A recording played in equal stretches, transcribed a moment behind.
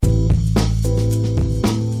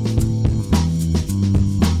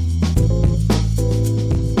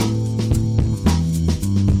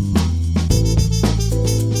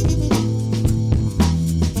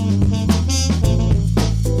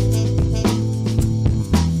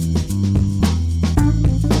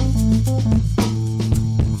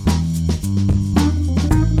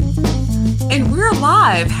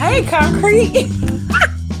live. Hey, Concrete.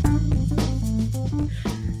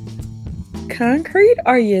 Concrete,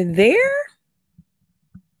 are you there?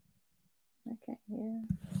 Okay, yeah.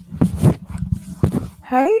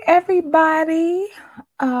 Hey, everybody.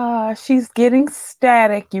 She's getting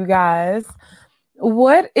static, you guys.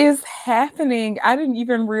 What is happening? I didn't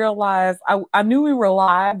even realize. I knew we were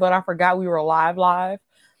live, but I forgot we were live.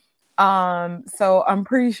 So I'm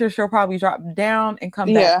pretty sure she'll probably drop down and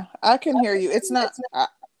come back. Yeah, I can hear you. It's not.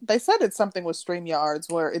 They said it's something with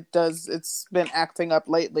StreamYards where it does. It's been acting up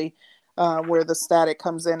lately, where the static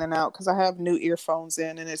comes in and out. Because I have new earphones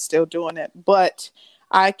in and it's still doing it. But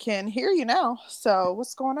I can hear you now. So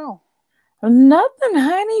what's going on? Nothing,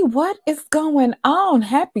 honey. What is going on?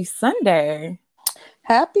 Happy Sunday.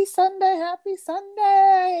 Happy Sunday. Happy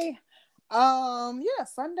Sunday. Yeah,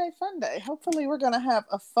 Sunday fun day. Hopefully we're gonna have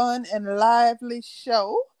a fun and lively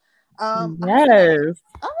show. Yes.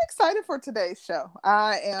 I'm excited for today's show.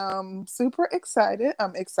 I am super excited.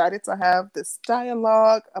 I'm excited to have this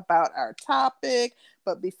dialogue about our topic.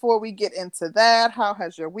 But before we get into that, how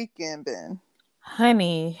has your weekend been?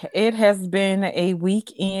 Honey, it has been a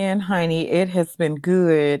weekend, honey. It has been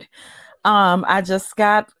good. I just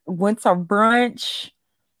went to brunch.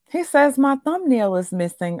 He says my thumbnail is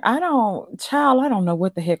missing. I don't know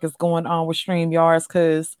what the heck is going on with StreamYards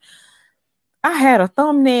because I had a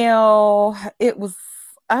thumbnail.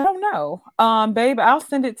 I don't know. Babe, I'll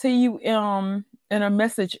send it to you in a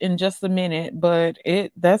message in just a minute, but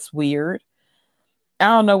that's weird. I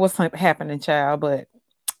don't know what's happening, child, but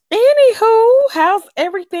anywho, how's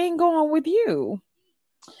everything going with you?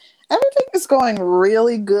 Everything is going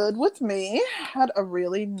really good with me. Had a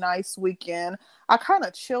really nice weekend. I kind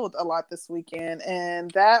of chilled a lot this weekend, and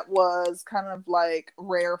that was kind of like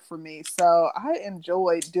rare for me. So I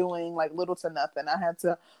enjoyed doing like little to nothing. I had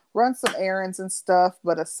to run some errands and stuff,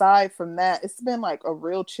 but aside from that, it's been like a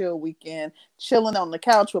real chill weekend. Chilling on the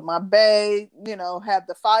couch with my bae, had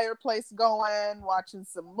the fireplace going, watching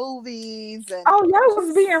some movies, and oh, y'all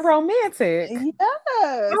was being romantic.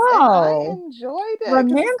 Yes, I enjoyed it.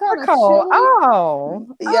 Romantical.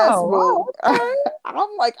 Oh, yes, oh, okay.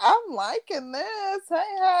 I'm liking this.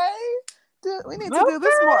 Hey, we need to do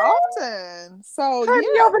this more often. So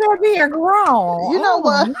yeah, over there being grown. You know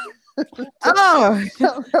what? Oh,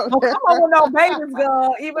 come on with no babies,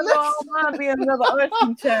 girl. Even though I don't mind being another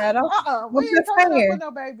auntie child. We ain't coming up with no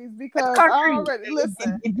babies because I already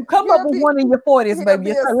listen. You come up with one in your 40s, baby.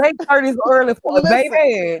 Your late 30s, early 40s,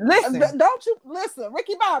 baby. Listen, don't you listen,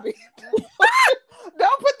 Ricky Bobby?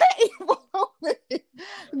 Don't put that evil on me.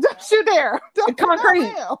 Don't you dare. Don't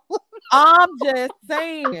Concrete. I'm just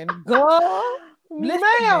saying, girl.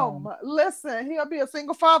 Ma'am, listen, he'll be a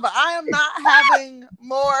single father. I am not having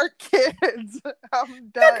more kids. I'm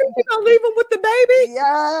done. You gonna leave him with the baby?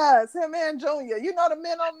 Yes, him and Junior. You know the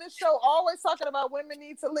men on this show always talking about women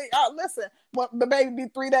need to leave. Listen, when the baby be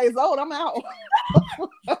 3 days old, I'm out.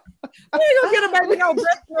 You ain't gonna get a baby no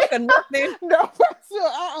breast milk or nothing. No breast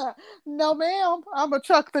milk. No, ma'am. I'ma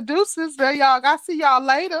chuck the deuces there, y'all. I see y'all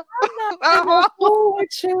later. I'm not fool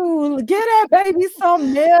with you. Get that baby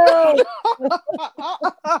some milk.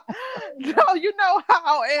 No, you know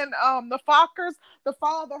how in the Fockers, the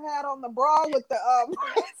father had on the bra with the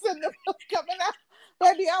and the milk coming out.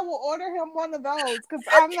 Baby, I will order him one of those because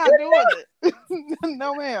I'm not doing it.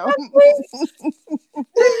 No, ma'am.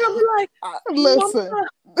 He's gonna be like, listen.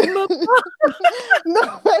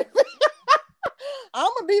 No, baby. I'm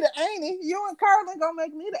gonna be the auntie. You and Carlin gonna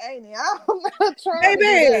make me the auntie. I'm not trying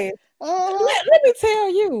baby. Let me tell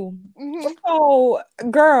you. So,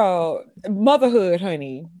 girl, motherhood,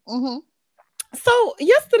 honey. So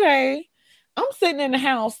yesterday, I'm sitting in the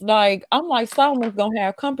house, I'm like, Solomon's gonna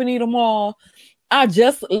have company tomorrow. I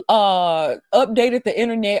just updated the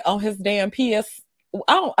internet on his damn PS.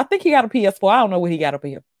 I think he got a PS4. I don't know what he got up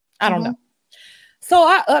here. I don't know. So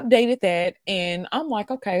I updated that, and I'm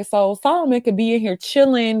like, okay, so Solomon could be in here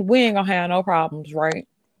chilling. We ain't gonna have no problems, right?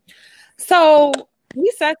 So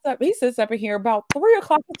he sits up in here about 3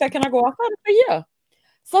 o'clock. He said, "Can I go outside?" I said, "Yeah."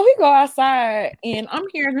 So he go outside, and I'm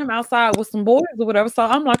hearing him outside with some boys or whatever. So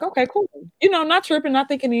I'm like, okay, cool. Not tripping, not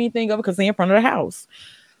thinking anything of it because he's in front of the house.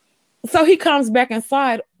 So he comes back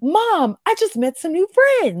inside. Mom, I just met some new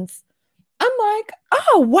friends. I'm like,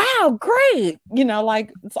 oh, wow, great.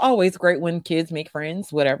 It's always great when kids make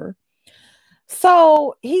friends, whatever.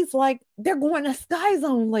 So he's like, they're going to Sky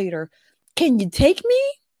Zone later. Can you take me?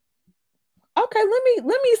 Okay,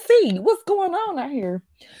 let me see what's going on out here.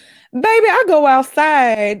 Baby, I go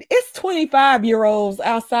outside. It's 25-year-olds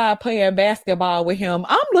outside playing basketball with him.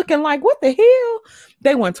 I'm looking like, what the hell?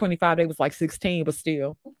 They weren't 25. They was like 16, but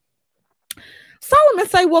still. Solomon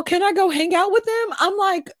say, well, can I go hang out with them? I'm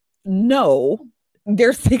like, no,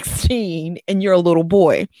 they're 16 and you're a little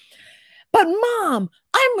boy. But mom,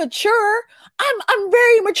 I'm mature. I'm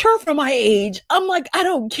very mature for my age. I'm like, I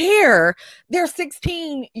don't care. They're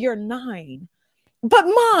 16, you're 9. But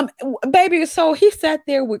mom, baby, so he sat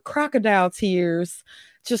there with crocodile tears,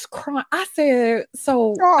 just crying. I said,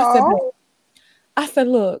 so I said,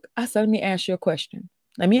 look, let me ask you a question.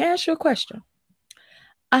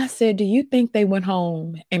 I said, do you think they went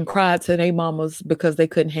home and cried to their mamas because they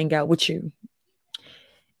couldn't hang out with you?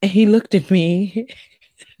 And he looked at me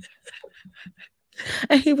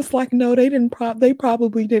and he was like, no, they didn't. They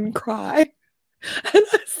probably didn't cry. And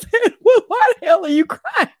I said, well, why the hell are you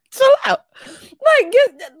crying? Chill out.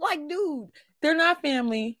 Like, dude, they're not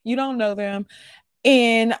family. You don't know them.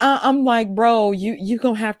 And I'm like, bro, you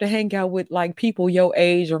gonna have to hang out with like people your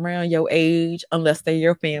age, around your age, unless they're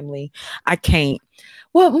your family. I can't.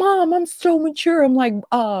 Well, mom, I'm so mature. I'm like,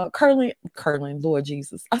 Curlin, Lord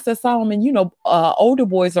Jesus. I said, Solomon, older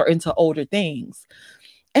boys are into older things.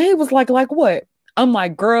 And he was like what? I'm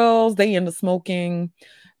like, girls, they into smoking.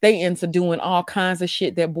 They into doing all kinds of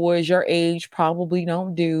shit that boys your age probably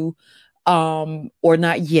don't do, or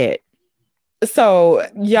not yet. So,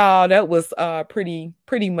 y'all, that was pretty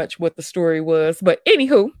much what the story was. But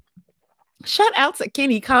anywho, shout out to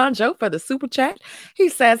Kenny Conjo for the super chat. He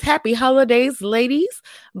says, happy holidays, ladies.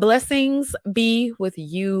 Blessings be with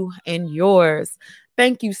you and yours.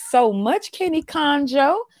 Thank you so much, Kenny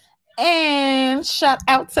Conjo. And shout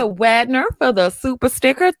out to Wadner for the super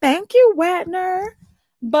sticker. Thank you, Wadner.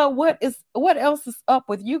 But what else is up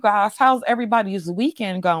with you guys? How's everybody's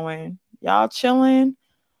weekend going? Y'all chilling?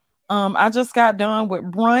 I just got done with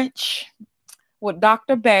brunch with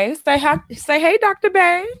Dr. Bay. Say hey, Dr.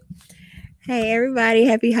 Bay. Hey, everybody.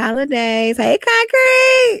 Happy holidays. Hey,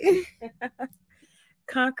 Concrete.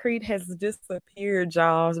 Concrete has disappeared,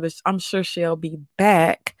 y'all, but I'm sure she'll be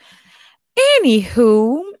back.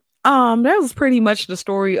 Anywho, that was pretty much the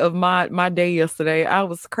story of my day yesterday. I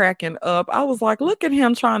was cracking up. I was like, look at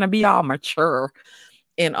him trying to be all mature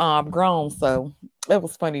and grown. So it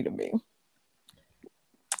was funny to me.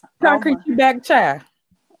 Concrete, you back, child.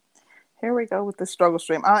 Here we go with the struggle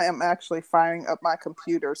stream. I am actually firing up my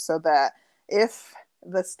computer so that if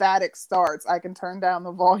the static starts, I can turn down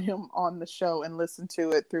the volume on the show and listen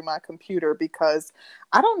to it through my computer, because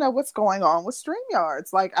I don't know what's going on with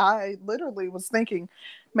StreamYards. Like, I literally was thinking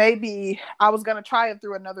maybe I was going to try it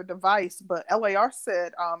through another device, but LAR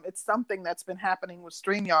said it's something that's been happening with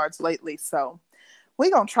StreamYards lately. So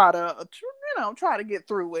we're going to try to get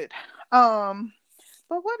through it.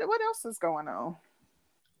 But what else is going on?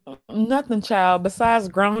 Nothing, child, besides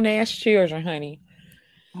grown-ass children, honey.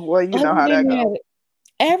 Well, you know how that goes.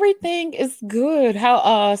 Everything is good.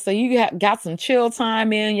 How so you got some chill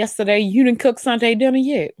time in yesterday. You didn't cook Sunday dinner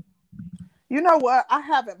yet? You know what? I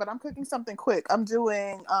haven't, but I'm cooking something quick. I'm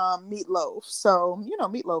doing meatloaf. So,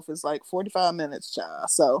 meatloaf is like 45 minutes, child.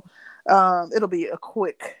 So it'll be a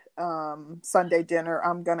quick Sunday dinner.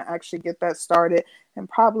 I'm going to actually get that started in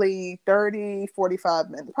probably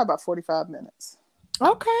 45 minutes, probably about 45 minutes.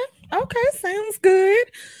 Okay. Sounds good.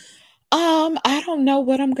 I don't know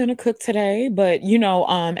what I'm gonna cook today, but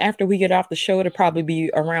after we get off the show, it'll probably be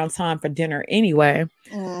around time for dinner anyway.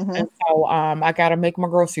 Mm-hmm. And so I gotta make my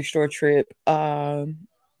grocery store trip.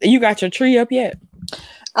 You got your tree up yet?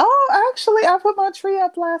 Oh, actually, I put my tree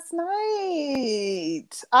up last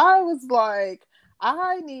night. I was like,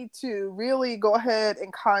 I need to really go ahead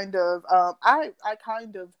and kind of I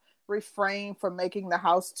kind of refrain from making the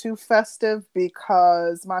house too festive,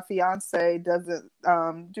 because my fiance doesn't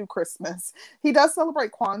do Christmas. He does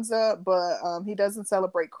celebrate Kwanzaa, but he doesn't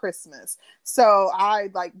celebrate Christmas. So I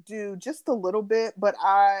do just a little bit, but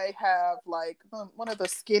I have one of the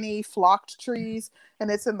skinny flocked trees, and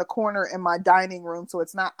it's in the corner in my dining room, so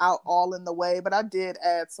it's not out all in the way. But I did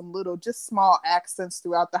add some little, just small accents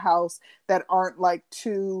throughout the house that aren't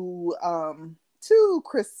too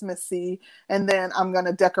Christmassy. And then I'm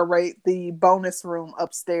gonna decorate the bonus room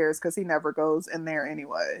upstairs, because he never goes in there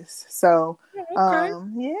anyways. So I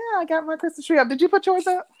got my Christmas tree up. Did you put yours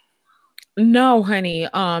up? No, honey.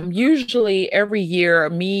 Usually every year,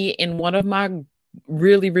 me and one of my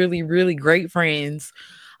really, really, really great friends,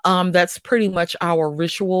 that's pretty much our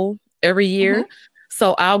ritual every year. Mm-hmm.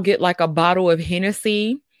 So I'll get a bottle of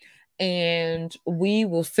Hennessy, and we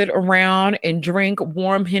will sit around and drink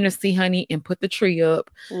warm Hennessy, honey, and put the tree up.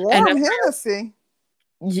 Warm Hennessy?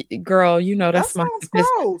 Girl, that's my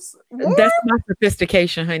gross. That's my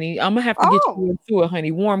sophistication, honey. I'm gonna have to get you into it, honey.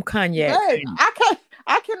 Warm cognac. Hey,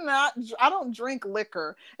 I don't drink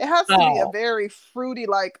liquor. It has to be a very fruity,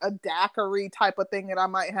 like a daiquiri type of thing that I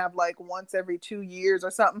might have like once every 2 years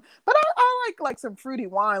or something. But I like some fruity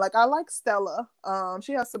wine. Like I like Stella.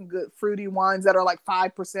 She has some good fruity wines that are like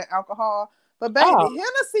 5% alcohol. But baby,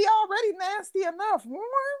 Hennessy already nasty enough.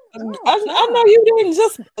 I know you didn't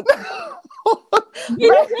just.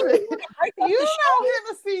 You know Hennessy.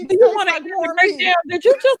 Do you want to break down? Did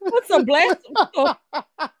you just put some black?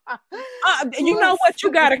 You know what?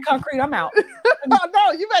 You got it, concrete. I'm out.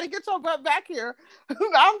 No, you better get your butt back here.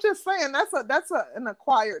 I'm just saying that's an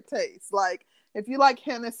acquired taste. Like if you like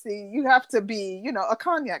Hennessy, you have to be, you know, a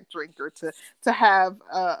cognac drinker to have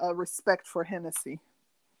a respect for Hennessy.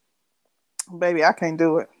 Baby, I can't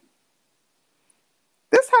do it.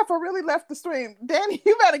 This heifer really left the stream. Danny,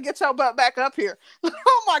 you better get your butt back up here.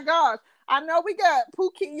 Oh my gosh. I know we got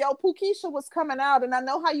Pookeisha was coming out, and I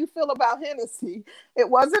know how you feel about Hennessy. It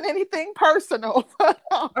wasn't anything personal.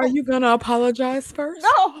 Are you going to apologize first?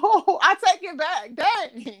 No, I take it back.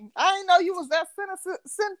 Dang. I didn't know you was that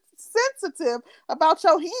sensitive about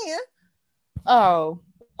your hen. Oh,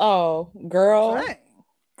 girl. Dang.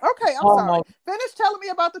 Okay, I'm sorry. Finish telling me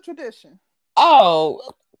about the tradition.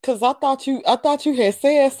 Because I thought you had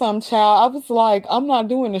said something, child. I was like, I'm not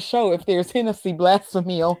doing the show if there's Hennessy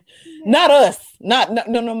blasphemy on. Not us.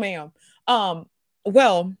 No, ma'am.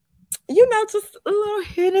 Well, you know, just a little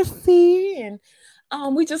Hennessy, and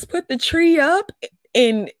we just put the tree up.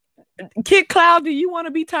 And Kid Cloud, do you want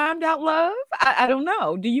to be timed out, love? I don't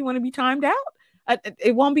know. Do you want to be timed out?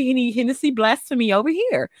 It won't be any Hennessy blasphemy over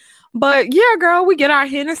here. But yeah, girl, we get our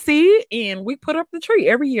Hennessy and we put up the tree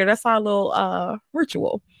every year. That's our little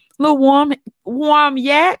ritual. Little warm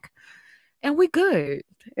yak, and we good.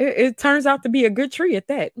 It turns out to be a good tree at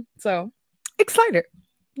that. So excited.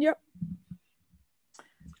 Yep.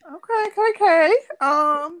 Okay.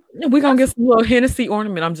 We're gonna get some little Hennessy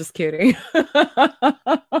ornament. I'm just kidding.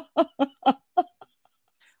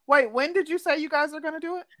 Wait, when did you say you guys are gonna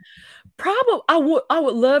do it? Probably I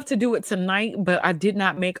would love to do it tonight, but I did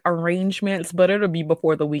not make arrangements, but it'll be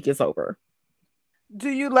before the week is over.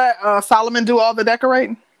 Do you let Solomon do all the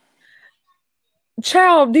decorating?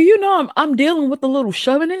 Child, do you know I'm dealing with a little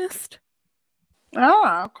chauvinist?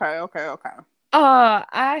 Oh, okay.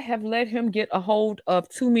 I have let him get a hold of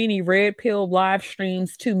too many Red Pill live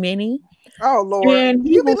streams, too many. Oh Lord! And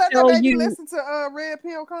you be letting that baby listen to Red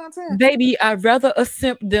Pill content? Baby, I'd rather a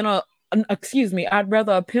simp than I'd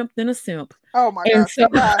rather a pimp than a simp. Oh my God! So,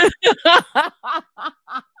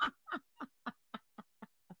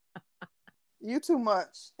 you too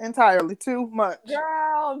much. Entirely too much.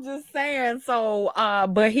 Girl, I'm just saying. So,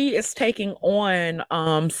 but he is taking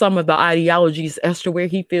on some of the ideologies as to where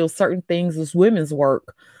he feels certain things is women's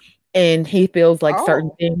work. And he feels like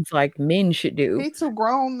certain things like men should do. He too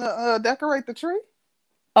grown to decorate the tree?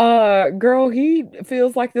 Girl, he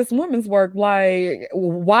feels like this women's work, like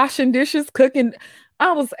washing dishes, cooking.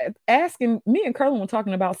 I was asking, me and Curlin were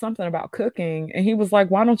talking about something about cooking, and he was like,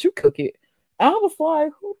 why don't you cook it? I was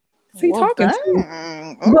like, who's he talking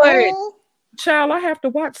to? But child, I have to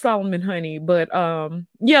watch Solomon, honey. But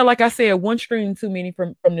yeah, like I said, one stream too many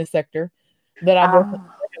from this sector that I definitely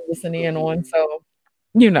listen in on. So,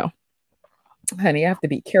 you know, honey, I have to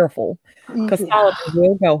be careful because Solomon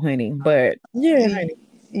will go, honey. But yeah, honey.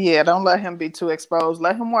 Yeah, don't let him be too exposed.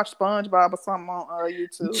 Let him watch SpongeBob or something on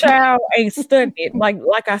YouTube. Child ain't studied.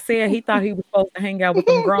 Like I said, he thought he was supposed to hang out with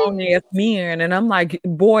them grown ass men, and I'm like,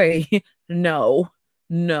 boy, no.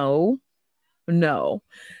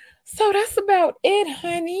 So that's about it,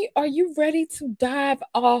 honey. Are you ready to dive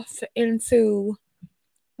off into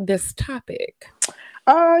this topic?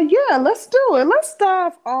 Yeah, let's do it. Let's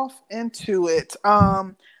dive off into it.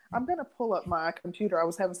 I'm going to pull up my computer. I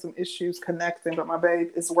was having some issues connecting, but my babe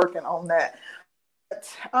is working on that.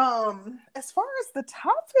 But, as far as the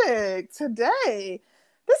topic today,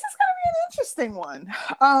 this is going to be an interesting one.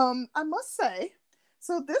 I must say,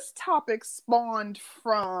 so this topic spawned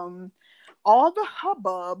from all the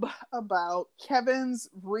hubbub about Kevin, as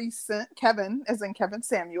in Kevin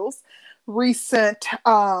Samuels, recent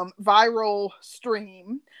viral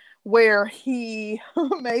stream where he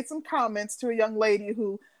made some comments to a young lady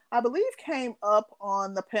who I believe came up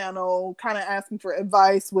on the panel kind of asking for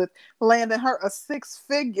advice with landing her a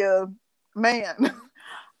 6-figure man.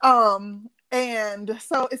 And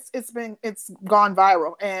so it's gone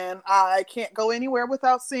viral, and I can't go anywhere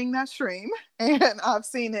without seeing that stream. And I've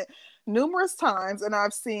seen it numerous times, and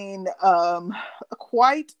I've seen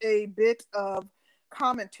quite a bit of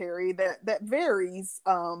commentary that varies,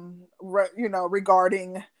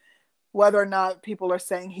 regarding whether or not people are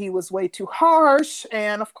saying he was way too harsh.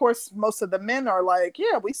 And of course, most of the men are like,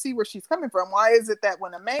 yeah, we see where she's coming from. Why is it that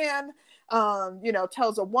when a man,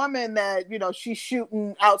 tells a woman that, she's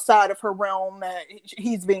shooting outside of her realm, that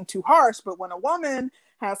he's being too harsh, but when a woman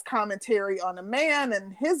has commentary on a man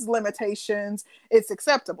and his limitations, it's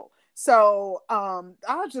acceptable. So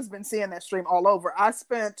I've just been seeing that stream all over. I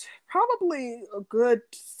spent probably a good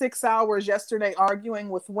 6 hours yesterday arguing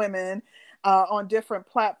with women on different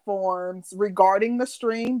platforms regarding the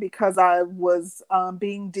stream, because I was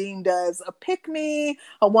being deemed as a pick-me,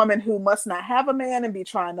 a woman who must not have a man and be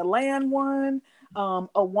trying to land one,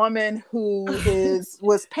 a woman who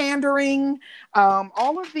was pandering,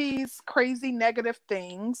 all of these crazy negative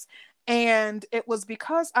things. And it was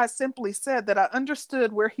because I simply said that I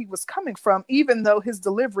understood where he was coming from, even though his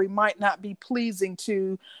delivery might not be pleasing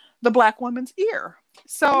to the Black woman's ear.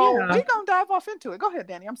 So we're going to dive off into it. Go ahead,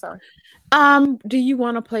 Danny. I'm sorry. Do you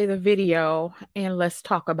want to play the video and let's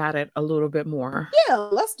talk about it a little bit more? Yeah,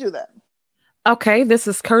 let's do that. Okay, this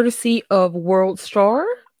is courtesy of World Star.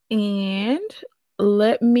 And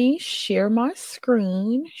let me share my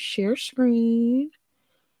screen. Share screen.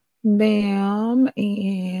 Bam.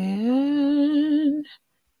 And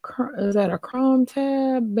is that a Chrome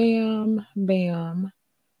tab? Bam. Bam.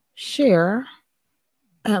 Share.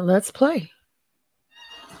 And let's play.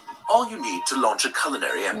 All you need to launch a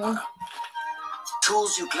culinary empire.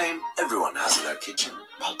 Tools you claim everyone has in their kitchen.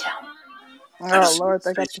 They don't. Oh Lord,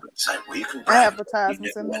 they got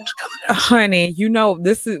advertisements in there. Honey,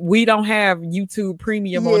 we don't have YouTube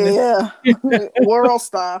Premium on this. Yeah, World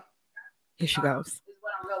Star. Here she goes.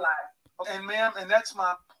 And ma'am, and that's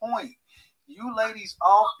my point. You ladies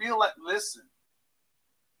all feel like, listen,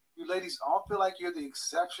 you ladies all feel like you're the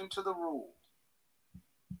exception to the rule.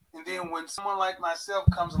 And then when someone like myself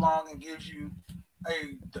comes along and gives you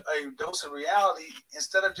a dose of reality,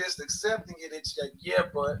 instead of just accepting it, it's like, yeah,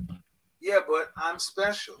 but I'm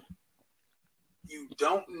special. You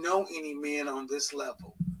don't know any men on this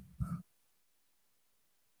level.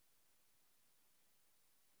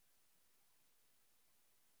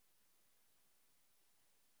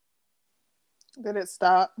 Did it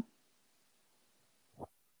stop?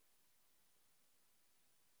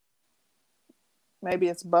 Maybe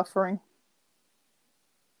it's buffering.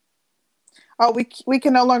 Oh, we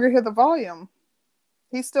can no longer hear the volume.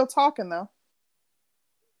 He's still talking though.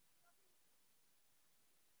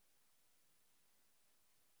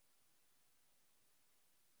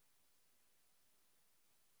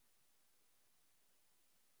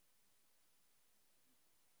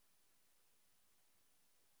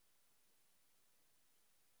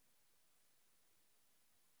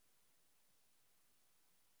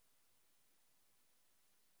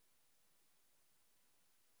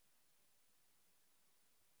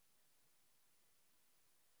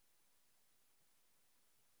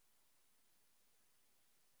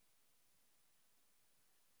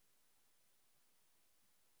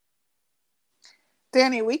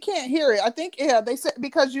 Danny, we can't hear it. I think, they said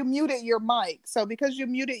because you muted your mic. So because you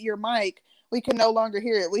muted your mic, we can no longer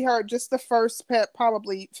hear it. We heard just the first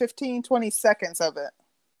probably 15, 20 seconds of it.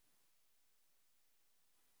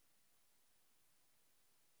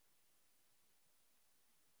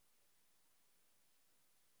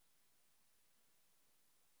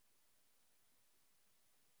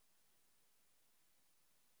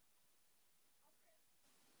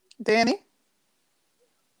 Danny?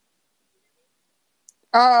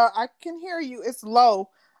 I can hear you. It's low.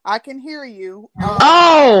 I can hear you.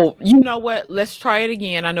 You know what? Let's try it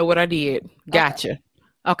again. I know what I did. Gotcha.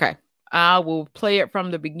 Okay. I will play it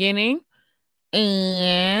from the beginning.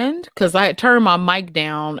 And because I had turned my mic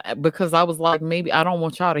down because I was like, maybe I don't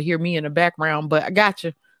want y'all to hear me in the background, but I got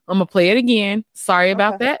you. I'm going to play it again. Sorry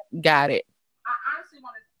about that. Got it. I honestly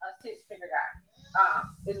want a six-figure guy.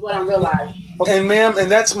 Is what I'm realizing. And ma'am,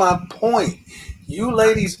 and that's my point. You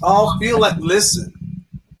ladies all feel like, listen,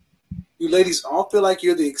 you ladies all feel like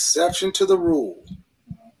you're the exception to the rule.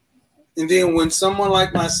 And then when someone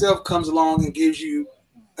like myself comes along and gives you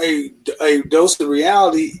a dose of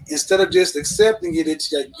reality, instead of just accepting it,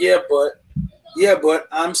 it's like, yeah, but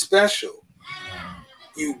I'm special.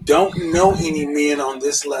 You don't know any men on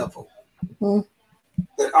this level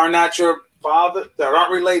that are not your father, that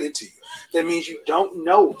aren't related to you. That means you don't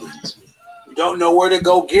know these men. You don't know where to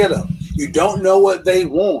go get them. You don't know what they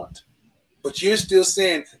want. But you're still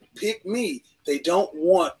saying, pick me. They don't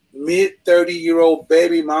want mid-30-year-old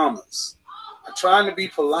baby mamas. I'm trying to be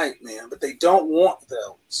polite, man, but they don't want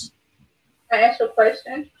those. Can I ask you a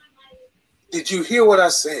question? Did you hear what I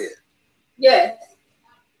said? Yes.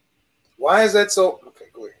 Why is that so? Okay,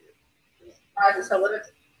 go ahead. Why is it so? What is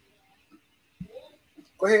it?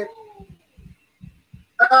 Go ahead.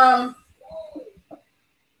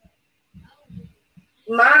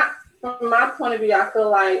 From my point of view, I feel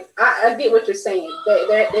like I get what you're saying.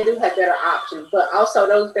 They do have better options, but also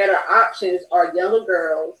those better options are younger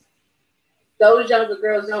girls. Those younger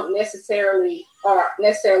girls don't necessarily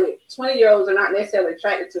 20-year-olds are not necessarily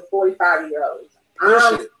attracted to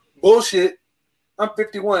 45-year-olds. Bullshit. I'm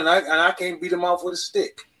 51 and I can't beat them off with a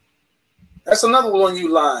stick. That's another one of you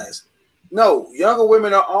lies. No, younger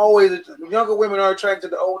women are attracted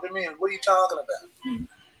to older men. What are you talking about?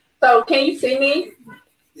 So can you see me?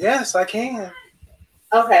 Yes, I can.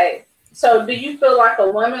 Okay. So do you feel like a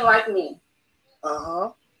woman like me?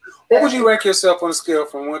 Uh-huh. What would you rank yourself on a scale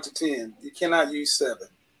from 1 to 10? You cannot use 7.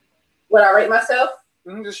 Would I rate myself?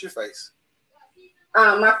 Just your face.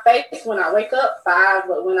 My face when I wake up 5,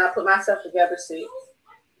 but when I put myself together 6.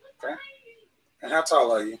 Okay. And how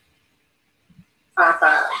tall are you?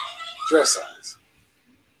 5'5". Dress size.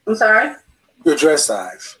 I'm sorry? Your dress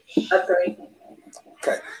size. A 3.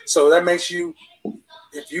 Okay. So that makes you,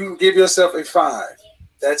 if you give yourself a 5,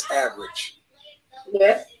 that's average.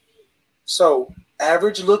 Yes. So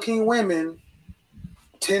average looking women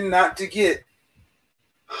tend not to get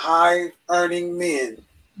high earning men.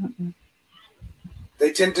 Mm-mm.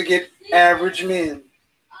 They tend to get average men.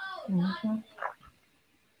 Mm-hmm.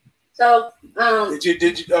 So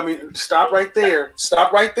did you I mean, stop right there.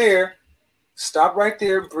 Stop right there. Stop right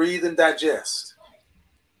there. Breathe and digest.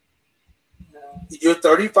 You're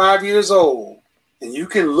 35 years old and you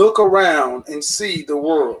can look around and see the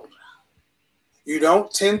world. You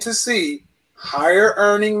don't tend to see higher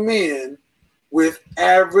earning men with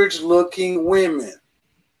average looking women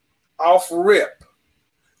off rip.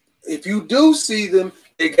 If you do see them,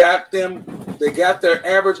 they got their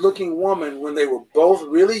average looking woman when they were both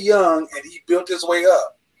really young and he built his way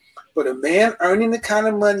up. But a man earning the kind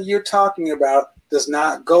of money you're talking about does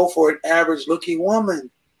not go for an average looking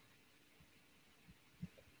woman.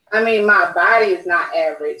 I mean, my body is not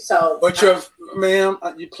average, so. But ma'am,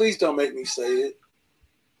 you please don't make me say it.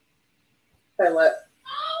 Say what?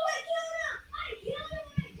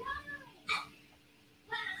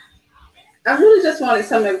 I really just wanted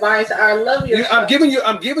some advice. I love your. I'm giving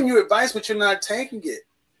you advice, but you're not taking it.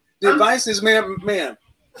 The advice is, ma'am,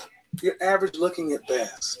 you're average looking at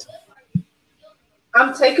best.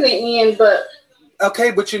 I'm taking it in, but.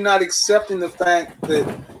 Okay, but you're not accepting the fact that.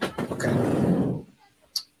 Okay.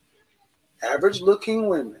 Average looking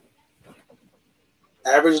women.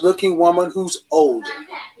 Average looking woman who's older.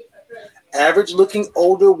 Average looking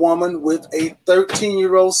older woman with a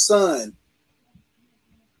 13-year-old son.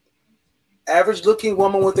 Average looking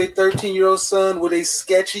woman with a 13-year-old son with a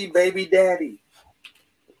sketchy baby daddy.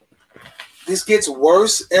 This gets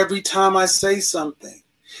worse every time I say something.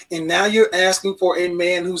 And now you're asking for a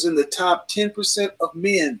man who's in the top 10% of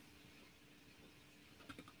men.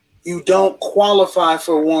 You don't qualify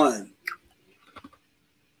for one.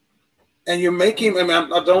 And you're making,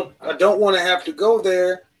 I don't want to have to go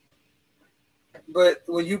there. But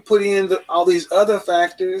when you put in all these other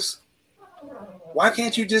factors, why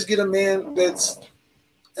can't you just get a man that's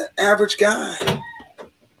an average guy?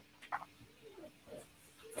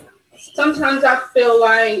 Sometimes I feel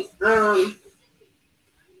like in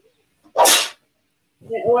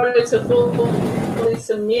order to fully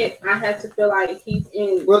submit, I have to feel like he's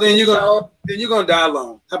in. Well, then you're gonna die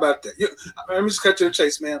alone. How about that? Let me just cut to the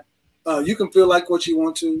chase, man. You can feel like what you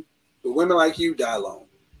want to, but women like you die alone,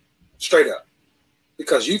 straight up,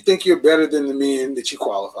 because you think you're better than the men that you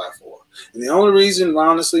qualify for. And the only reason,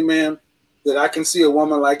 honestly, man, that I can see a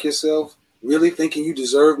woman like yourself really thinking you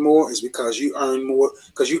deserve more is because you earn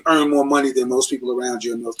more money than most people around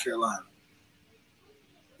you in North Carolina.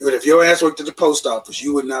 But if your ass worked at the post office,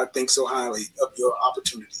 you would not think so highly of your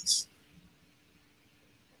opportunities.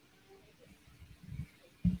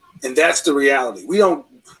 And that's the reality.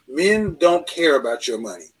 Men don't care about your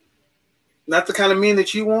money. Not the kind of men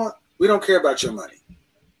that you want. We don't care about your money.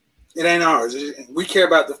 It ain't ours. We care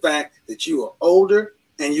about the fact that you are older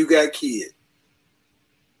and you got kids.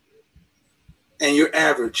 And you're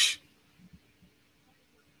average.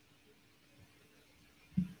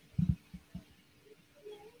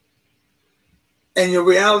 And your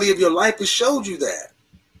reality of your life has showed you that.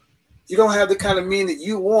 You don't have the kind of men that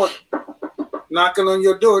you want knocking on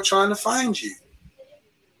your door trying to find you.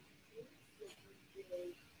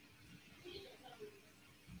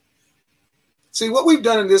 See, what we've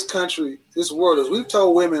done in this country, this world, is we've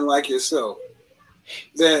told women like yourself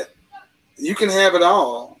that you can have it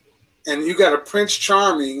all, and you got a Prince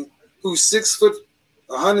Charming who's 6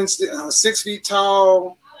 feet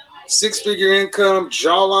tall, 6-figure income,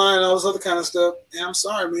 jawline, all this other kind of stuff. And I'm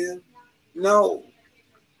sorry, man. No.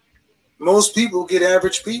 Most people get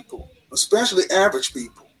average people, especially average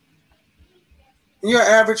people. You're an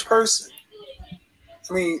average person.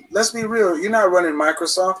 I mean, let's be real. You're not running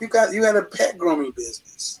Microsoft. You had a pet grooming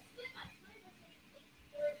business.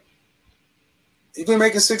 You've been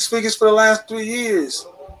making 6 figures for the last 3 years.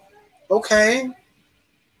 Okay.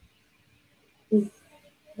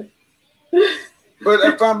 But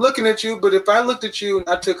if I looked at you and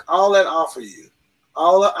I took all that off of you,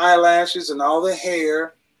 all the eyelashes and all the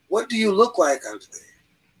hair, what do you look like under there?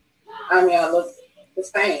 I mean, I look the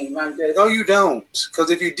same. No, you don't.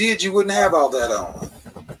 Because if you did, you wouldn't have all that on.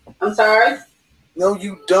 I'm sorry? No,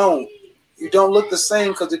 you don't. You don't look the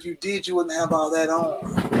same because if you did, you wouldn't have all that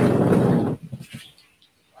on.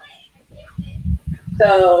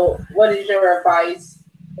 So, what is your advice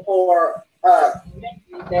for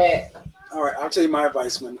that? All right, I'll tell you my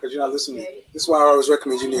advice, man, because you're not listening. This is why I always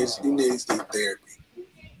recommend you need therapy.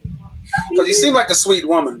 Because you seem like a sweet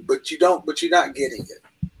woman, but you're not getting it.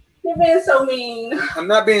 You're being so mean. I'm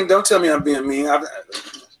not being. Don't tell me I'm being mean. I'm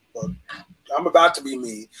about to be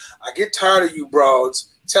mean. I get tired of you broads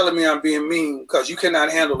telling me I'm being mean because you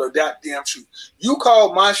cannot handle the goddamn truth. You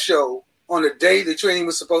called my show on a day that you ain't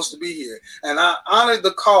even supposed to be here, and I honored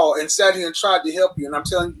the call and sat here and tried to help you, and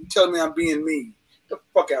you telling me I'm being mean. Get the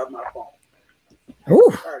fuck out of my phone. Ooh.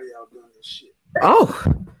 I'm tired of y'all doing this shit.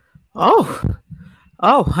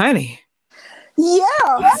 Oh, honey.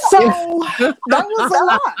 Yeah, so that was a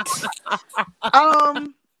lot.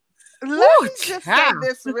 Let me just say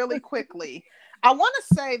this really quickly. I want to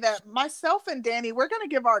say that myself and Danny, we're going to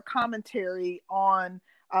give our commentary on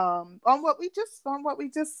what we just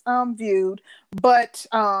viewed, but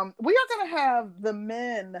we are going to have the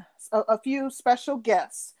men, a few special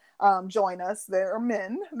guests join us. There are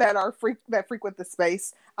men that frequent the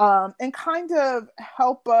space and kind of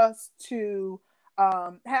help us to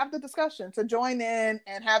have the discussion, to join in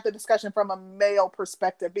and have the discussion from a male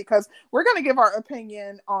perspective, because we're going to give our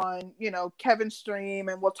opinion on, Kevin's stream,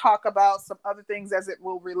 and we'll talk about some other things as it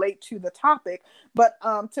will relate to the topic. But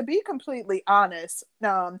to be completely honest,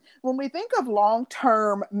 when we think of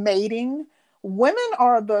long-term mating, women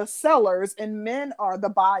are the sellers and men are the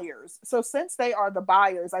buyers. So since they are the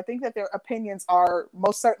buyers, I think that their opinions are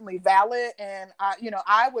most certainly valid. And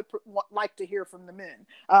I would like to hear from the men.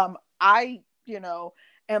 I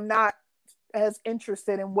am not as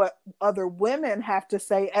interested in what other women have to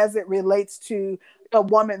say as it relates to a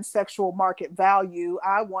woman's sexual market value.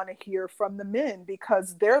 I want to hear from the men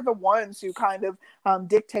because they're the ones who kind of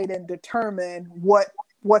dictate and determine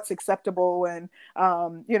what's acceptable and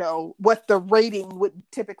what the rating would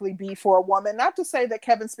typically be for a woman. Not to say that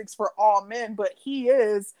Kevin speaks for all men, but he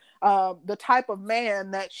is the type of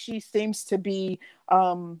man that she seems to be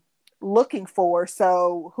looking for.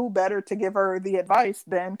 So who better to give her the advice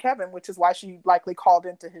than Kevin, which is why she likely called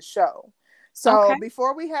into his show. So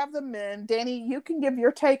Before we have the men, Danny, you can give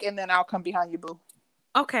your take and then I'll come behind you, boo.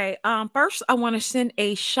 Okay. First, I want to send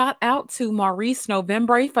a shout out to Maurice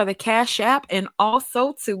November for the Cash App and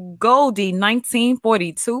also to Goldie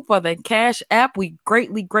 1942 for the Cash App. We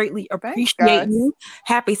greatly appreciate you.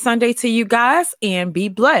 Happy Sunday to you guys and be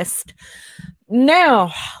blessed.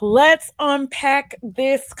 Now, let's unpack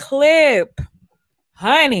this clip.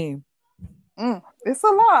 Honey. It's a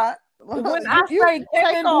lot. When I say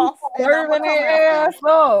Kevin off, serving their ass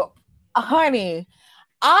up, honey,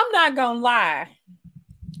 I'm not gonna lie.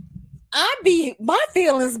 My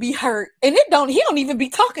feelings be hurt, and he don't even be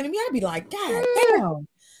talking to me. I'd be like, God damn.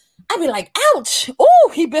 I'd be like, ouch.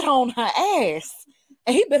 Oh, he bit on her ass.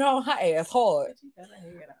 And he bit on her ass hard.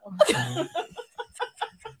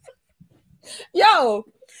 Yo,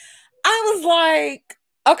 I was like,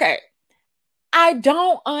 okay. I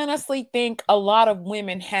don't honestly think a lot of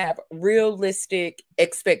women have realistic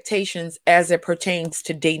expectations as it pertains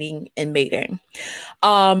to dating and mating.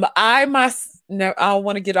 I don't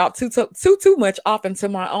want to get off too much off into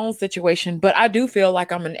my own situation, but I do feel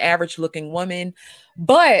like I'm an average looking woman.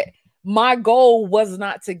 But my goal was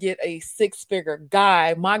not to get a 6-figure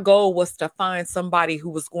guy. My goal was to find somebody who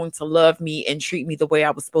was going to love me and treat me the way I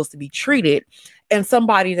was supposed to be treated, and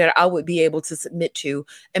somebody that I would be able to submit to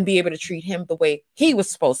and be able to treat him the way he was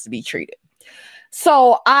supposed to be treated.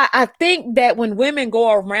 So I think that when women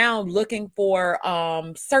go around looking for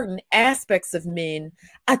certain aspects of men,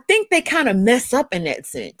 I think they kind of mess up in that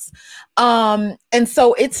sense. And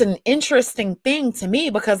so it's an interesting thing to me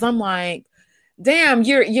because I'm like, damn,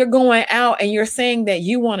 you're going out and you're saying that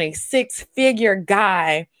you want a 6-figure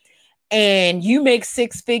guy and you make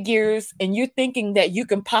 6 figures and you're thinking that you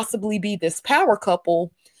can possibly be this power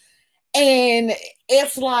couple. And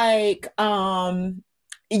it's like,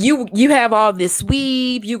 you have all this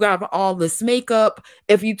weave, you got all this makeup.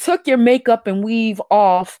 If you took your makeup and weave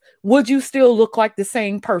off, would you still look like the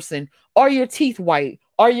same person? Are your teeth white?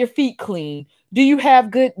 Are your feet clean? Do you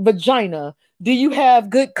have good vagina? Do you have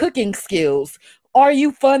good cooking skills? Are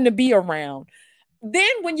you fun to be around? Then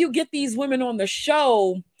when you get these women on the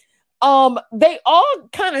show, they all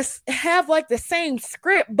kind of have like the same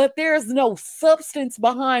script, but there's no substance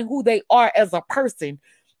behind who they are as a person.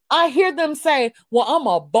 I hear them say, well, I'm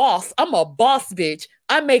a boss bitch.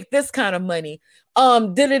 I make this kind of money.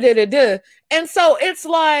 And so it's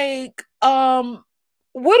like,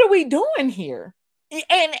 what are we doing here?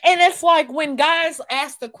 And it's like when guys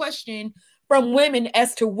ask the question from women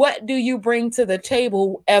as to what do you bring to the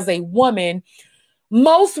table as a woman,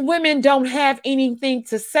 most women don't have anything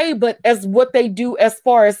to say but as what they do as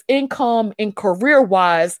far as income and career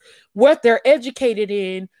wise, what they're educated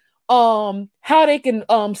in, how they can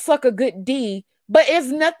suck a good D, but it's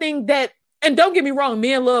nothing that, and don't get me wrong,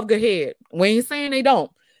 men love good head. We ain't saying they don't.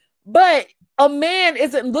 But a man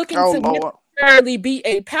isn't looking to necessarily be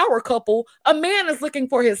a power couple. A man is looking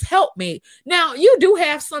for his helpmate. Now, you do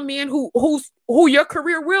have some men who your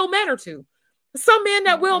career will matter to. Some men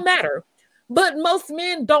that will matter. But most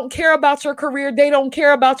men don't care about your career. They don't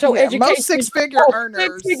care about your education. Most six-figure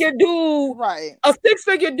earners. Six-figure dude. Right. A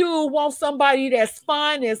six-figure dude wants somebody that's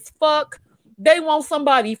fine as fuck. They want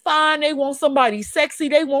somebody fine. They want somebody sexy.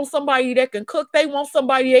 They want somebody that can cook. They want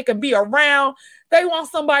somebody that can be around. They want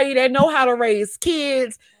somebody that know how to raise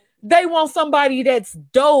kids. They want somebody that's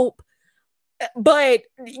dope. But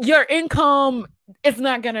your income is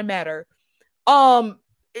not going to matter.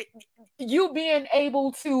 You being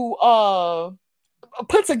able to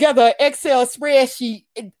put together an Excel spreadsheet,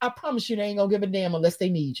 I promise you they ain't gonna give a damn unless they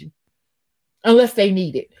need you. Unless they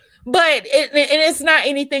need it. But it's not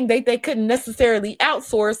anything they couldn't necessarily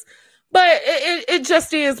outsource, but it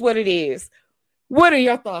just is what it is. What are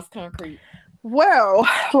your thoughts, Concrete? Well,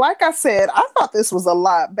 like I said, I thought this was a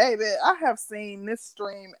lot, baby. I have seen this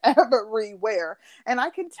stream everywhere. And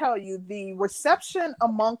I can tell you the reception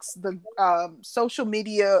amongst the social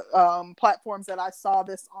media platforms that I saw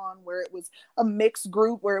this on, where it was a mixed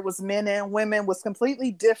group, where it was men and women, was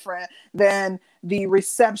completely different than the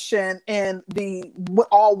reception in the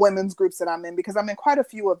all women's groups that I'm in, because I'm in quite a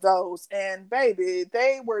few of those. And baby,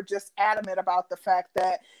 they were just adamant about the fact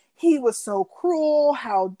that he was so cruel.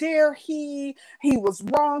 How dare he? He was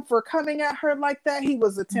wrong for coming at her like that. He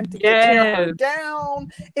was attempting to tear her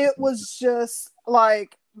down. It was just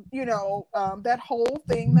like, you know, that whole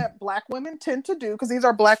thing that Black women tend to do, because these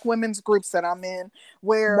are Black women's groups that I'm in,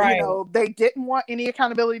 where, you know, they didn't want any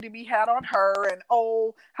accountability to be had on her, and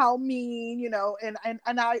oh, how mean, you know, and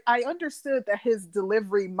I understood that his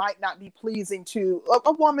delivery might not be pleasing to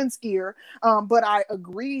a woman's ear, but I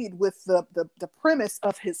agreed with the premise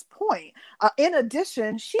of his point. In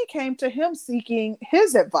addition, she came to him seeking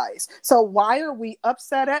his advice. So why are we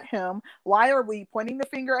upset at him? Why are we pointing the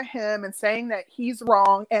finger at him and saying that he's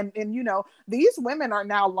wrong? And you know, these women are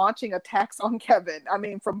now launching attacks on Kevin. I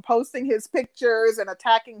mean, from posting his pictures and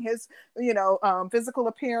attacking his, you know, physical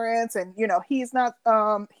appearance, and you know, he's not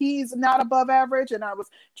above average. And I was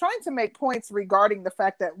trying to make points regarding the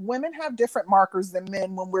fact that women have different markers than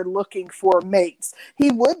men when we're looking for mates.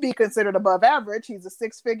 He would be considered above average. He's a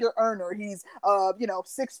six-figure earner. He's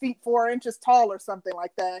 6 feet 4 inches tall or something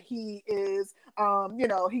like that. He is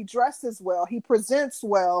he dresses well. He presents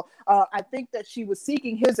well. I think that she was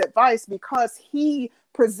seeking his advice because he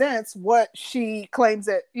presents what she claims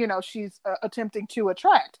that, you know, she's attempting to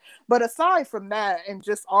attract. But aside from that, and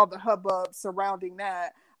just all the hubbub surrounding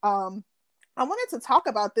that, I wanted to talk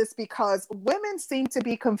about this because women seem to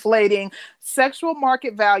be conflating sexual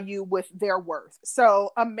market value with their worth.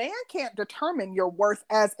 So a man can't determine your worth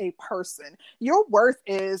as a person. Your worth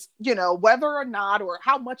is, you know, whether or not, or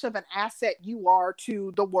how much of an asset you are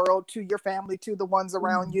to the world, to your family, to the ones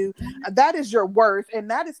around you. That is your worth.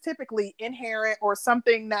 And that is typically inherent, or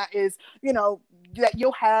something that is, you know, that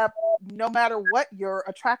you'll have no matter what your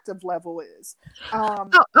attractive level is.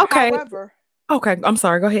 Okay. However, okay, I'm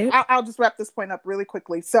sorry. Go ahead. I'll just wrap this point up really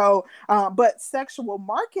quickly. So, but sexual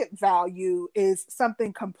market value is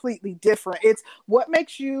something completely different. It's what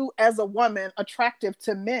makes you as a woman attractive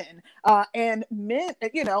to men. And men,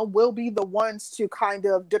 you know, will be the ones to kind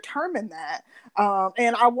of determine that.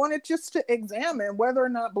 And I wanted just to examine whether or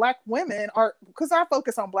not Black women are, because I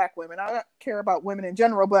focus on Black women. I don't care about women in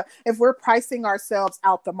general, but if we're pricing ourselves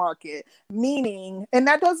out the market, meaning, and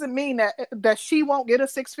that doesn't mean that she won't get a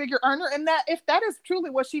six-figure earner, and that if that is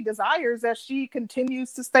truly what she desires, that she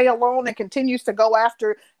continues to stay alone and continues to go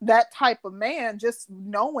after that type of man, just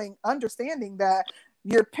understanding that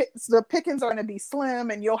the pickings are going to be slim,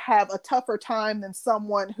 and you'll have a tougher time than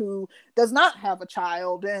someone who does not have a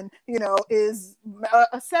child and, you know, is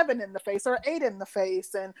a 7 in the face or 8 in the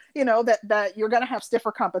face. And, you know, that you're going to have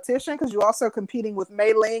stiffer competition because you're also competing with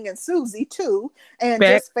Mei Ling and Susie too. And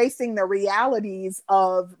just facing the realities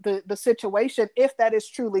of the situation, if that is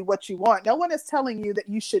truly what you want. No one is telling you that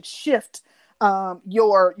you should shift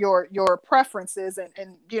your preferences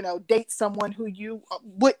and you know, date someone who you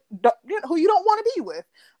who you don't want to be with,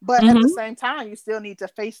 but at the same time you still need to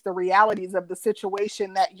face the realities of the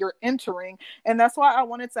situation that you're entering. And that's why I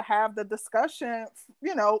wanted to have the discussion,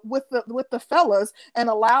 you know, with the fellas, and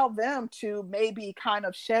allow them to maybe kind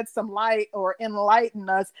of shed some light or enlighten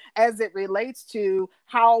us as it relates to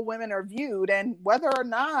how women are viewed and whether or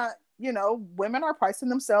not, you know, women are pricing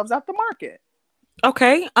themselves out the market.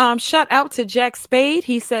 Okay. Shout out to Jack Spade.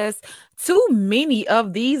 He says, too many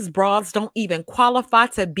of these broads don't even qualify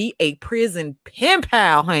to be a prison pen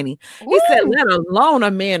pal, honey. Woo! He said, let alone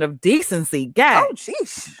a man of decency. God. Oh,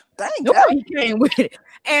 jeez. Dang. He came with it.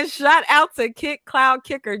 And shout out to Kick Cloud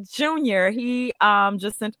Kicker Jr. He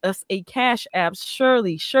just sent us a cash app.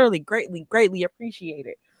 Surely, greatly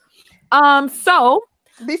appreciated. So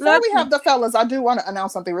before we have the fellas, I do want to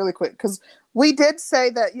announce something really quick, because we did say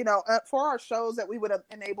that, you know, for our shows that we would have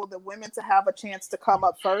enabled the women to have a chance to come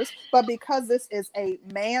up first. But because this is a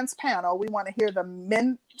man's panel, we want to hear the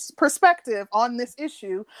men's perspective on this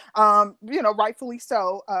issue. You know, rightfully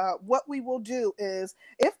so. What we will do is,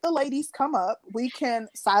 if the ladies come up, we can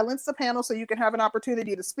silence the panel so you can have an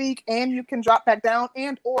opportunity to speak, and you can drop back down,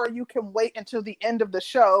 and or you can wait until the end of the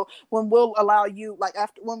show when we'll allow you, like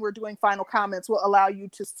after when we're doing final comments, we'll allow you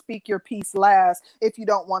to speak your piece last if you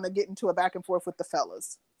don't want to get into a back and forth with the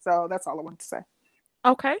fellas. So that's all I want to say.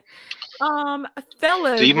 Okay.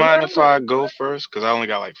 Fellas, do you mind if I go first? Because I only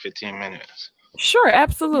got like 15 minutes. Sure,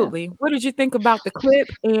 absolutely. Yeah. What did you think about the clip,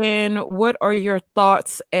 and what are your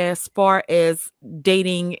thoughts as far as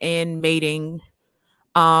dating and mating,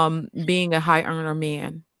 being a high earner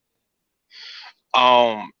man?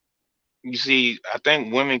 You see, I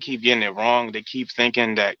think women keep getting it wrong. They keep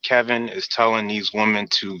thinking that Kevin is telling these women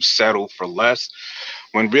to settle for less,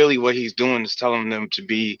 when really what he's doing is telling them to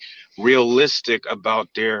be realistic about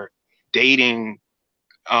their dating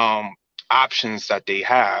options that they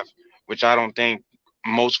have, which I don't think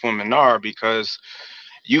most women are, because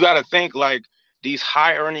you got to think, like, these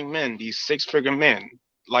high earning men, these 6-figure men,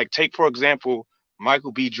 like take, for example,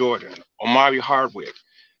 Michael B. Jordan, Omari Hardwick.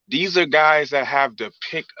 These are guys that have the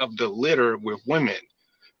pick of the litter with women.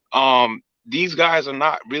 These guys are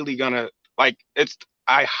not really gonna, like,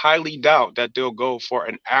 I highly doubt that they'll go for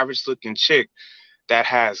an average looking chick that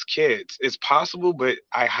has kids. It's possible, but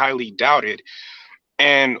I highly doubt it.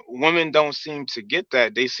 And women don't seem to get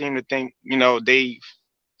that. They seem to think, you know, they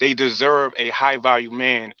deserve a high value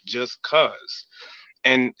man just cause.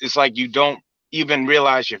 And it's like, you don't even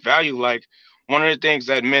realize your value. Like, one of the things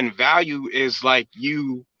that men value is like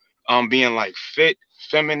you being like fit,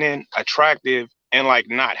 feminine, attractive, and like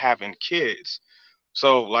not having kids.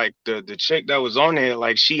 So like the chick that was on there,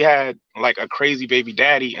 like she had like a crazy baby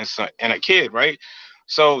daddy and a kid, right?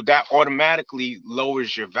 So that automatically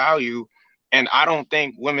lowers your value. And I don't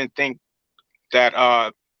think women think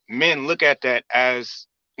that men look at that as,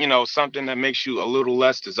 you know, something that makes you a little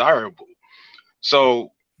less desirable.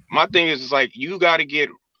 So my thing is like, you got to get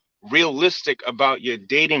realistic about your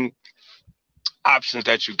dating options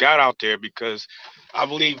that you got out there, because I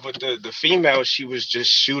believe with the female, she was just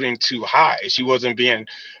shooting too high. She wasn't being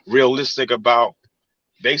realistic about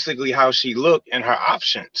basically how she looked and her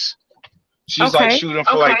options. She's like shooting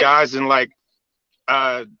for like guys in like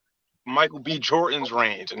Michael B. Jordan's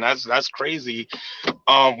range, and that's crazy.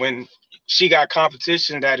 When she got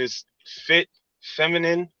competition that is fit,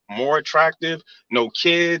 feminine, more attractive, no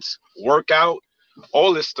kids, workout,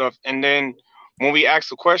 all this stuff. And then when we ask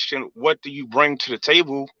the question, what do you bring to the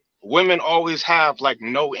table? Women always have like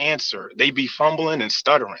no answer. They be fumbling and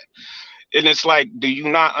stuttering. And it's like, do you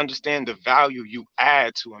not understand the value you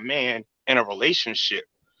add to a man in a relationship?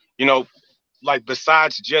 You know, like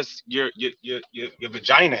besides just your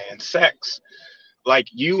vagina and sex, like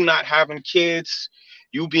you not having kids,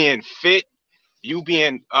 you being fit, you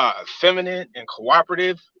being feminine and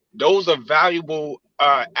cooperative, those are valuable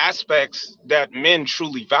aspects that men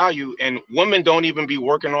truly value, and women don't even be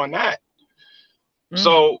working on that.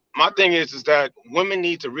 So my thing is that women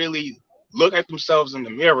need to really look at themselves in the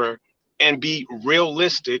mirror and be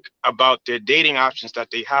realistic about their dating options that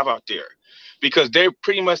they have out there, because they're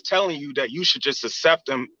pretty much telling you that you should just accept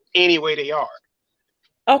them any way they are.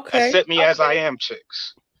 Accept me as I am,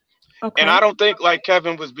 chicks. And I don't think like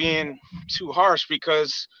Kevin was being too harsh,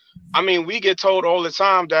 because I mean, we get told all the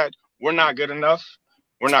time that we're not good enough,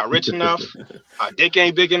 we're not rich enough, our dick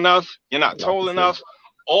ain't big enough, you're not tall enough,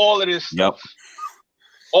 all of this stuff. Yep.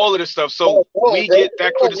 All of this stuff. So we get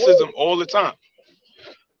that criticism all the time.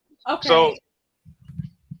 Okay. So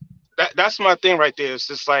that's my thing right there. It's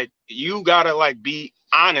just like you gotta like be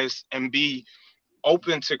honest and be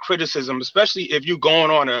open to criticism, especially if you're going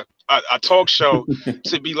on a talk show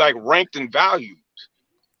to be like ranked and valued.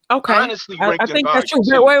 Okay. Honestly, I think that's true.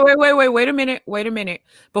 Wait a minute.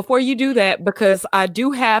 Before you do that, because I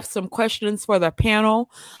do have some questions for the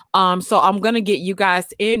panel. So I'm gonna get you guys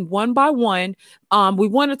in one by one. We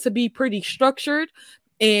want it to be pretty structured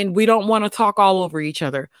and we don't want to talk all over each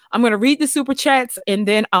other. I'm gonna read the super chats and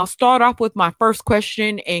then I'll start off with my first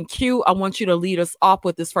question. And Q, I want you to lead us off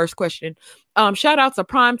with this first question. Shout out to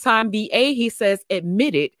Primetime BA. He says,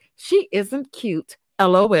 admit it, she isn't cute.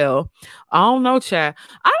 LOL. I don't know, Chad.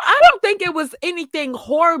 I don't think it was anything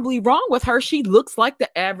horribly wrong with her. She looks like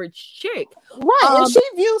the average chick. Right. And she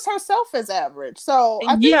views herself as average. So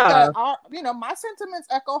I think that my sentiments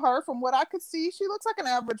echo her. From what I could see, she looks like an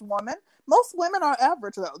average woman. Most women are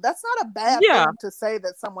average, though. That's not a bad thing to say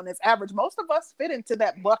that someone is average. Most of us fit into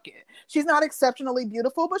that bucket. She's not exceptionally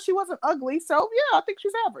beautiful, but she wasn't ugly. So yeah, I think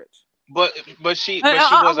she's average. But she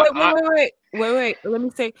wasn't. Wait. Let me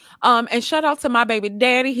say. And shout out to my baby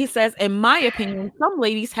daddy. He says, in my opinion, some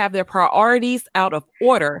ladies have their priorities out of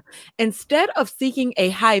order. Instead of seeking a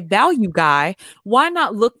high value guy, why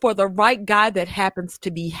not look for the right guy that happens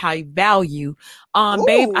to be high value?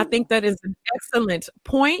 Babe, I think that is an excellent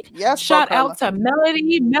point. Yes. Shout out to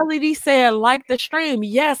Melody. Melody said, like the stream.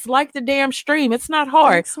 Yes, like the damn stream. It's not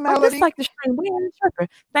hard. Thanks, Melody. Just like the stream. We ain't tripping.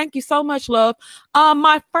 Thank you so much, love.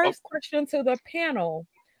 My first question to the panel.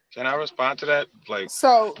 Can I respond to that? Like,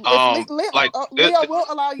 so Leo will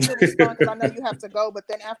allow you to respond because I know you have to go. But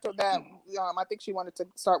then after that, I think she wanted to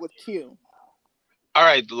start with Q. All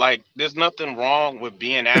right, like, there's nothing wrong with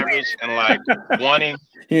being average and like wanting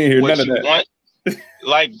what you want.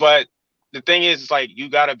 Like, but the thing is, like, you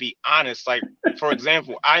gotta be honest. Like, for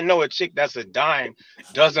example, I know a chick that's a dime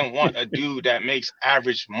doesn't want a dude that makes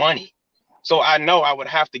average money. So I know I would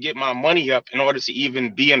have to get my money up in order to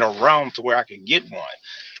even be in a realm to where I could get one.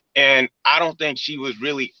 And I don't think she was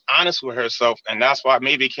really honest with herself. And that's why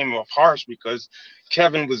maybe it came off harsh, because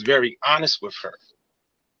Kevin was very honest with her.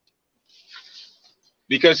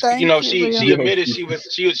 Because she admitted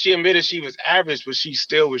she was average, but she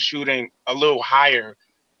still was shooting a little higher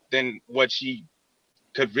than what she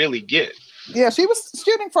could really get. Yeah, she was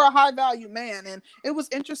shooting for a high value man, and it was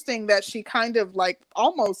interesting that she kind of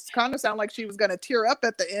sounded like she was going to tear up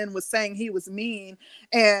at the end with saying he was mean.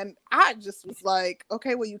 And I just was like,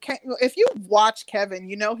 okay, well, you can't. If you watch Kevin,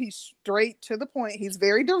 he's straight to the point. He's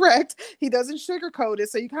very direct. He doesn't sugarcoat it,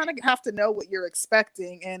 so you kind of have to know what you're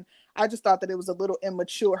expecting. And I just thought that it was a little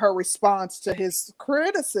immature, her response to his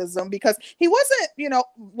criticism, because he wasn't,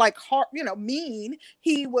 hard, mean.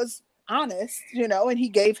 He was honest, and he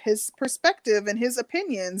gave his perspective and his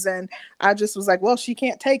opinions, and I just was like, well, she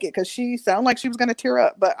can't take it because she sounded like she was going to tear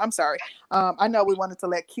up. But I'm sorry. I know we wanted to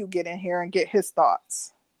let Q get in here and get his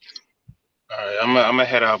thoughts. All right, I'm gonna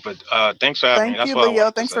head out, but thanks for having me. Thank you,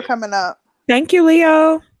 Leo. Thanks for coming up. Thank you,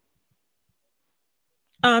 Leo.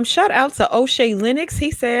 Shout out to O'Shea Lennox.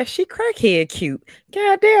 He said she crackhead cute.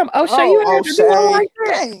 God damn, O'Shea, you have to do it like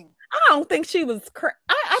that. Dang. I don't think she was.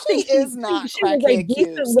 I think she is not. She was a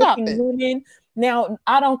decent looking woman. Now,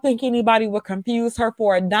 I don't think anybody would confuse her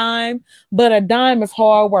for a dime, but a dime is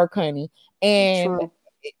hard work, honey. And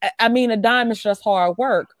I mean, a dime is just hard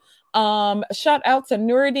work. Shout out to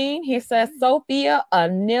Nuruddin. He says, Sophia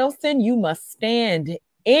Nelson, you must stand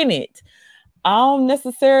in it. I don't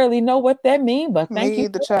necessarily know what that means, but thank you.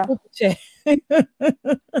 Thanks,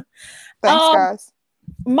 guys.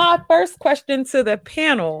 My first question to the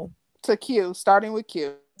panel. To Q, starting with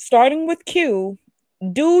Q.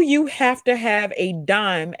 Do you have to have a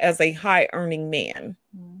dime as a high earning man?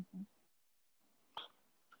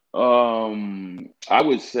 I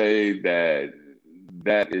would say that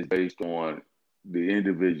is based on the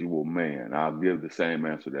individual man. I'll give the same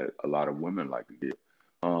answer that a lot of women like to give.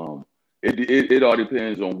 It all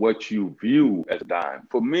depends on what you view as a dime.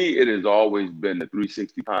 For me, it has always been the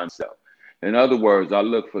 360 concept. In other words, I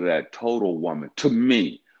look for that total woman. To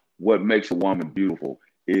me, what makes a woman beautiful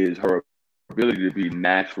is her ability to be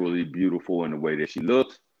naturally beautiful in the way that she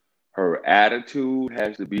looks. Her attitude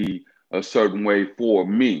has to be a certain way for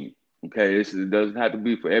me. Okay, it doesn't have to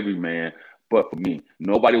be for every man, but for me.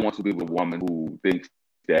 Nobody wants to be with a woman who thinks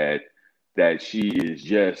that she is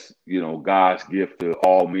just, God's gift to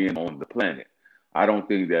all men on the planet. I don't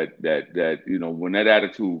think that when that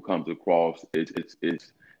attitude comes across,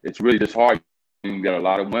 It's really disheartening that a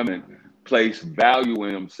lot of women place value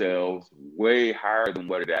in themselves way higher than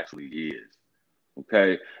what it actually is.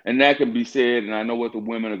 Okay, and that can be said, and I know what the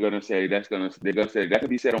women are going to say. They're going to say that can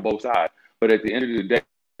be said on both sides. But at the end of the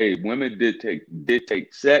day, women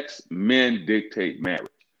dictate sex, men dictate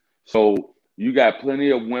marriage. So you got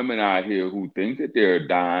plenty of women out here who think that they're a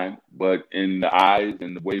dime, but in the eyes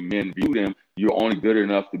and the way men view them, you're only good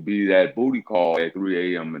enough to be that booty call at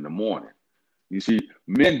 3 a.m. in the morning. You see,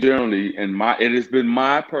 men generally, it has been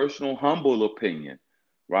my personal humble opinion,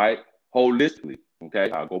 right? Holistically,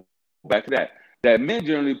 okay? I'll go back to that men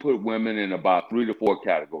generally put women in about 3 to 4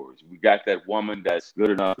 categories. We got that woman that's good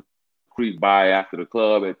enough to creep by after the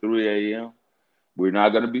club at 3 a.m. We're not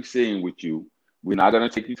going to be seen with you. We're not going to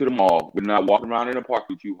take you to the mall. We're not walking around in the park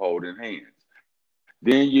with you holding hands.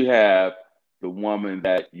 Then you have the woman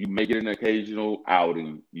that you may get an occasional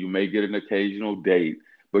outing. You may get an occasional date,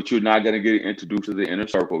 but you're not going to get introduced to the inner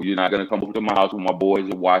circle. You're not going to come over to my house when my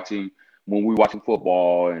boys are watching, when we're watching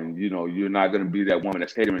football, and you're not going to be that woman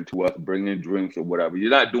that's catering to us, bringing drinks or whatever. You're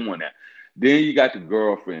not doing that. Then you got the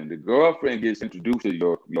girlfriend. The girlfriend gets introduced to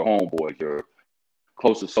your homeboys, your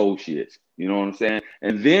close associates. You know what I'm saying?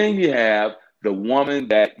 And then you have the woman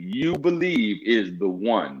that you believe is the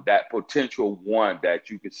one, that potential one that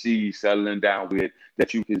you could see settling down with,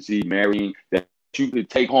 that you can see marrying, that you could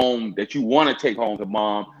take home, that you want to take home to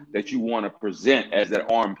mom, that you want to present as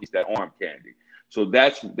that arm piece, that arm candy. So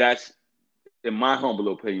that's in my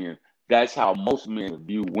humble opinion, that's how most men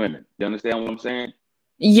view women. You understand what I'm saying?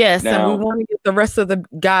 Yes, now, and we want to get the rest of the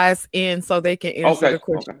guys in so they can answer the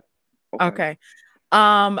question. Okay.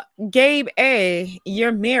 Gabe A.,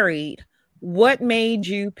 you're married. What made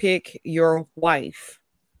you pick your wife?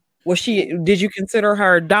 Did you consider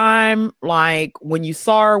her a dime? Like when you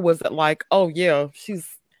saw her, was it like, oh yeah, she's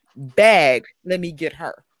bagged, let me get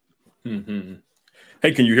her? Mm-hmm.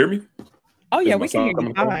 Hey, can you hear me? Oh yeah, we can hear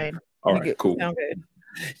you fine. All right, cool. Sound good.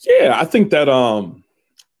 Yeah, I think that's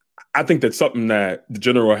something that the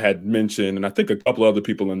general had mentioned, and I think a couple other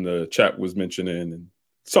people in the chat was mentioning, and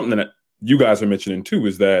something that you guys are mentioning too,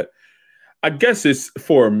 is that I guess it's,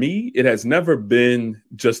 for me, it has never been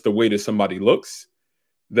just the way that somebody looks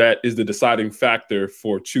that is the deciding factor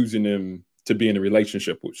for choosing them to be in a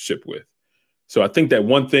relationship with. So I think that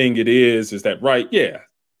one thing it is that, right, yeah,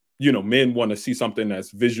 men want to see something that's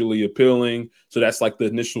visually appealing. So that's like the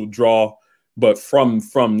initial draw. But from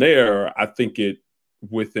there, I think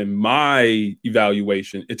within my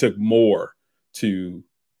evaluation, it took more to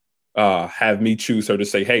have me choose her, to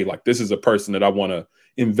say, hey, like, this is a person that I want to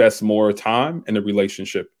invest more time in a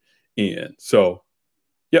relationship in. So,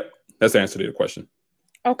 yep, that's the answer to the question.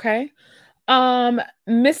 Okay.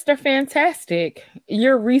 Mr. Fantastic,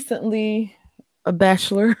 you're recently a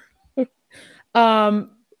bachelor.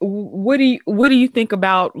 What do you think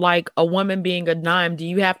about like a woman being a dime? Do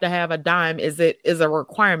you have to have a dime? Is a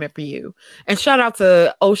requirement for you? And shout out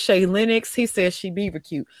to O'Shea Lennox. He says she beaver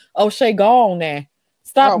cute. O'Shea, go on now.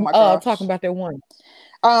 Stop talking about that one.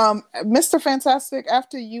 Mr. Fantastic,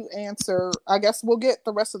 after you answer, I guess we'll get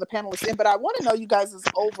the rest of the panelists in, but I want to know you guys'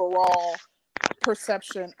 overall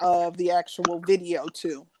perception of the actual video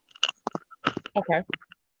too. Okay.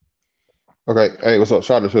 Hey, what's up?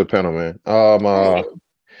 Shout out to the panel, man.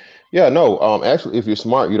 Actually, if you're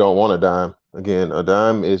smart, you don't want a dime. Again, a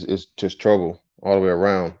dime is just trouble all the way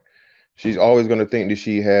around. She's always going to think that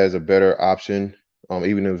she has a better option,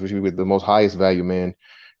 even if she's with the most highest value man.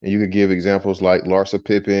 And you could give examples like Larsa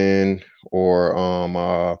Pippen or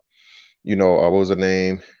what was her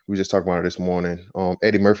name? We just talked about her this morning.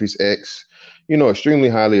 Eddie Murphy's ex. Extremely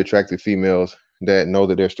highly attractive females that know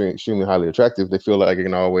that they're extremely highly attractive. They feel like they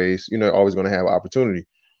can always going to have opportunity.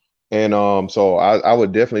 And so I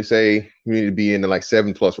would definitely say you need to be in the like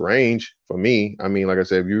 7+ range for me. I mean, like I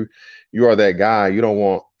said, if you are that guy, you don't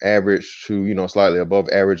want average to, slightly above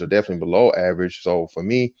average or definitely below average. So for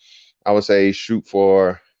me, I would say shoot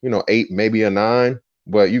for, 8, maybe a 9,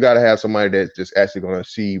 but you got to have somebody that's just actually going to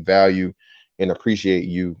see value and appreciate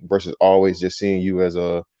you versus always just seeing you as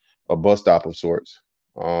a bus stop of sorts.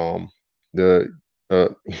 A bad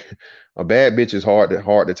bitch is hard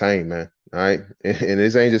to tame, man. All right. And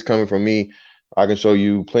this ain't just coming from me. I can show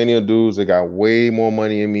you plenty of dudes that got way more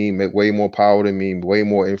money than me, make way more power than me, way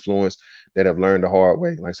more influence, that have learned the hard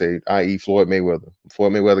way. Like say, i.e. Floyd Mayweather.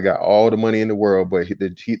 Floyd Mayweather got all the money in the world, but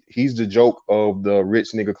he's the joke of the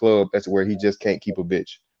rich nigga club. That's where he just can't keep a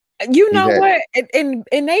bitch. You know what? And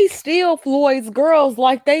they steal Floyd's girls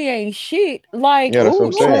like they ain't shit. Like, yeah, that's what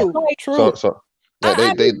I'm saying. Like, true. So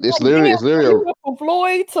It's literally you went from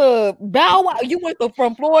Floyd to Bow Wow. You went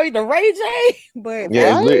from Floyd to Ray J. But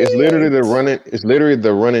yeah, it's literally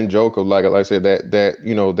the running joke of like I said that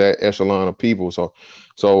you know that echelon of people. So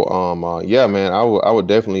yeah, man, I would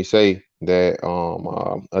definitely say that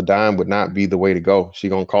a dime would not be the way to go. She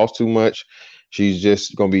gonna cost too much. She's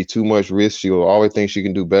just gonna be too much risk. She'll always think she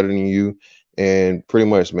can do better than you. And pretty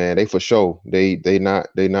much, man, they for sure. They not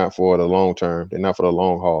for the long term. They're not for the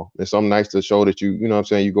long haul. It's something nice to show that you know what I'm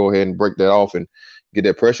saying, you go ahead and break that off and get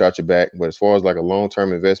that pressure out your back. But as far as like a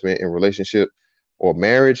long-term investment in relationship or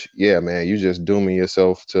marriage, yeah, man, you just dooming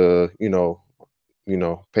yourself to, you know,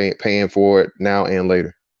 paying for it now and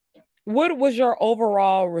later. What was your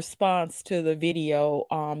overall response to the video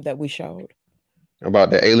that we showed?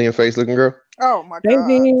 About the alien face looking girl? Oh my God.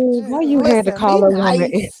 Baby, why you had to call her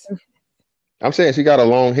nice. I'm saying she got a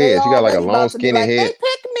long head. She got like a long skinny head. They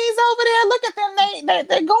pick-me's over there. Look at them.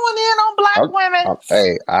 They're going in on black women.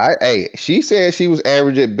 Hey, she said she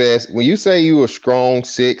average at best. When you say you a strong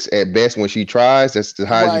 6 at best when she tries, that's the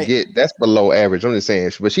highest you get. That's below average. I'm just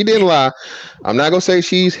saying. But she didn't lie. I'm not gonna say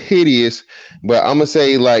she's hideous, but I'm gonna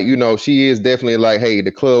say like, you know, she is definitely like, hey,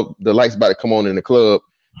 the lights about to come on in the club.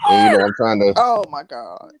 And you know, I'm trying to. Oh my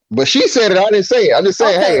God! But she said it. I didn't say it. I'm just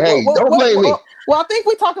saying, hey, don't blame me. Well, I think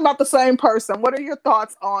we're talking about the same person. What are your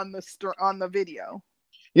thoughts on the video?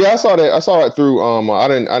 Yeah, I saw that. I saw it through. I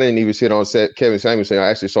didn't even see it on set. Kevin Samuelson. I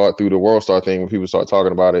actually saw it through the World Star thing when people start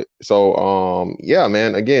talking about it. So, yeah,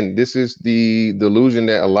 man. Again, this is the delusion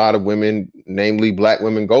that a lot of women, namely black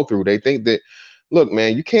women, go through. They think that, look,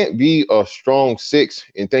 man, you can't be a strong 6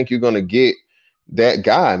 and think you're gonna get that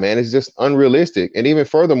guy, man. It's just unrealistic. And even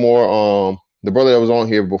furthermore, the brother that was on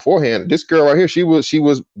here beforehand, this girl right here, she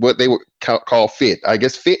was what they would call fit. I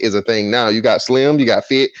guess fit is a thing now. You got slim, you got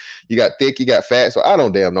fit, you got thick, you got fat. So I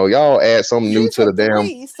don't damn know. Y'all add something new to the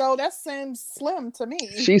damn. So that seems slim to me.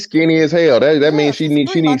 She's skinny as hell. That means she need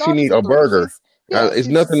a burger. It's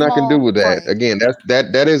nothing I can do with that. Again,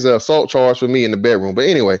 that is an assault charge for me in the bedroom. But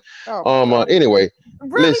anyway, anyway.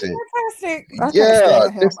 Really listen, fantastic. Yeah,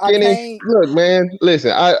 it's skinny. Look, man.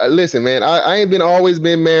 Listen, I ain't always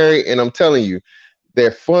been married, and I'm telling you, they're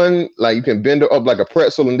fun. Like you can bend her up like a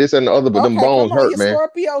pretzel and this and the other, but them bones hurt, man.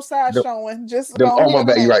 Scorpio side showing. Oh my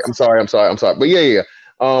bad. You're right. I'm sorry. But yeah.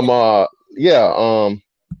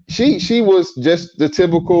 She was just the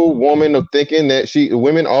typical woman of thinking that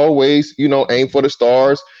women always, you know, aim for the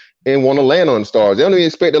stars and want to land on the stars. They don't even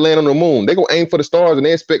expect to land on the moon. They go aim for the stars and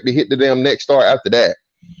they expect to hit the damn next star after that.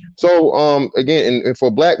 So again, and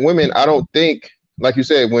for black women, I don't think, like you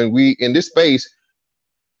said, when we in this space,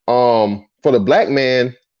 for the black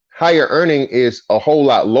man, higher earning is a whole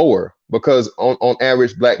lot lower because on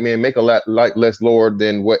average, black men make a lot less lower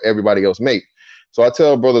than what everybody else make. So I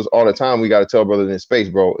tell brothers all the time, we got to tell brothers in space,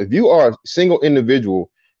 bro, if you are a single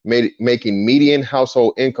individual making median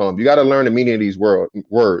household income, you got to learn the meaning of these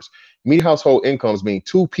words. Median household incomes mean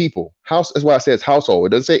 2 people. House, that's why it says household. It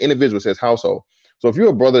doesn't say individual, it says household. So if you're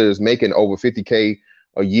a brother that's making over 50K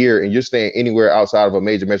a year and you're staying anywhere outside of a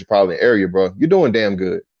major metropolitan area, bro, you're doing damn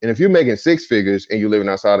good. And if you're making 6 figures and you're living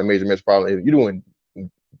outside a major metropolitan area, you're doing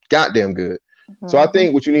goddamn good. Mm-hmm. So I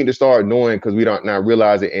think what you need to start doing, because we don't now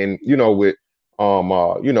realize it, and you know, with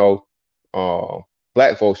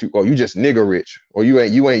black folks, you just nigger rich, or you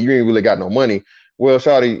ain't really got no money. Well,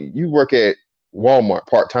 shawty, you work at Walmart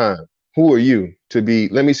part-time. Who are you to be?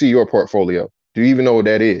 Let me see your portfolio. Do you even know what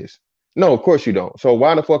that is? No, of course you don't. So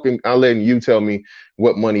why the fuck am I letting you tell me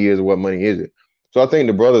what money is or what money isn't? So I think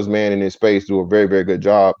the brothers, man, in this space do a very, very good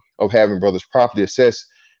job of having brothers properly assess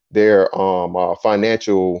their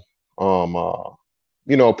financial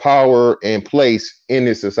power and place in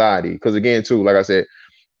this society. Because again, too, like I said,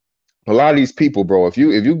 a lot of these people, bro, if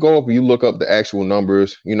you go up and you look up the actual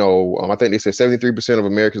numbers, I think they said 73% of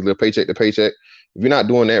Americans live paycheck to paycheck. If you're not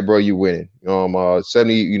doing that, bro, you winning.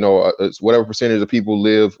 70, whatever percentage of people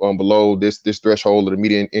live below this threshold of the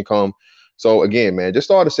median income. So again, man, just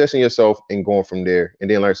start assessing yourself and going from there. And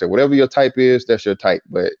then, like I said, whatever your type is, that's your type.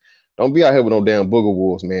 But don't be out here with no damn booger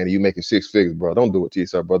wolves, man. You making 6 figures, bro. Don't do it to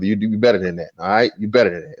yourself, brother. You do better than that. All right, you better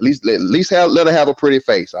than that. At least let her have a pretty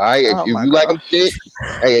face. All right. If you like them thick,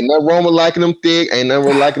 hey, ain't nothing wrong with liking them thick. Ain't nothing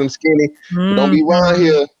wrong with liking them skinny. Mm-hmm. Don't be around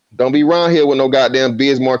here. Don't be around here with no goddamn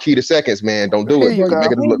Biz Marquis the seconds, man. Don't do it. You're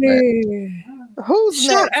making us look bad. Who's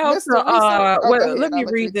Shout next? out to let me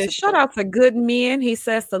read this. Shout out to Good Men. He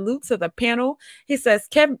says, salute to the panel. He says,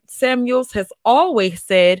 Kevin Samuels has always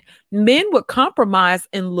said men would compromise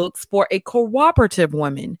in looks for a cooperative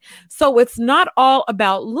woman. So it's not all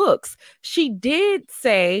about looks. She did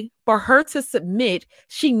say for her to submit,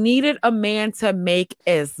 she needed a man to make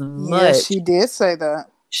as much. Yes, she did say that.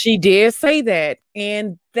 She did say that,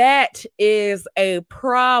 and that is a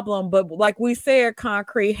problem. But like we said,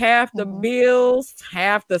 Concrete, half the bills,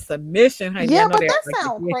 half the submission. Honey, yeah, but that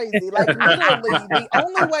sounds crazy. Like literally, the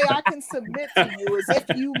only way I can submit to you is if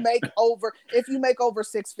you make over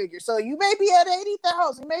six figures. So you may be at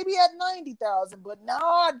 80,000, maybe at 90,000, but no,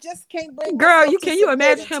 I just can't bring. Girl, can you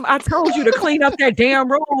imagine him? I told you to clean up that damn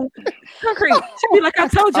room. Concrete, she'd be like, I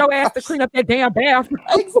told your ass to clean up that damn bathroom.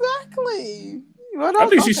 Exactly. I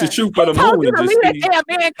think she should shoot for the moon and just leave that damn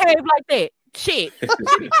man cave like that. Shit.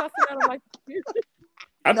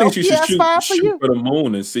 I think she should shoot for the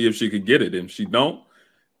moon and see if she could get it. If she don't,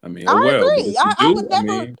 I mean, I agree. I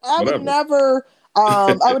would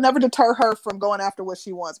never deter her from going after what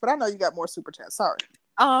she wants. But I know you got more super chats. Sorry.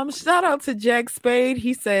 Shout out to Jack Spade.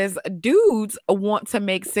 He says dudes want to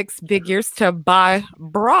make six figures to buy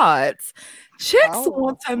broads. Chicks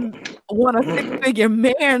want a six-figure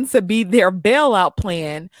man to be their bailout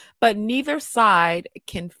plan, but neither side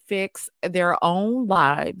can fix their own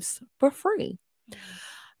lives for free.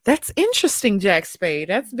 That's interesting, Jack Spade.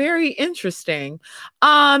 That's very interesting.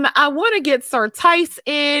 I want to get Sir Tice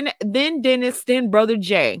in, then Dennis, then Brother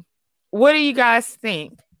Jay. What do you guys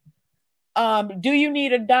think? Do you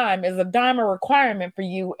need a dime? Is a dime a requirement for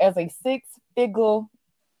you as a six-figure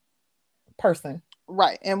person?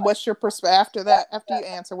 Right. And what's your perspective after you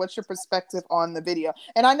answer, what's your perspective on the video?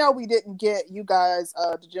 And I know we didn't get you guys,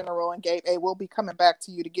 the General and Gabe A. We'll be coming back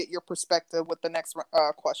to you to get your perspective with the next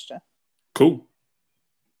question. Cool.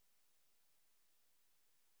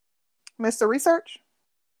 Mr. Research?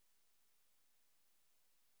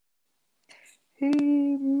 He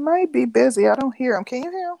might be busy. I don't hear him. Can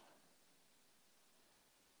you hear him?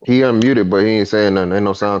 He unmuted, but he ain't saying nothing. Ain't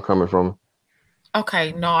no sound coming from him.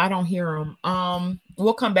 Okay, no, I don't hear him.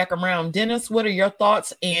 We'll come back around. Dennis, what are your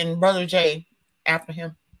thoughts? And Brother Jay after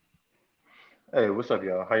him. Hey, what's up,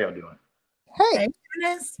 y'all? How y'all doing? Hey,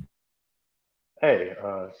 Dennis. Hey,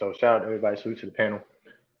 so shout out to everybody, salute to the panel.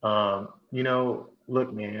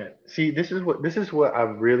 Look, man, see, this is what I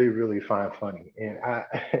really, really find funny. And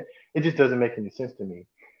it just doesn't make any sense to me.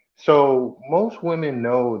 So most women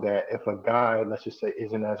know that if a guy, let's just say,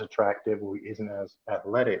 isn't as attractive or isn't as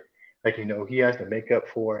athletic, like, he has to make up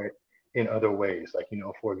for it in other ways. Like,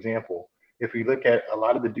 for example, if we look at a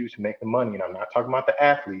lot of the dudes who make the money, and I'm not talking about the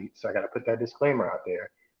athletes, so I got to put that disclaimer out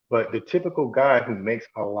there, but the typical guy who makes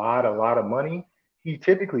a lot of money, he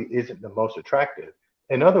typically isn't the most attractive.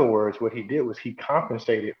 In other words, what he did was he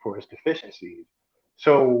compensated for his deficiencies.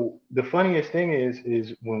 So the funniest thing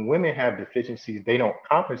is when women have deficiencies, they don't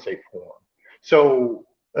compensate for them. So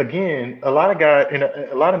again, a lot of guys and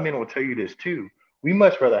a lot of men will tell you this too. We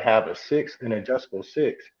much rather have a 6, an adjustable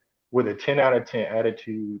 6, with a 10 out of 10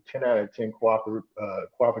 attitude, 10 out of 10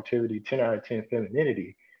 cooperativity, 10 out of 10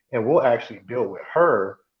 femininity, and we'll actually build with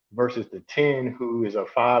her versus the 10 who is a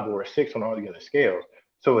 5 or a 6 on all the other scales.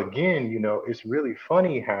 So again, it's really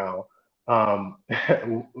funny how a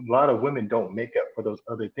lot of women don't make up for those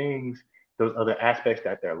other things, those other aspects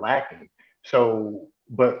that they're lacking. So,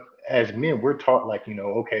 but as men, we're taught like,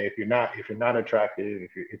 okay, if you're not attractive,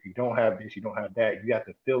 if you don't have this, you don't have that, you have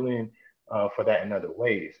to fill in for that in other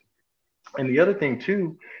ways. And the other thing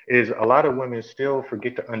too is a lot of women still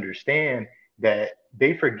forget to understand that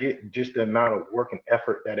they forget just the amount of work and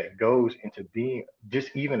effort that it goes into being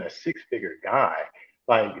just even a 6-figure guy.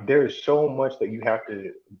 Like there's so much that you have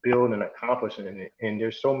to build and accomplish in it, and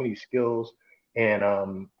there's so many skills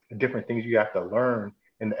and different things you have to learn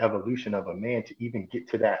in the evolution of a man to even get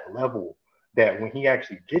to that level, that when he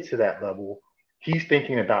actually gets to that level, he's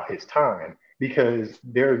thinking about his time, because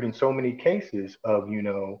there have been so many cases of,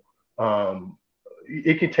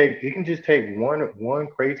 it can just take one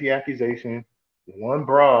crazy accusation, one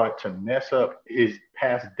broad to mess up his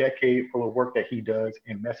past decade full of work that he does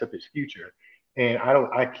and mess up his future. And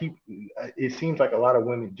it seems like a lot of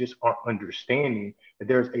women just aren't understanding that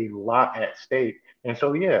there's a lot at stake. And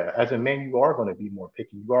so, yeah, as a man, you are going to be more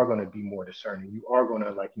picky. You are going to be more discerning. You are going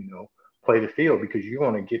to play the field, because you're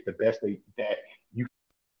going to get the best that you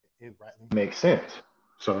can. It makes sense.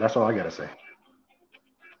 So that's all I got to say.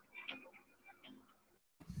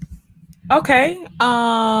 Okay.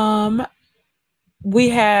 We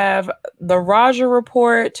have the Roger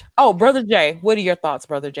report. Oh, Brother Jay, what are your thoughts,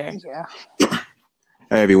 Brother Jay? Yeah.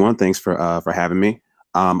 Hey everyone, thanks for having me.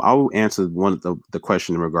 I will answer one of the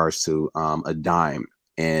question in regards to a dime,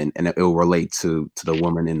 and it will relate to the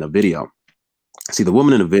woman in the video. See, the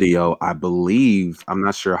woman in the video, I believe, I'm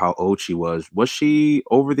not sure how old she was. Was she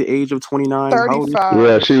over the age of 29? 35.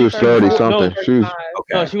 Yeah, she was 30 something.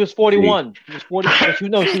 No, she was 41. She was 40. She was 43.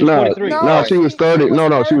 No, she was 30.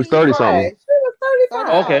 No, she was 30 something. She was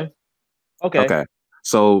 35. Okay.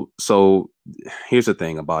 So here's the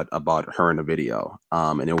thing about her in the video,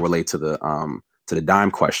 and it'll relate to the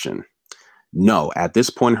dime question. No, at this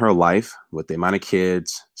point in her life, with the amount of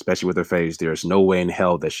kids, especially with her face, there's no way in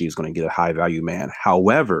hell that she's going to get a high value man.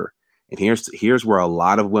 However, and here's where a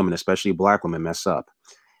lot of women, especially Black women, mess up.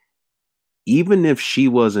 Even if she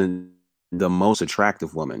wasn't the most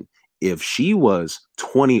attractive woman, if she was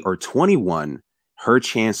 20 or 21, her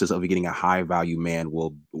chances of getting a high value man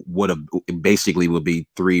would be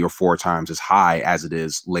 3 or 4 times as high as it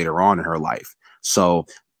is later on in her life. So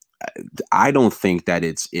I don't think that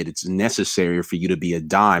it's necessary for you to be a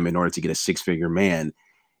dime in order to get a 6-figure man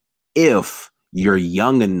if you're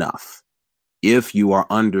young enough, if you are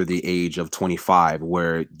under the age of 25,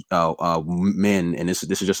 where men, and this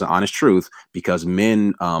is just an honest truth, because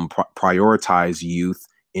men prioritize youth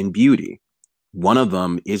and beauty. One of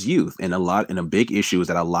them is youth, and a big issue is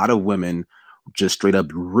that a lot of women just straight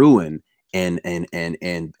up ruin and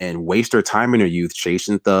waste their time in their youth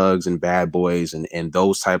chasing thugs and bad boys and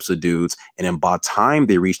those types of dudes. And then by the time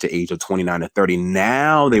they reach the age of 29 to 30,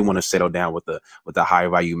 now they want to settle down with a high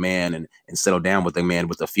value man and settle down with a man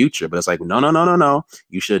with a future. But it's like, no.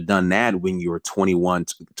 You should have done that when you were 21,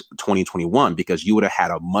 21, because you would have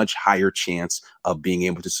had a much higher chance of being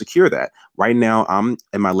able to secure that. Right now, I'm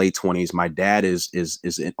in my late 20s. My dad is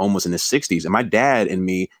almost in his 60s, and my dad and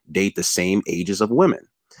me date the same ages of women.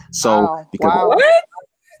 So what?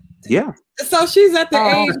 Yeah. So she's at the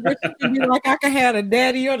age where she can be like, I can have a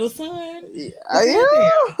daddy or the son. Yeah.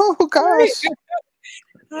 Oh gosh.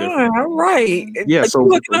 All right. Yeah. So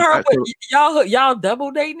looking at her, y'all double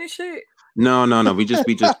dating and shit. No. We just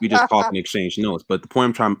talk and exchange notes. But the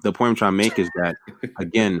point I'm trying to make is that,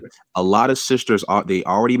 again, a lot of sisters they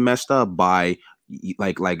already messed up by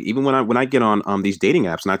like even when I get on these dating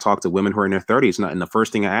apps and I talk to women who are in their 30s, and the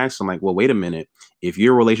first thing I ask them, like, well, wait a minute, if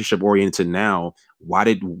you're relationship oriented now, why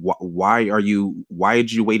did you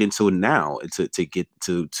wait until now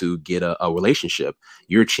to get a relationship?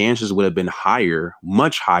 Your chances would have been higher,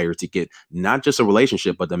 much higher, to get not just a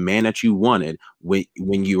relationship, but the man that you wanted when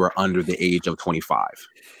you were under the age of 25.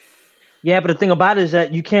 Yeah, but the thing about it is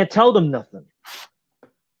that you can't tell them nothing.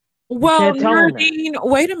 Well, Nardine,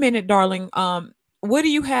 wait a minute, darling. What do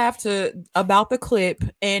you have about the clip?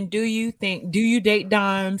 And do you date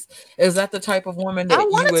dimes? Is that the type of woman that I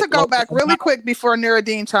wanted to go back really quick before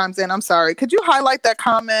Nardine chimes in? I'm sorry. Could you highlight that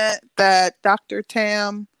comment that Dr.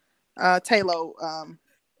 Tam Taylor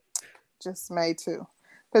just made too?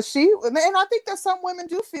 Because and I think that some women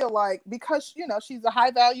do feel like, because she's a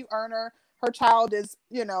high value earner, her child is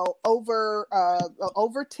over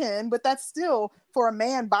 10, but that's still, for a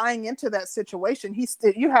man buying into that situation,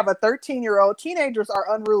 you have a 13-year-old. Teenagers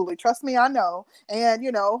are unruly. Trust me, I know. And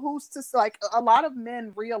who's to, like, a lot of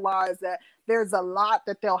men realize that there's a lot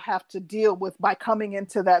that they'll have to deal with by coming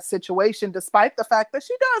into that situation, despite the fact that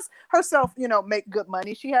she does herself, make good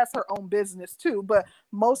money. She has her own business too, but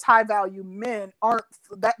most high value men aren't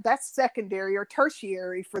that's secondary or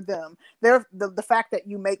tertiary for them. They're the fact that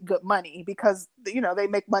you make good money, because they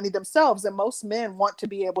make money themselves, and most men want to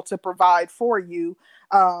be able to provide for you,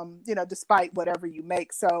 despite whatever you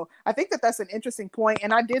make. So I think that's an interesting point,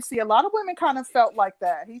 and I did see a lot of women kind of felt like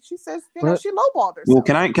that. She says, she lowballed herself. Well,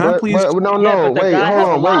 can I please? No, wait,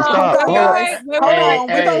 hold on, stop. We're going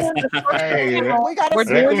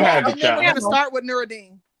to start with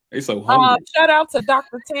Nuruddin. He's so hungry. Shout out to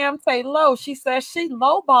Dr. Tam Taylor. She says she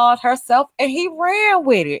lowballed herself and he ran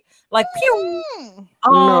with it. Like, pew.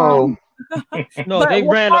 No, he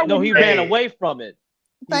ran away from it.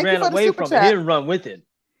 He ran away from it. He didn't run with it.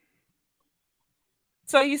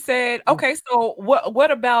 So you said, okay, so what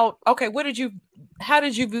about, how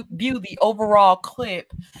did you view the overall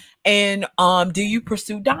clip, and do you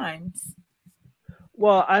pursue dimes?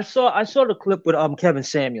 Well, I saw the clip with Kevin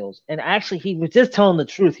Samuels, and actually he was just telling the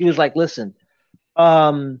truth. He was like, listen,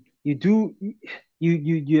 you're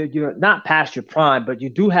not past your prime, but you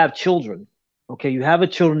do have children. Okay, you have a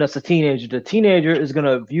children that's a teenager. The teenager is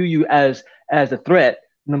gonna view you as a threat,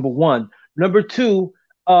 number one. Number two,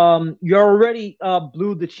 you already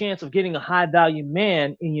blew the chance of getting a high value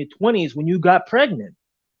man in your 20s when you got pregnant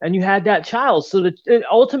and you had that child. So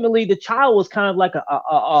ultimately the child was kind of like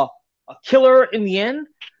a killer in the end.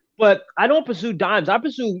 But I don't pursue dimes. I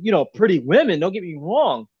pursue, pretty women. Don't get me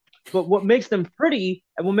wrong. But what makes them pretty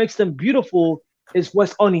and what makes them beautiful is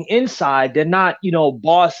what's on the inside. They're not,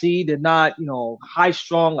 bossy. They're not, high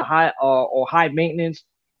strung or high maintenance.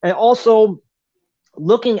 And also,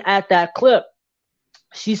 looking at that clip,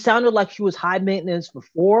 she sounded like she was high maintenance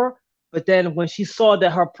before, but then when she saw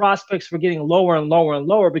that her prospects were getting lower and lower and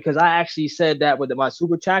lower, because I actually said that with my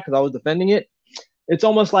super chat because I was defending it, It's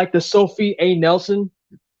almost like the Sophie A. Nelson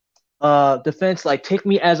defense, like take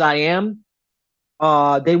me as I am.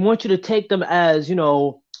 They want you to take them as, you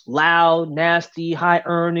know, loud, nasty, high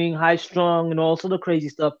earning, high strung, and all sort of crazy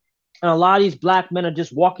stuff. And a lot of these black men are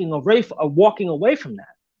just walking away from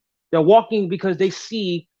that. They're walking because they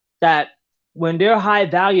see that when they're high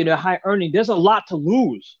value, they're high earning, there's a lot to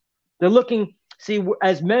lose. They're looking, see,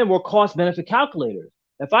 as men, we're cost benefit calculators.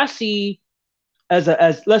 If I see as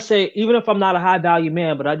let's say, even if I'm not a high value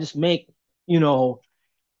man, but I just make, you know,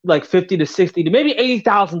 like 50 to 60 to maybe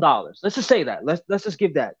 $80,000. Let's just say that. Let's just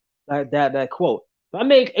give that quote. If I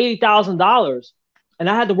make $80,000 and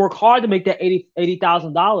I had to work hard to make that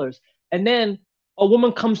 $80,000, and then a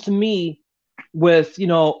woman comes to me with, you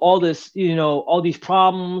know, all this, you know, all these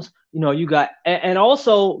problems, you know, you got, and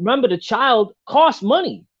also remember, the child costs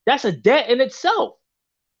money. That's a debt in itself.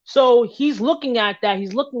 So he's looking at that.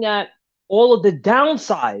 He's looking at all of the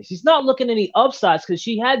downsides. He's not looking at any upsides, because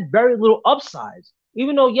she had very little upsides.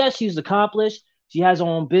 Even though, yes, she's accomplished, she has her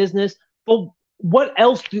own business, but what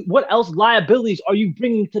else liabilities are you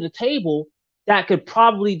bringing to the table that could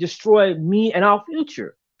probably destroy me and our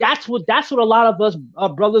future? That's what a lot of us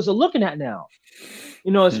brothers are looking at now.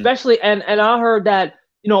 You know, especially, and I heard that,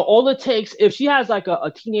 you know, all it takes, if she has like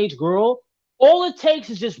a teenage girl, all it takes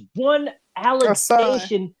is just one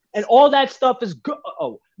allegation, and all that stuff is good.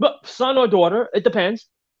 Oh, but son or daughter, it depends.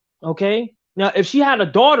 Okay. Now, if she had a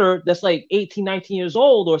daughter that's like 18, 19 years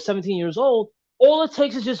old or 17 years old, all it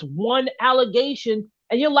takes is just one allegation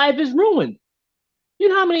and your life is ruined. You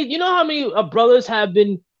know how many brothers have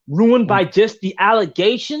been ruined by just the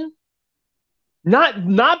allegation?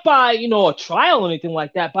 Not by, you know, a trial or anything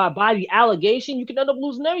like that, but by the allegation, you can end up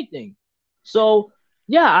losing everything. So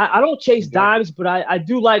yeah, I don't chase dimes, but I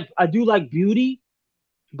do like beauty,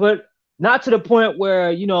 but not to the point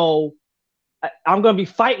where, you know, I'm going to be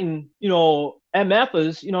fighting, you know,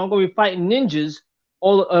 MFers, you know, I'm going to be fighting ninjas,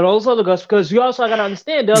 all those other guys, because you also got to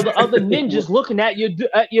understand the other ninjas looking at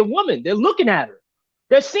your woman. They're looking at her.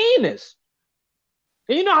 They're seeing this.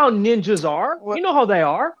 And you know how ninjas are. You know how they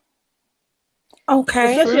are.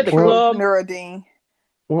 Okay. Especially at the club. Nuruddin.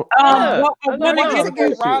 We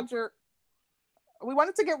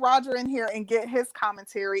wanted to get Roger in here and get his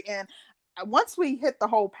commentary. And once we hit the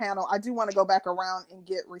whole panel, I do want to go back around and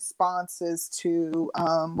get responses to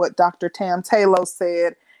what Dr. Tam Taylor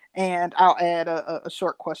said, and I'll add a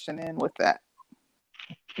short question in with that.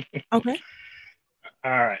 Okay.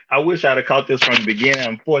 All right. I wish I'd have caught this from the beginning.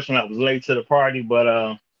 Unfortunately, I was late to the party, but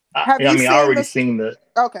I already seen the.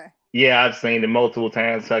 Okay. Yeah, I've seen it multiple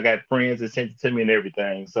times. So I got friends that sent it to me and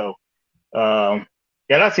everything. So, I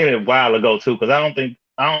seen it a while ago too, because I seen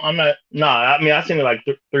it like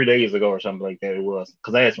 3 days ago or something like that. It was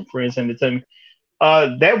because I had some friends send it to me.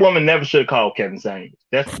 That woman never should have called Kevin Samuels.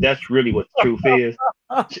 That's really what the truth is.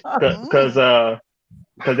 Because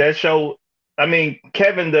that show, I mean,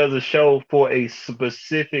 Kevin does a show for a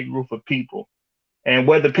specific group of people, and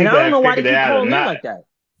whether people have figured it out or not, like that.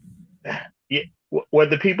 Yeah,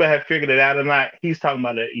 whether people have figured it out or not, he's talking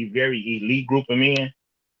about a very elite group of men.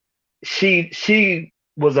 She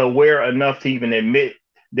was aware enough to even admit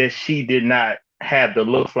that she did not have the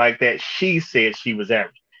looks like that. She said she was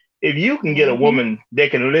average. If you can get a woman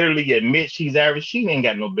that can literally admit she's average, she ain't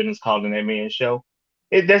got no business calling that man's show.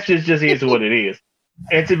 That's just is what it is.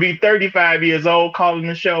 And to be 35 years old calling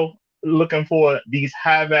the show, looking for these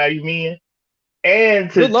high value men,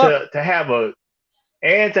 and to have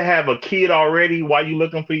a kid already while you're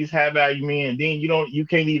looking for these high value men, then you don't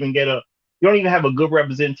even have a good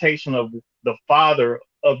representation of the father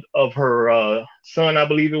of her son, I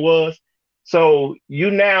believe it was. So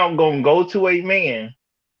you now gonna go to a man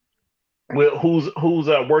who's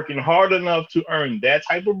working hard enough to earn that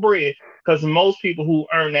type of bread, because most people who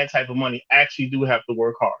earn that type of money actually do have to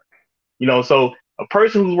work hard. You know, so a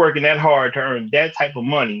person who's working that hard to earn that type of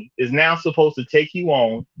money is now supposed to take you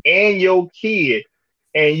on and your kid,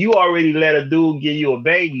 and you already let a dude give you a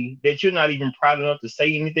baby that you're not even proud enough to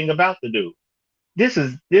say anything about the dude. This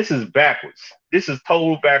is backwards. This is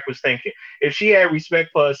total backwards thinking. If she had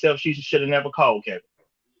respect for herself, she should have never called Kevin.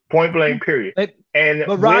 Point blank, period. But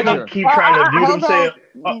women keep trying to view themselves.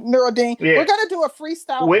 Nuruddin, we're going to do a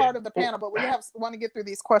freestyle part of the panel, but we want to get through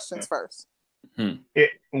these questions first.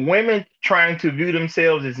 Women trying to view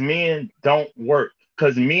themselves as men don't work,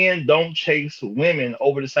 because men don't chase women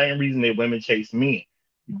over the same reason that women chase men.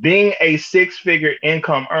 Being a six-figure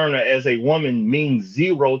income earner as a woman means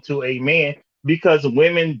zero to a man, because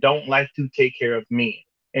women don't like to take care of men.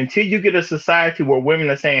 Until you get a society where women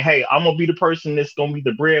are saying, hey, I'm going to be the person that's going to be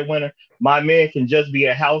the breadwinner. My man can just be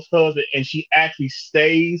a house husband, and she actually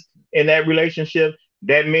stays in that relationship,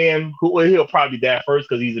 that man, he'll probably die first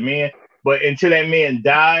because he's a man. But until that man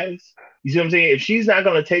dies, you see what I'm saying? If she's not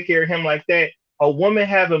going to take care of him like that, a woman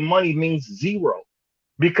having money means zero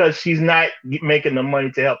because she's not making the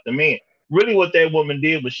money to help the man. Really what that woman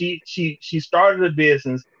did was she started a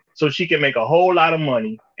business so she can make a whole lot of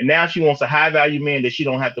money. And now she wants a high value man that she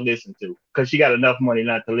don't have to listen to because she got enough money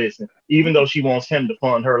not to listen, even though she wants him to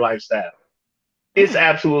fund her lifestyle. It's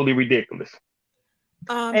absolutely ridiculous.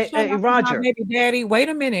 Hey, Roger. My baby daddy. Wait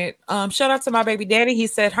a minute. Shout out to my baby daddy. He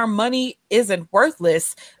said her money isn't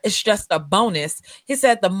worthless. It's just a bonus. He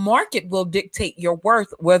said the market will dictate your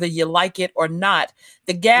worth, whether you like it or not.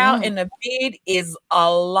 The gal in the bid has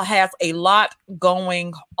a lot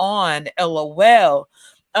going on. LOL.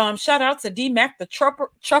 Shout out to D-Mac the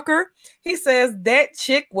trucker. He says that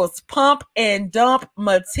chick was pump and dump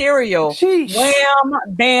material. Sheesh. Wham,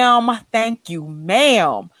 bam. Thank you,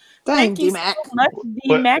 ma'am. Thank you D-Mac. so much,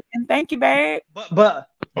 D-Mac, and thank you, babe. But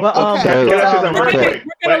we're gonna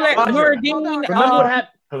let Nuruddin. Remember what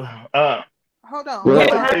happened? Hold on.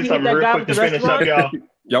 Can I say something real quick to finish up, y'all?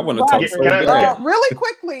 Y'all want to talk so bad. Really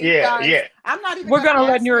quickly, guys. I'm not even. We're gonna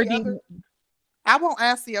let Nuruddin. I won't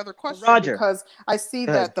ask the other question Roger. because I see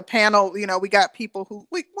that the panel, we got people who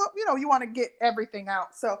you want to get everything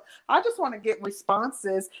out. So I just want to get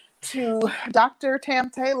responses to Dr.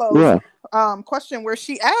 Tam Taylor's question where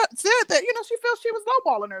she said that, she feels she was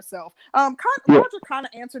lowballing herself. Roger kind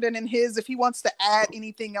of answered it in his, if he wants to add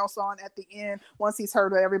anything else on at the end, once he's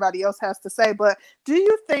heard what everybody else has to say. But do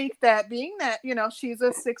you think that being that, she's a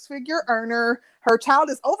 6-figure earner, her child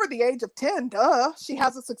is over the age of 10, duh. She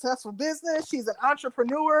has a successful business. She's an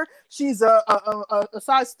entrepreneur. She's a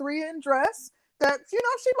size 3 in dress. That she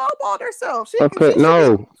lowballed herself.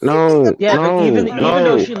 No. Yeah, but even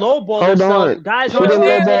though she lowballed herself, guys, she didn't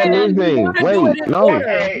lowball anything. Wait, no.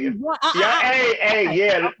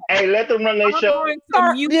 Hey, let them run their show. I'm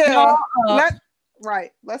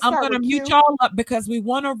going to mute y'all up because we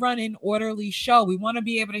want to run an orderly show. We want to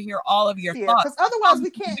be able to hear all of your thoughts. Because otherwise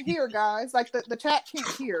we can't hear, guys. Like the chat can't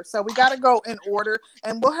hear. So we got to go in order.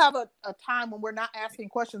 And we'll have a time when we're not asking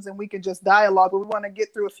questions and we can just dialogue. But we want to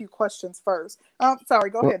get through a few questions first.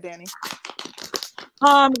 Sorry, go ahead, Danny.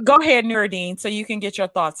 Go ahead, Nuruddin, so you can get your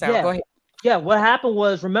thoughts out. Go ahead. Yeah, what happened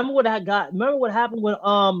was, remember what happened with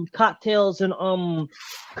cocktails and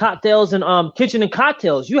kitchen and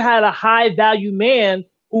cocktails. You had a high value man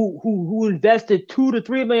who invested $2 to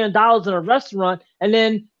 $3 million in a restaurant, and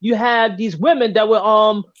then you had these women that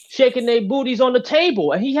were shaking their booties on the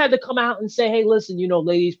table, and he had to come out and say, hey, listen,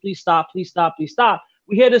 ladies, please stop. We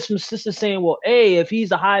hear this from sisters saying, well, hey, if he's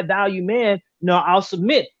a high value man, I'll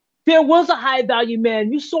submit. There was a high value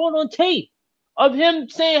man. You saw it on tape of him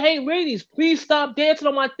saying, hey, ladies, please stop dancing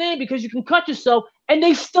on my thing because you can cut yourself, and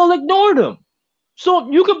they still ignored him. So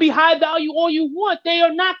you can be high value all you want. They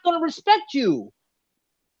are not going to respect you.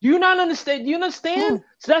 Do you not understand? Do you understand?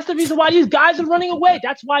 So that's the reason why these guys are running away.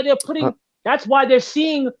 That's why they're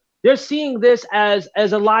seeing this as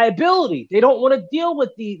a liability. They don't want to deal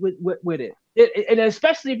with it. And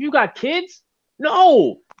especially if you got kids,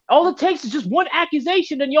 no. All it takes is just one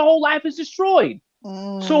accusation and your whole life is destroyed.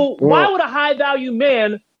 So why would a high value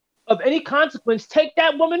man of any consequence take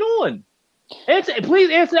that woman on?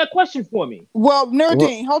 Please answer that question for me. Well,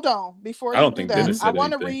 Nuruddin, hold on. Before I you don't do think that, I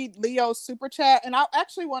want to read Leo's super chat, and I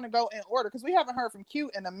actually want to go in order because we haven't heard from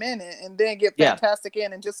Q in a minute, and then get Fantastic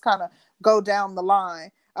in and just kind of go down the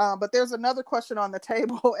line. But there's another question on the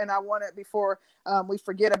table, and I want it before we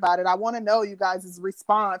forget about it. I want to know you guys'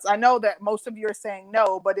 response. I know that most of you are saying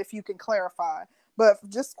no, but if you can clarify. But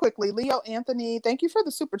just quickly, Leo Anthony, thank you for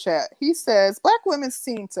the super chat. He says, Black women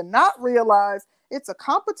seem to not realize it's a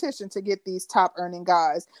competition to get these top earning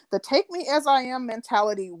guys. The take me as I am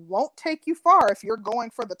mentality won't take you far if you're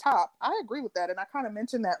going for the top. I agree with that. And I kind of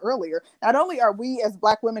mentioned that earlier. Not only are we as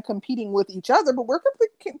Black women competing with each other, but we're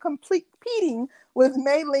competing with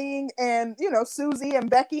Mei-Ling and, Susie and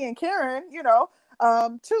Becky and Karen,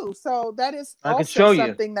 too. So that is also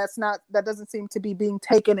something that doesn't seem to be being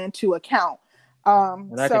taken into account.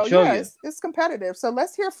 It's competitive. So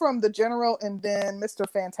let's hear from the general and then Mr.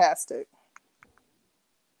 Fantastic.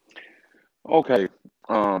 Okay.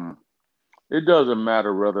 It doesn't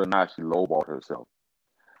matter whether or not she lowballed herself.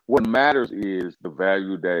 What matters is the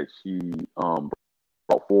value that she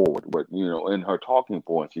brought forward. But in her talking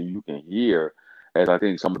points, you can hear, as I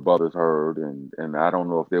think some of the brothers heard, and I don't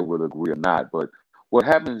know if they will agree or not, but what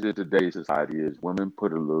happens in today's society is women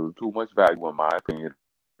put a little too much value, in my opinion,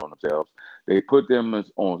 on themselves. They put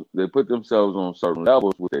themselves on certain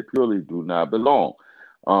levels where they purely do not belong.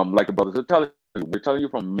 Like the brothers are telling you, we're telling you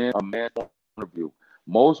from a man's point of view.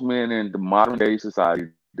 Most men in the modern day society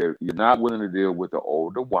You're not willing to deal with the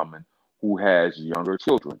older woman who has younger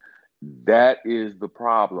children. That is the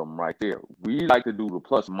problem right there. We like to do the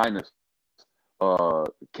plus minus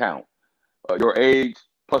count. Your age,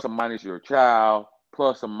 plus or minus your child,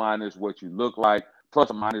 plus or minus what you look like, plus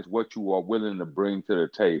or minus what you are willing to bring to the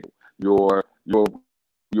table. Your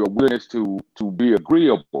willingness to be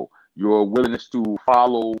agreeable, your willingness to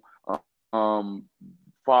follow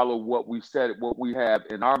what we have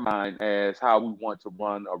in our mind as how we want to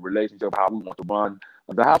run a relationship, how we want to run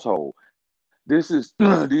the household. These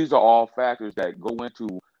are all factors that go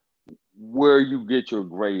into where you get your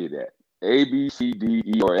grade at. A, B, C, D,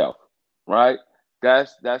 E, or F, right?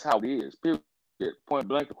 That's how it is. Period. Point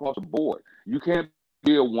blank across the board. You can't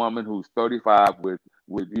be a woman who's 35 with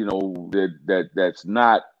that's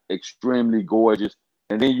not extremely gorgeous,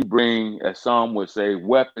 and then you bring, as some would say,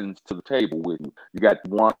 weapons to the table with you. You got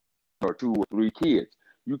 1 or 2 or 3 kids.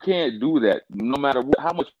 You can't do that. No matter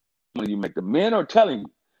how much money you make. The men are telling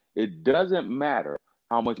you it doesn't matter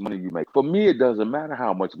how much money you make. For me, it doesn't matter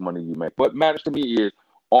how much money you make. What matters to me is,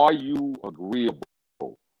 are you agreeable,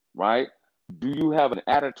 right? Do you have an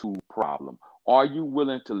attitude problem? Are you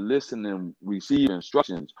willing to listen and receive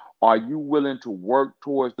instructions? Are you willing to work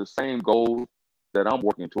towards the same goals that I'm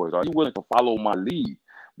working towards? Are you willing to follow my lead?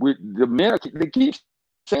 With the men, they keep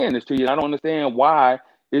saying this to you. I don't understand why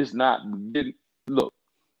it's not getting. Look,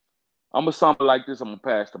 I'm gonna something like this. I'm gonna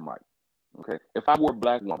pass the mic. Okay, if I were a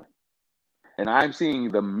black woman and I'm seeing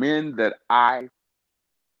the men that I'm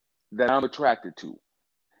attracted to,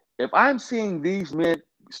 if I'm seeing these men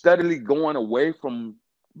steadily going away from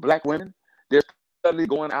black women, they're steadily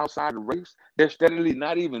going outside the race, they're steadily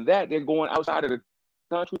not even that, they're going outside of the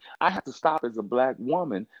country, I have to stop as a black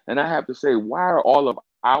woman and I have to say, why are all of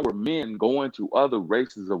our men going to other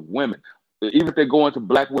races of women, even if they're going to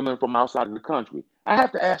black women from outside of the country? I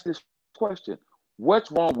have to ask this question: what's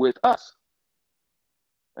wrong with us?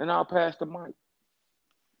 And I'll pass the mic.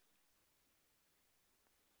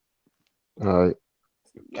 All right.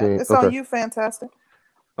 It's on you, Fantastic.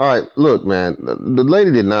 All right, look, man, the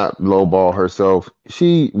lady did not lowball herself.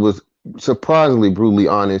 She was surprisingly brutally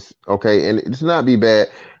honest. Okay, and it's not be bad.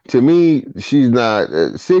 To me, she's not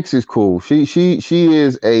 6 is cool. She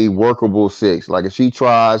is a workable 6. Like if she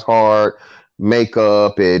tries hard,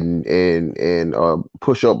 makeup and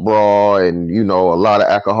push-up bra and a lot of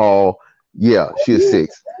alcohol, yeah, she's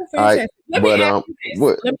 6. All right, let me ask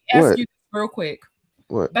you this real quick.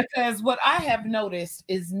 What? Because what I have noticed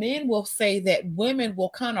is men will say that women will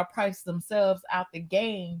kind of price themselves out the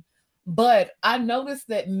game, but I noticed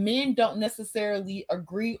that men don't necessarily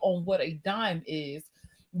agree on what a dime is.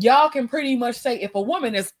 Y'all can pretty much say if a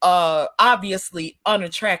woman is obviously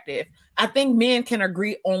unattractive, I think men can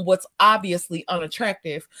agree on what's obviously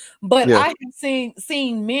unattractive. But I have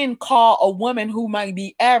seen men call a woman who might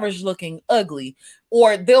be average looking ugly,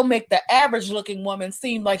 or they'll make the average looking woman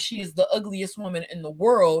seem like she is the ugliest woman in the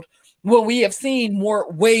world, when we have seen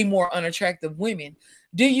way more unattractive women.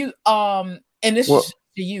 Do you and this is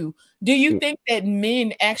to you, do you think that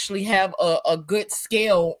men actually have a good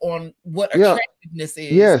scale on what attractiveness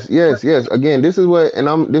is? Yes. Again, this is what, and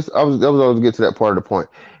I was always get to that part of the point.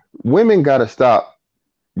 Women got to stop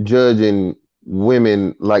judging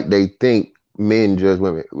women like they think men judge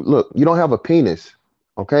women. Look, you don't have a penis,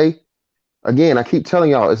 okay? Again, I keep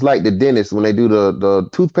telling y'all, it's like the dentist when they do the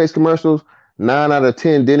toothpaste commercials. 9 out of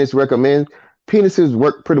 10 dentists recommend penises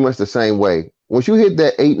work pretty much the same way. Once you hit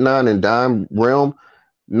that 8, 9, and dime realm,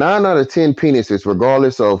 9 out of 10 penises,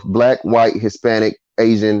 regardless of black, white, Hispanic,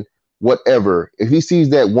 Asian, whatever, if he sees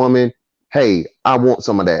that woman, hey, I want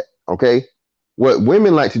some of that, okay? What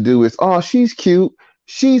women like to do is, oh, she's cute,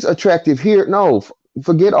 she's attractive here. No,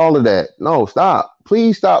 forget all of that. No, stop.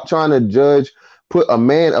 Please stop trying to judge. Put a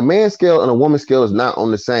man's scale and a woman's scale is not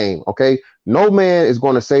on the same, okay? No man is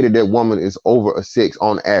going to say that woman is over a 6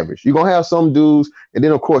 on average. You're going to have some dudes, and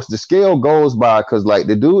then, of course, the scale goes by because, like,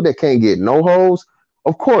 the dude that can't get no hoes,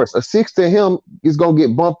 of course, a 6 to him is going to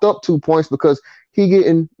get bumped up 2 points because he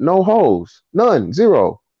getting no hoes. None.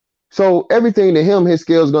 0. So everything to him, his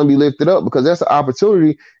scale is going to be lifted up because that's an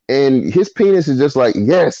opportunity, and his penis is just like,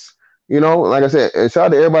 yes. Like I said,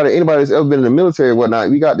 shout out to anybody that's ever been in the military or whatnot.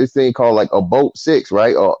 We got this thing called like a boat 6,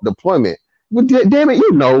 right? Or deployment. But damn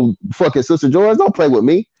it, fucking Sister George, don't play with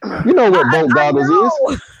me. You know what boat goggles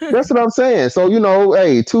is. That's what I'm saying. So,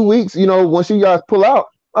 hey, 2 weeks, once you guys pull out,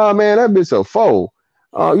 oh man, that bitch a foe.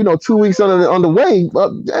 2 weeks on the way,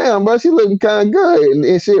 but damn, but she looking kind of good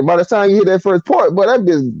and shit. By the time you hit that first point, but that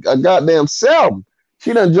bitch a goddamn 7.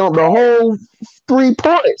 She done jumped the whole 3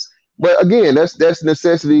 points. But again, that's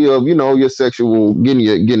necessity of your sexual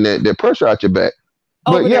getting that pressure out your back.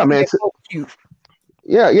 But yeah, man.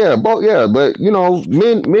 but you know,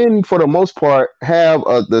 men for the most part have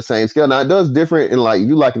the same scale. Now it does different in like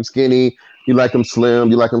you like them skinny, you like them slim,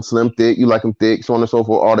 you like them slim thick, you like them thick, so on and so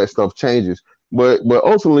forth. All that stuff changes. But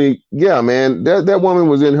ultimately, yeah, man, that woman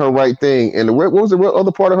was in her right thing. And what was the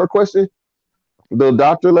other part of her question? The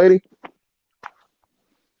doctor lady.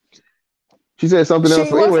 She said something else.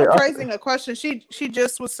 She wasn't phrasing a question. She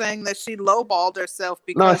just was saying that she lowballed herself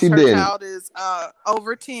because her child is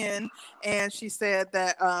over 10, and she said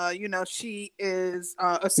that you know, she is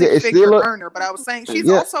a six-figure earner. But I was saying she's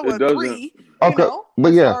also a 3. Okay,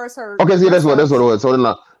 but yeah. Okay, see, that's what it was.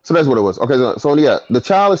 So that's what it was. Okay, so yeah, the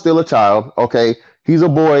child is still a child. Okay, he's a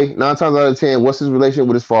boy. 9 times out of 10, what's his relationship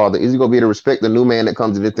with his father? Is he gonna be able to respect the new man that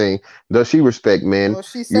comes to the thing? Does she respect men? Well,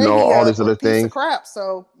 she said all this other thing. Piece of crap.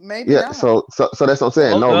 So maybe. Yeah. So that's what I'm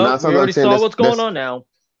saying. No, 9 times out of 10. Saw what's going on now.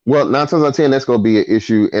 Well, 9 times out of 10, that's gonna be an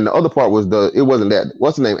issue. And the other part was it wasn't that.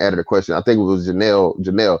 What's the name added a question? I think it was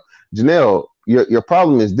Janelle. Your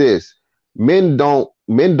problem is this: men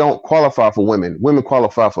don't qualify for women. Women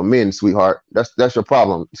qualify for men, sweetheart. That's your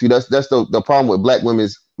problem. See, that's the problem with black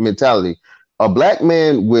women's mentality. A black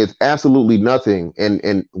man with absolutely nothing, and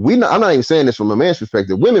I'm not even saying this from a man's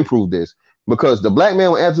perspective. Women prove this because the black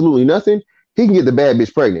man with absolutely nothing, he can get the bad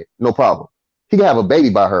bitch pregnant, no problem. He can have a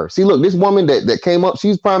baby by her. See, look, this woman that came up,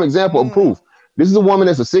 she's prime example of proof. This is a woman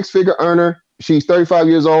that's a 6-figure earner. She's 35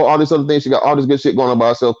 years old. All this other thing, she got all this good shit going on by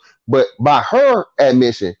herself. But by her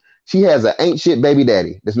admission, she has an ain't shit baby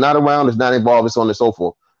daddy that's not around, that's not involved, and so on and so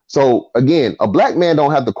forth. So again, a black man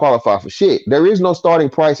don't have to qualify for shit. There is no starting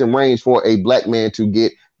price and range for a black man to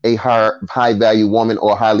get a high value woman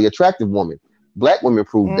or a highly attractive woman. Black women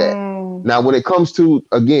prove that. Now, when it comes to,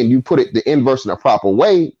 again, you put it the inverse in a proper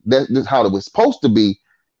way, that's how it was supposed to be.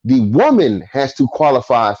 The woman has to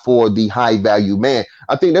qualify for the high value man.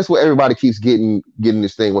 I think that's what everybody keeps getting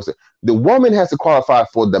this thing. The woman has to qualify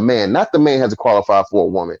for the man, not the man has to qualify for a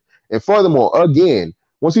woman. And furthermore, again,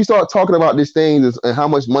 once you start talking about these things and how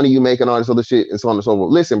much money you make and all this other shit and so on and so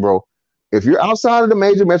forth, listen, bro, if you're outside of the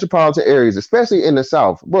major metropolitan areas, especially in the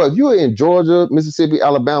South, bro, if you're in Georgia, Mississippi,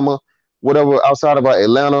 Alabama, whatever, outside of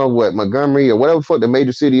Atlanta, Montgomery, or whatever fuck the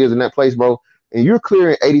major city is in that place, bro, and you're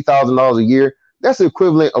clearing $80,000 a year, that's the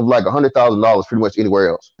equivalent of like $100,000 pretty much anywhere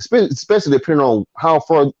else, especially depending on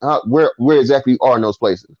where exactly you are in those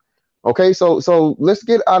places. Okay, so let's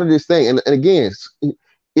get out of this thing. And again,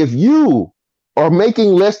 if you are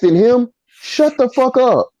making less than him, shut the fuck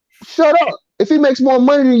up. Shut up. If he makes more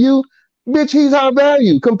money than you, bitch, he's high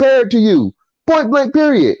value compared to you. Point blank,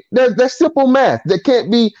 period. That's simple math that can't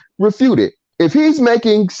be refuted. If he's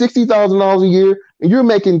making $60,000 a year and you're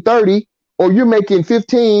making 30, or you're making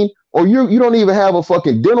 15, or you don't even have a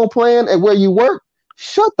fucking dental plan at where you work,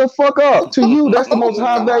 shut the fuck up. To you, that's the most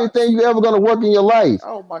high value thing you're ever gonna work in your life.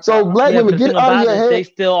 So black women, get out of your head. They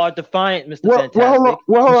still are defiant, Mr. Fantastic.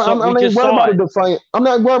 Well, hold on. I'm not worried about the defiant. I'm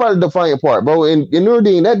not worried about the defiant part, bro. And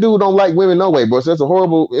Nuruddin, that dude don't like women no way, bro. So that's a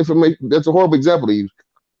horrible information. That's a horrible example to use.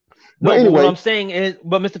 But anyway, what I'm saying is,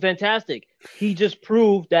 but Mr. Fantastic, he just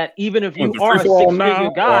proved that even if you are a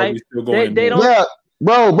 6-figure guy, they don't. Yeah,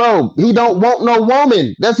 bro, he don't want no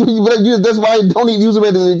woman. That's why he don't even use him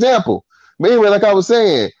as an example. But anyway, like I was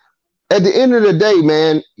saying, at the end of the day,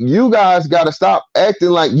 man, you guys got to stop acting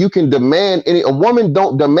like you can demand a woman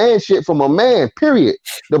don't demand shit from a man, period.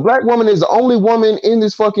 The black woman is the only woman in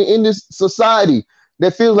this society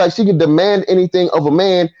that feels like she can demand anything of a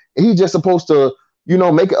man, and he's just supposed to,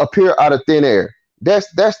 make it appear out of thin air. That's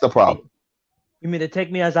the problem. You mean to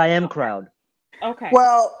take me as I am crowd? Okay.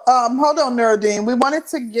 Well, hold on, Nuruddin. We wanted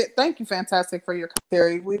to get, thank you, Fantastic, for your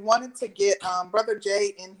theory. We wanted to get Brother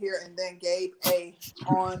Jay in here and then Gabe A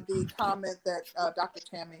on the comment that Dr.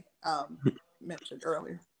 Tammy mentioned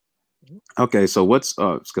earlier. Okay, so what's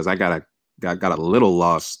because I got a little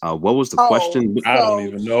lost. What was the question? I don't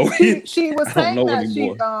even know. She was saying that she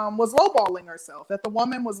was lowballing herself, that the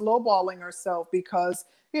woman was lowballing herself because,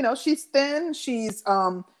 she's thin, she's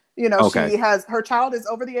she has, her child is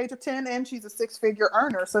over the age of 10 and she's a 6-figure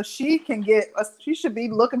earner. So she can she should be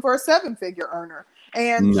looking for a 7-figure earner.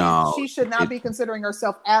 And she should not be considering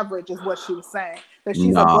herself average is what she was saying. That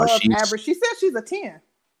she's above average. She said she's a 10.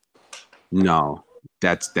 No,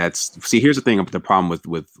 that's see, here's the thing. The problem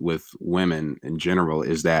with women in general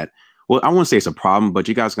is that, well, I won't say it's a problem, but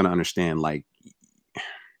you guys got to understand, like,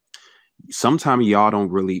 sometimes y'all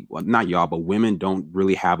don't really, well, not y'all, but women don't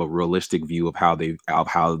really have a realistic view of how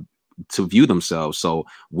to view themselves. So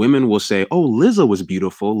women will say, "Oh, Lizzo was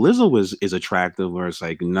beautiful. Lizzo is attractive," or it's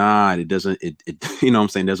like, nah, it doesn't. It you know what I'm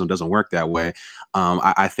saying, doesn't work that way.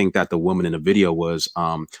 I think that the woman in the video was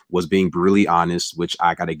being brutally honest, which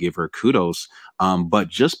I got to give her kudos. But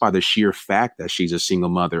just by the sheer fact that she's a single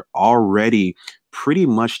mother already pretty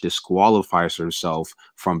much disqualifies herself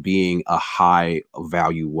from being a high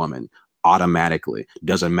value woman automatically.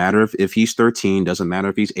 Doesn't matter if he's 13, doesn't matter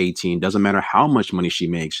if he's 18, doesn't matter how much money she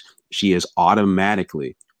makes. She is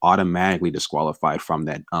automatically disqualified from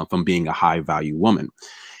that, from being a high value woman.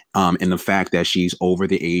 And the fact that she's over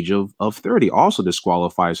the age of 30 also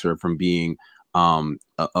disqualifies her from being a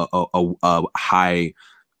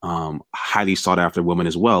highly sought after woman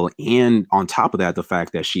as well. And on top of that, the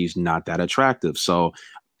fact that she's not that attractive. So,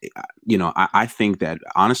 you know, I think that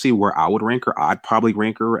honestly, where I would rank her, I'd probably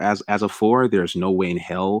rank her as a 4. There's no way in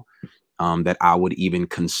hell that I would even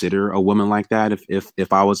consider a woman like that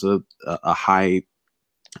if I was a high.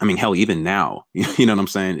 I mean, hell, even now, you know what I'm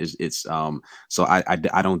saying? It's so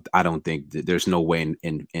I don't think that there's no way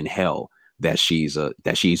in hell that she's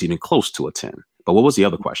even close to a 10. But what was the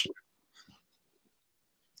other question?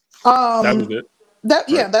 That was it.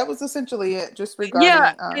 That was essentially it. Just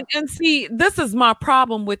regarding and see, this is my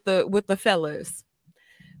problem with the fellas.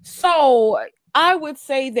 So I would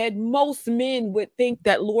say that most men would think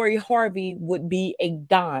that Lori Harvey would be a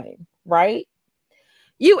dime, right?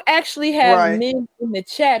 You actually have men in the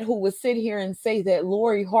chat who would sit here and say that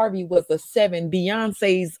Lori Harvey was a 7,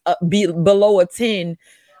 Beyonce's below a 10.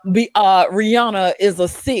 Rihanna is a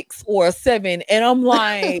 6 or a 7, and I'm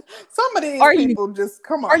like, some of these people just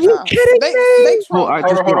come on. Are you kidding me? Hold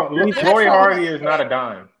on. Lori Harvey is not a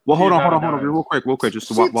dime. Well, hold on, real quick, just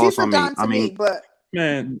to walk on me. I mean, but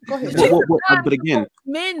man, go ahead. But again,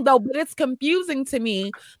 men though, but it's confusing to me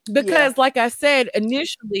because, like I said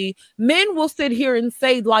initially, men will sit here and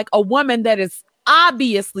say like a woman that is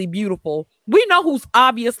obviously beautiful. We know who's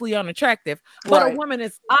obviously unattractive, but a woman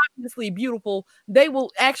is obviously beautiful. They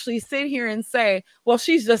will actually sit here and say, "Well,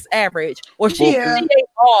 she's just average," or "She ain't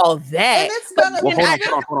all that." And it's gonna hold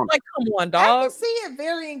on. Like, come on, dog. I can see it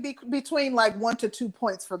varying between like 1 to 2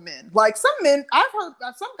 points for men. Like some men, I've heard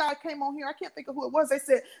some guy came on here. I can't think of who it was. They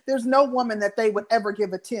said there's no woman that they would ever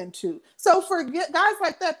give a 10 to. So for guys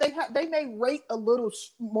like that, they may rate a little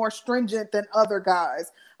more stringent than other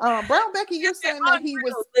guys. Brown Becky, you're saying that he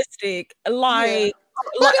was realistic. Like,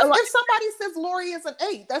 but if somebody says Lori is an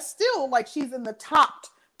 8, that's still like she's in the top,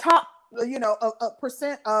 you know, a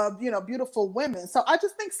percent of, you know, beautiful women. So I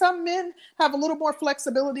just think some men have a little more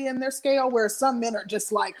flexibility in their scale, where some men are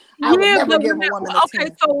just like, I would never give a woman a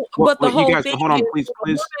 10. So, but the whole thing hold on, please.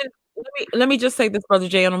 Let me just say this, Brother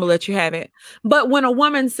Jay, and I'm gonna let you have it. But when a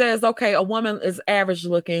woman says, okay, a woman is average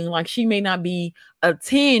looking, like she may not be a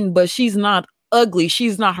 10, but she's not ugly,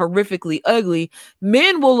 she's not horrifically ugly,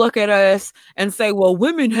 men will look at us and say, well,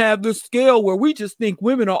 women have this scale where we just think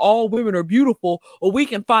women are beautiful, or we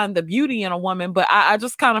can find the beauty in a woman. But I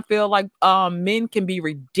just kind of feel like men can be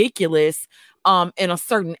ridiculous in a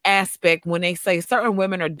certain aspect when they say certain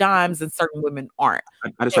women are dimes and certain women aren't.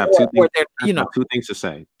 I just have two things to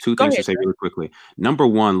say. Two things to say really quickly. Number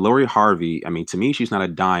one, Lori Harvey, I mean, to me, she's not a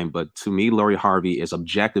dime, but to me, Lori Harvey is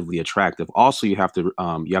objectively attractive. Also, you have to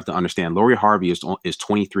understand, Lori Harvey is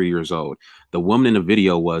 23 years old. The woman in the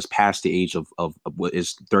video was past the age of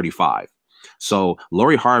is 35. So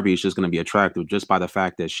Lori Harvey is just going to be attractive just by the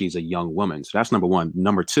fact that she's a young woman. So that's number one.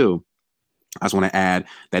 Number two, I just want to add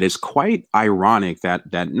that it's quite ironic that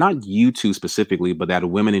not you two specifically, but that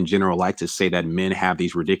women in general like to say that men have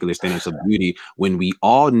these ridiculous standards of beauty, when we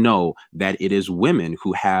all know that it is women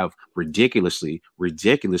who have ridiculously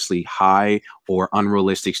high or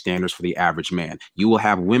unrealistic standards for the average man. You will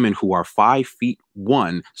have women who are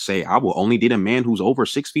 5'1" say, I will only date a man who's over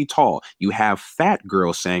 6 feet tall. You have fat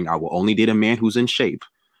girls saying, I will only date a man wwho's in shape.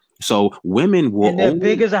 So women will, and they're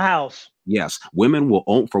big as a house. Yes, women will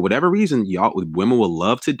own, for whatever reason, women will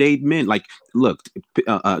love to date men. Like, look,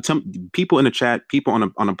 people in the chat, people on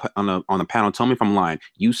a panel, tell me if I'm lying.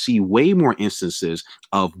 You see way more instances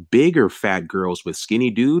of bigger fat girls with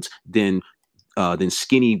skinny dudes than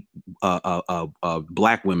skinny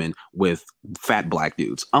black women with fat black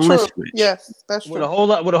dudes. Unless yes, that's true. With a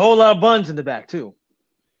whole lot of buns in the back too.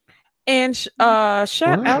 And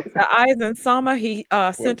shout out to Eisen Sama. He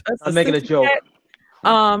sent us. I'm making a joke.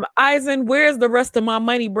 Eisen, where's the rest of my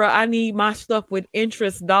money, bro? I need my stuff with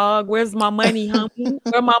interest, dog. Where's my money, homie?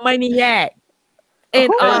 Where my money at?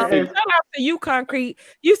 And shout out to you, Concrete.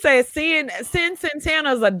 You said Sin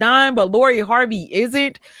Santana's a dime, but Lori Harvey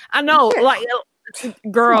isn't. I know, like,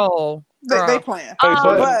 girl. They playing.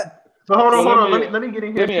 So But hold on. Let me get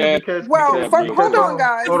in here because hold on,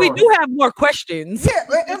 guys. We do have more questions. Yeah,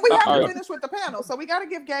 and we have to finish with the panel, so we got to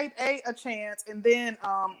give Gabe a chance, and then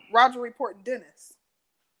Roger Report and Dennis.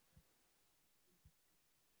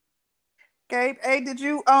 Gabe, did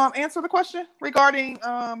you answer the question regarding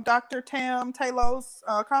Dr. Tam Taylor's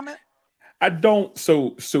comment? I don't.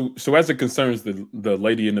 So as it concerns the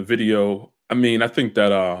lady in the video, I mean, I think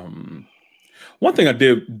that one thing I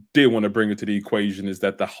did want to bring into the equation is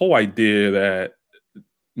that the whole idea that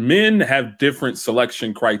men have different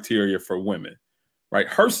selection criteria for women, right?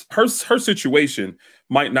 Her situation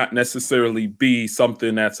might not necessarily be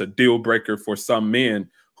something that's a deal breaker for some men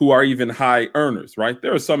who are even high earners, right?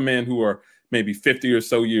 There are some men who are maybe 50 or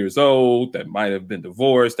so years old that might have been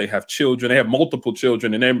divorced. They have children. They have multiple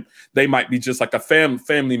children, and then they might be just like a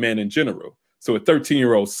family man in general. So a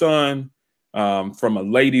 13-year-old son from a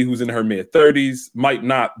lady who's in her mid-30s might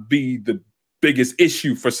not be the biggest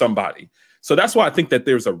issue for somebody. So that's why I think that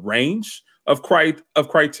there's a range of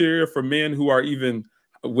criteria for men who are even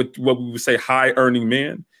with what we would say high earning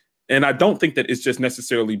men. And I don't think that it's just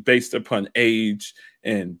necessarily based upon age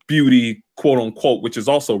and beauty, quote unquote, which is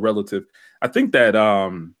also relative. I think that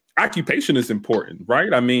occupation is important,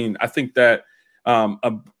 right? I mean, I think that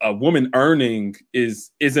a woman earning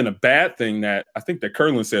isn't a bad thing. That I think that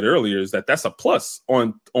Curlin said earlier is that's a plus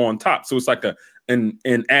on top. So it's like an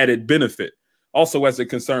added benefit. Also, as it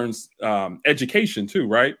concerns education too,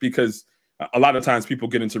 right? Because a lot of times people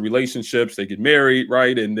get into relationships, they get married,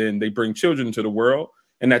 right? And then they bring children into the world.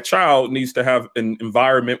 And that child needs to have an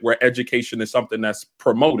environment where education is something that's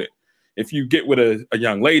promoted. If you get with a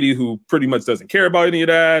young lady who pretty much doesn't care about any of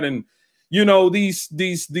that, and you know, these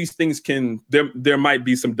things there might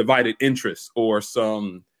be some divided interest or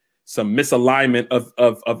some misalignment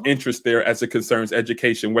of interest there as it concerns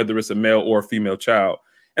education, whether it's a male or a female child.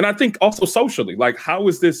 And I think also socially, like, how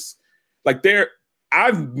is this like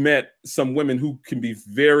I've met some women who can be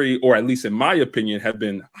very, or at least in my opinion, have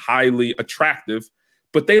been highly attractive,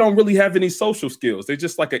 but they don't really have any social skills. They're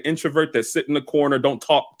just like an introvert that sit in the corner, don't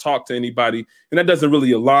talk to anybody. And that doesn't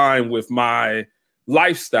really align with my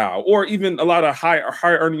lifestyle, or even a lot of high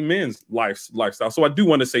earning men's lifestyle. So I do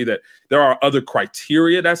want to say that there are other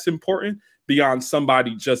criteria that's important beyond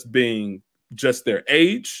somebody just being just their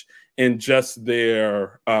age and just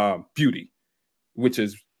their beauty, which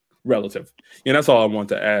is relative. And that's all I want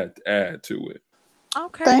to add to it.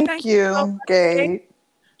 Okay. Thank you, Gabe.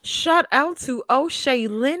 Shout out to O'Shea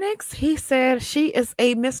Lennox. He said she is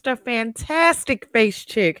a Mr. Fantastic face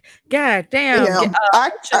chick. God damn. Yeah, I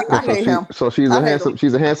hate him. So she's a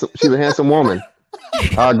handsome woman.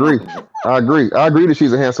 I agree that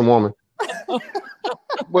she's a handsome woman.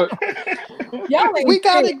 But we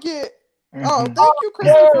gotta get. Oh, thank you,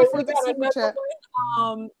 Christopher, for the super chat.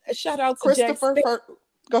 Shout out to Christopher.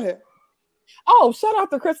 Go ahead. Oh, shout out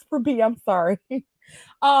to Christopher B. I'm sorry.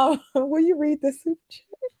 Will you read the super chat?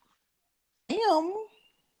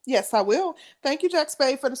 Yes, I will. Thank you, Jack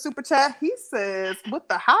Spade, for the super chat. He says, with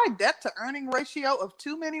the high debt to earning ratio of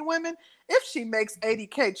too many women, if she makes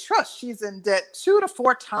 80K, trust she's in debt 2 to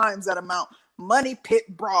 4 times that amount. Money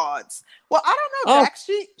pit broads. Well, I don't know, Jack.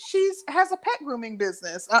 She has a pet grooming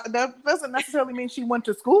business. That doesn't necessarily mean she went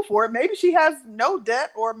to school for it. Maybe she has no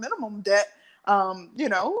debt or minimum debt.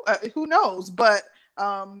 Who knows? But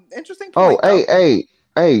interesting point. Oh,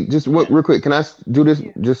 hey, just real quick. Can I do this?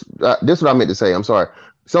 Yeah. Just this is what I meant to say. I'm sorry.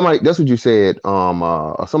 That's what you said.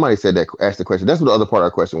 Somebody said that, asked the question. That's what the other part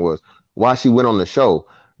of the question was. Why she went on the show,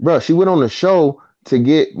 bro? She went on the show to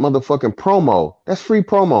get motherfucking promo. That's free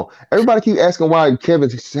promo. Everybody keep asking why Kevin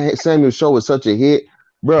Samuels' show is such a hit,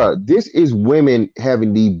 bro. This is women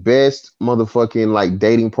having the best motherfucking like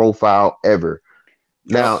dating profile ever.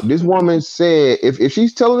 Now, this woman said, if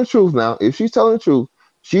she's telling the truth,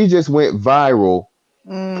 she just went viral.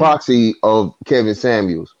 Proxy of Kevin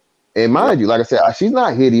Samuels. And mind you, like I said, she's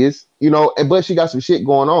not hideous, but she got some shit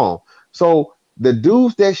going on. So the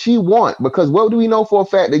dudes that she want, because what do we know for a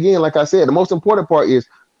fact? Again, like I said, the most important part is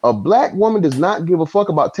a black woman does not give a fuck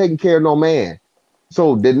about taking care of no man.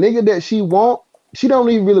 So the nigga that she want, she don't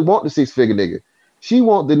even really want the 6-figure nigga. She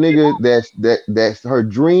want the nigga that's her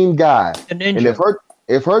dream guy. And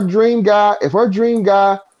if her dream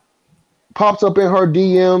guy pops up in her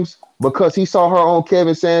DMs because he saw her on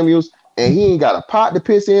Kevin Samuels and he ain't got a pot to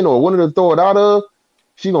piss in or one to throw it out of,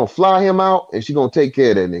 she gonna fly him out and she gonna take care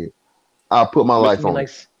of that nigga. I'll put my life on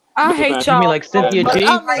it. I hate y'all. You mean like Cynthia G?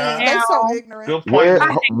 They're so ignorant. Good point.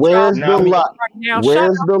 Where's the lie?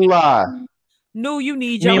 Where's the lie? No, you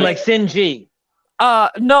need you mean like Sin G?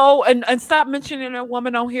 No, and stop mentioning a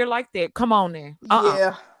woman on here like that. Come on then.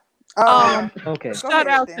 Yeah. Okay. Shout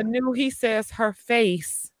out to New. He says her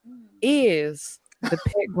face is the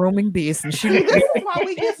pet grooming business. This is why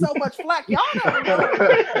we get so much flack. Y'all don't know.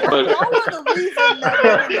 Y'all are the reason that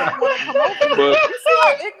women don't want to come over here. You see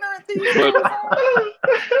how ignorant these people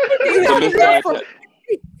are?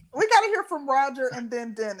 We got to hear from Roger and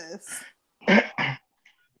then Dennis.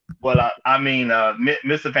 Well, I mean,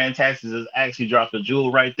 Mr. Fantastic has actually dropped a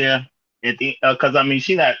jewel right there. Because I mean,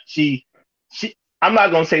 she. I'm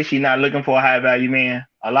not gonna say she's not looking for a high value man.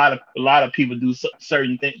 A lot of people do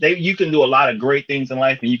certain things. You can do a lot of great things in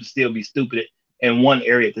life, and you can still be stupid in one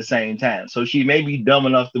area at the same time. So she may be dumb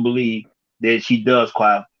enough to believe that she does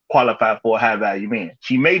qualify for a high value man.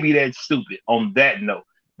 She may be that stupid on that note,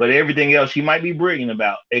 but everything else she might be brilliant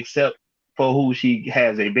about, except for who she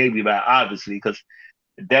has a baby about, obviously, because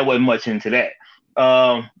that wasn't much into that.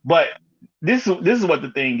 But this is what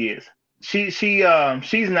the thing is. She's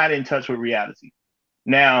not in touch with reality.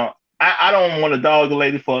 Now, I don't want to dog the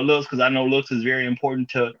lady for looks because I know looks is very important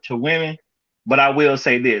to women. But I will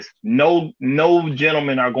say this: no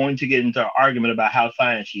gentlemen are going to get into an argument about how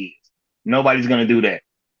fine she is. Nobody's going to do that.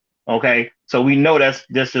 Okay, so we know that's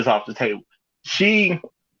just off the table. She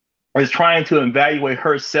is trying to evaluate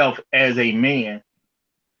herself as a man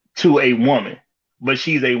to a woman, but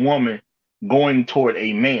she's a woman going toward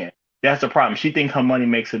a man. That's the problem. She thinks her money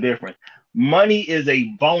makes a difference. Money is a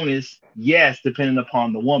bonus, yes, depending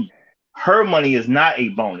upon the woman. Her money is not a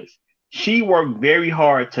bonus. She worked very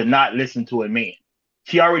hard to not listen to a man.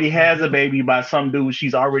 She already has a baby by some dude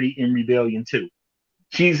she's already in rebellion to.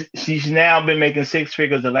 She's now been making 6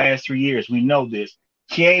 figures the last 3 years. We know this.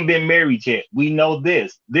 She ain't been married yet. We know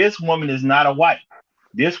this. This woman is not a wife.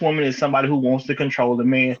 This woman is somebody who wants to control the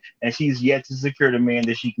man, and she's yet to secure the man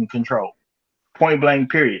that she can control. Point blank,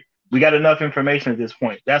 period. We got enough information at this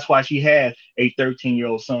point. That's why she has a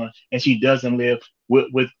 13-year-old son, and she doesn't live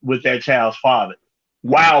with that child's father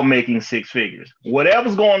while making 6 figures.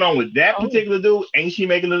 Whatever's going on with that particular dude, ain't she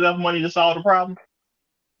making enough money to solve the problem?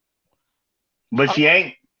 But she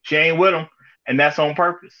ain't with him, and that's on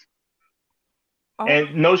purpose.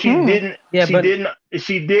 And no, she didn't. Yeah,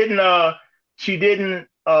 she didn't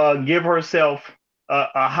give herself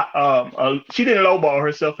she didn't lowball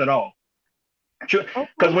herself at all.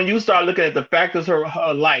 Because when you start looking at the factors of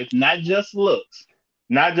her life, not just looks,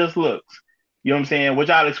 you know what I'm saying, which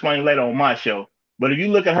I'll explain later on my show. But if you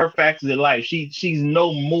look at her factors in life, she's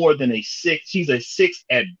no more than a 6. She's a 6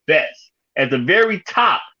 at best. At the very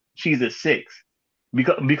top, she's a 6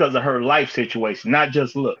 because of her life situation, not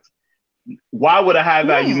just looks. Why would a high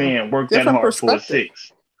value man work that hard for a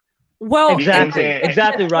 6? Well,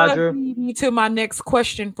 exactly, Roger. To my next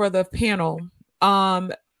question for the panel.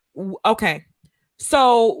 Okay.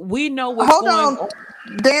 So we know what's Hold on,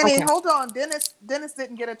 Danny. Okay. Hold on. Dennis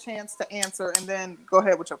didn't get a chance to answer, and then go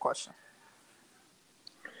ahead with your question.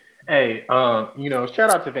 Hey, shout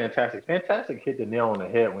out to Fantastic. Fantastic hit the nail on the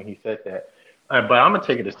head when he said that. But I'm gonna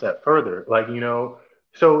take it a step further.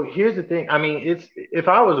 So here's the thing. I mean, if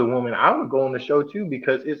I was a woman, I would go on the show too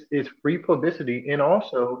because it's free publicity, and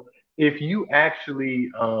also if you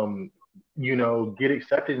actually get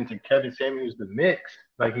accepted into Kevin Samuels the mix.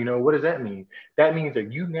 What does that mean? That means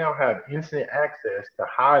that you now have instant access to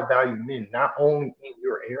high value men, not only in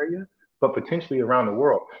your area, but potentially around the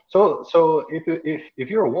world. So if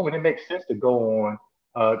you're a woman, it makes sense to go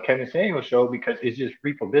on Kevin Samuels show because it's just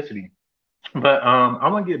free publicity. But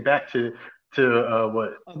I'm gonna get back to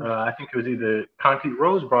what I think it was either Concrete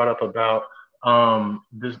Rose brought up about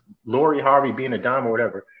this Lori Harvey being a dime or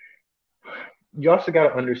whatever. You also got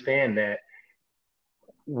to understand that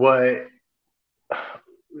what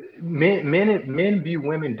men view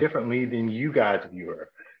women differently than you guys view her.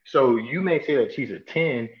 So you may say that she's a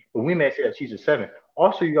 10, but we may say that she's a 7.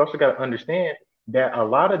 Also, you also got to understand that a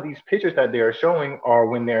lot of these pictures that they're showing are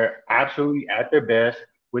when they're absolutely at their best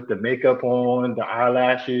with the makeup on, the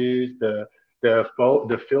eyelashes, the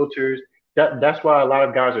filters. That's why a lot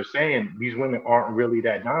of guys are saying these women aren't really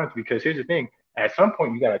that dimes, because here's the thing: at some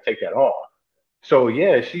point you got to take that off. So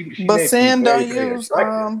yeah, she. But Sin don't use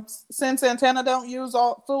Sin Santana don't use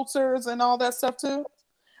all filters and all that stuff too.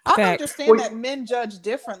 I understand that men judge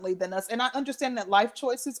differently than us, and I understand that life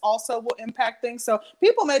choices also will impact things. So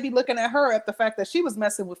people may be looking at her at the fact that she was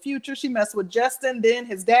messing with Future, she messed with Justin, then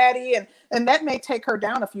his daddy, and that may take her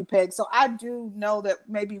down a few pegs. So I do know that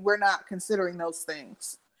maybe we're not considering those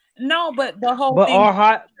things. No, but the whole thing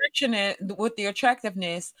with the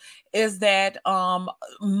attractiveness is that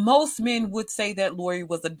most men would say that Lori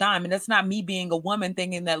was a dime, and that's not me being a woman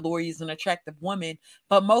thinking that Lori is an attractive woman,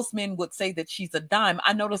 but most men would say that she's a dime.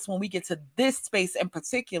 I notice when we get to this space in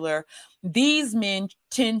particular, these men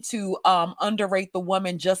tend to underrate the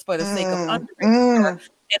woman just for the sake of underrating her.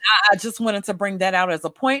 And I just wanted to bring that out as a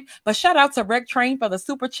point. But shout out to Rec Train for the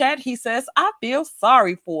super chat. He says, I feel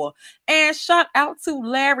sorry for. And shout out to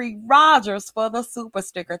Larry Rogers for the super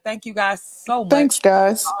sticker. Thank you guys so much. Thanks,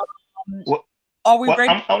 guys. Are we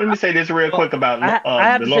ready? Let me say this real quick about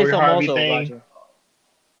the Lori Harvey also, thing. Roger.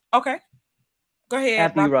 Okay. Go ahead.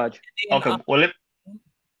 After you, Roger. Okay.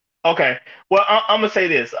 Okay. Well, I'm gonna say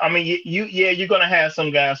this. I mean, you're gonna have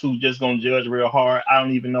some guys who just gonna judge real hard. I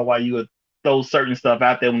don't even know why you would throw certain stuff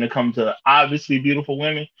out there when it comes to obviously beautiful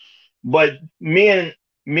women, but men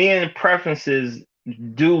preferences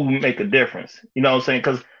do make a difference. You know what I'm saying?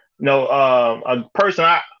 Because a person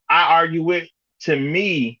I argue with, to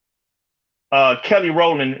me, Kelly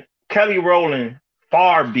Rowland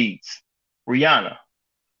far beats Rihanna.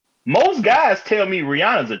 Most guys tell me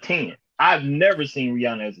Rihanna's a 10. I've never seen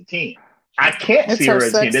Rihanna as a 10. I can't see her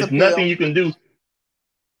as a 10. There's nothing you can do.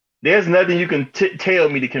 There's nothing you can tell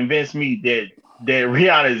me to convince me that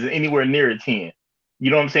Rihanna is anywhere near a 10.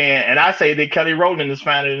 You know what I'm saying? And I say that Kelly Rowland is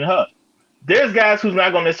finer than her. There's guys who's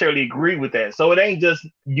not going to necessarily agree with that. So it ain't just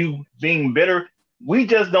you being bitter. We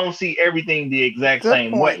just don't see everything the exact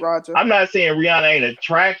same way. Roger. I'm not saying Rihanna ain't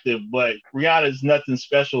attractive, but Rihanna is nothing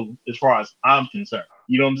special as far as I'm concerned.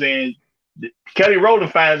 You know what I'm saying? Kelly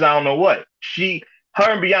Rowland fans, I don't know what.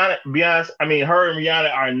 Her and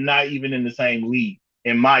Rihanna are not even in the same league,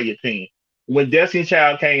 in my opinion. When Destiny's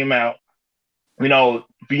Child came out,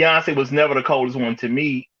 Beyonce was never the coldest one to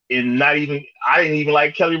me, and I didn't even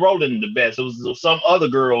like Kelly Rowland the best. It was some other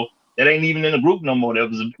girl that ain't even in the group no more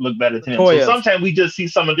that look better than him. So sometimes we just see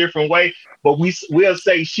some a different way, but we'll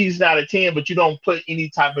say she's not a 10, but you don't put any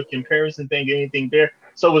type of comparison thing, anything there.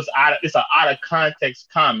 So it's an out of context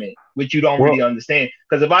comment, which you don't really understand.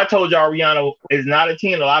 Because if I told y'all Rihanna is not a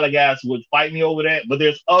 10, a lot of guys would fight me over that. But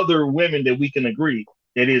there's other women that we can agree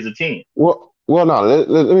that is a 10. Well, no.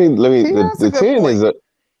 Let me. The 10 is a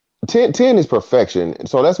 10 is perfection.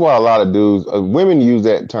 So that's why a lot of dudes, women use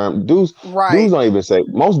that term. Dudes don't even say.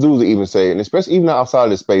 Most dudes even say, and especially even outside of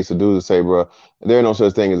the space, the dudes say, "Bro, there ain't no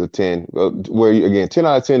such thing as a 10." Where again, 10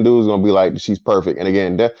 out of 10 dudes gonna be like, "She's perfect." And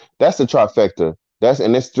again, that's the trifecta. That's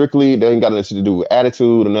strictly, they ain't got nothing to do with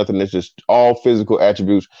attitude or nothing. That's just all physical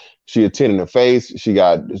attributes. She a 10 in the face. She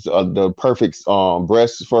got the perfect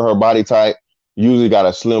breasts for her body type. Usually got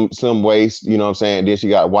a slim waist. You know what I'm saying? Then she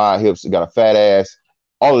got wide hips. Got a fat ass.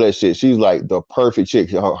 All of that shit. She's like the perfect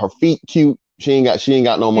chick. Her feet cute. She ain't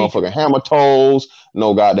got no motherfucking hammer toes.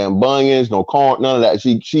 No goddamn bunions. No corn. None of that.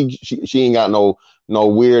 She ain't got no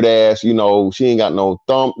weird ass. She ain't got no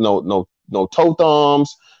toe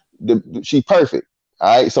thumbs. She perfect.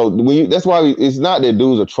 All right, so that's why it's not that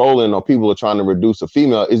dudes are trolling or people are trying to reduce a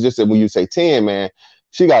female. It's just that when you say 10, man,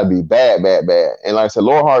 she got to be bad. And like I said,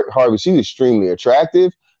 Lori Harvey, she's extremely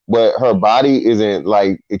attractive, but her body isn't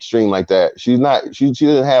like extreme like that. She's not. She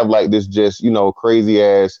doesn't have like this just crazy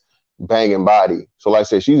ass banging body. So like I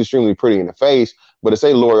said, she's extremely pretty in the face. But to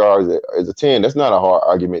say Lori Harvey is a 10, that's not a hard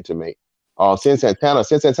argument to make. Cyn Santana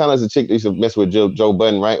is a chick that used to mess with Joe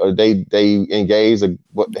Budden, right? Or they engaged. She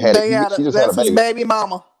just had a baby. Baby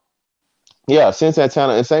mama. Yeah, Cyn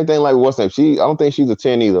Santana, and same thing like what's name. I don't think she's a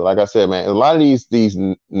 10 either. Like I said, man, a lot of these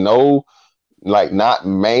not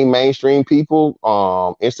mainstream people,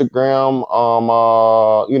 Instagram,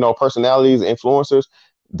 personalities, influencers.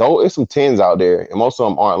 Though it's some 10s out there, and most of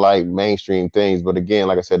them aren't like mainstream things. But again,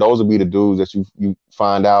 like I said, those would be the dudes that you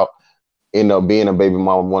find out end up being a baby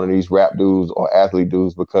mama, one of these rap dudes or athlete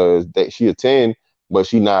dudes, because she a 10, but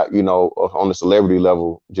she not, on the celebrity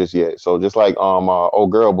level just yet. So just like old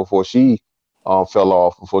girl before she fell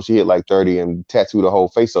off, before she hit like 30 and tattooed her whole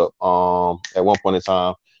face up at one point in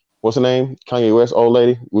time. What's her name? Kanye West old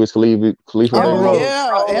lady? Wiz Khalifa.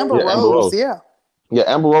 Amber Rose. Yeah,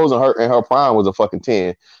 Amber Rose in her prime was a fucking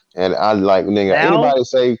 10. And I like, nigga, anybody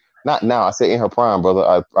say, not now, I say in her prime,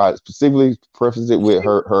 brother. I specifically prefaced it with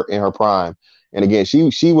her in her prime. And again, she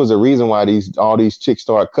was the reason why all these chicks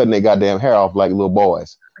started cutting their goddamn hair off like little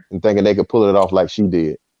boys and thinking they could pull it off like she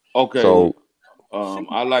did. Okay. So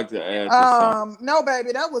I'd like to add to something. No,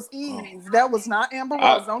 baby, that was Eve. That was not Amber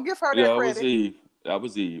Rose. Don't give her that credit. That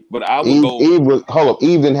was Eve. But I would go.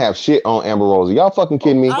 Eve didn't have shit on Amber Rose. Y'all fucking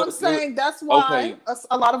kidding me? I'm saying that's why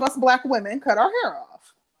a lot of us black women cut our hair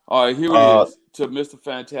off. All right, here it is. To Mr.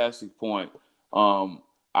 Fantastic point,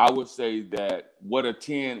 I would say that what a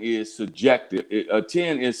 10 is subjective. A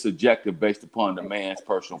 10 is subjective based upon the man's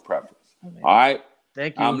personal preference. Okay. All right?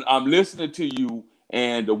 Thank you. I'm listening to you,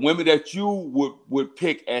 and the women that you would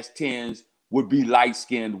pick as 10s would be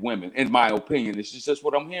light-skinned women, in my opinion. It's just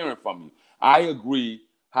what I'm hearing from you. I agree,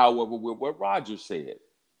 however, with what Roger said.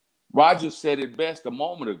 Roger said it best a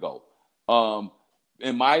moment ago.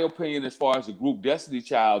 in my opinion, as far as the group Destiny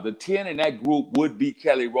Child, the 10 in that group would be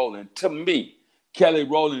Kelly Rowland. To me, Kelly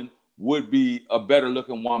Rowland would be a better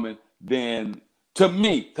looking woman than, to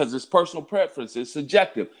me, because it's personal preference, it's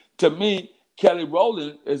subjective. To me, Kelly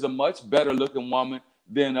Rowland is a much better looking woman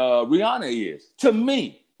than Rihanna is. To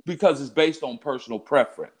me, because it's based on personal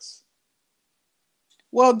preference.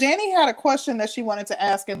 Well, Danny had a question that she wanted to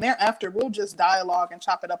ask, and thereafter we'll just dialogue and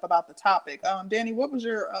chop it up about the topic. Danny, what was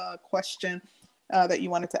your question that you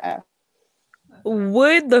wanted to ask?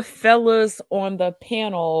 Would the fellas on the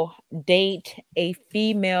panel date a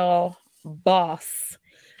female boss?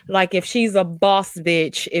 Like if she's a boss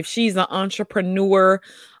bitch, if she's an entrepreneur,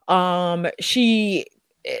 she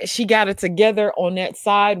got it together on that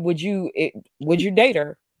side, would you date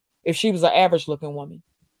her if she was an average looking woman?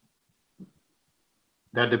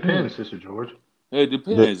 That depends, Sister George. It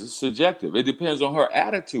depends. It's subjective. It depends on her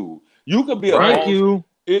attitude. You could be a boss.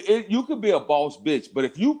 You could be a boss bitch, but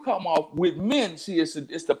if you come off with men, see, it's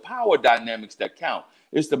the power dynamics that count.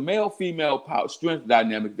 It's the male-female power strength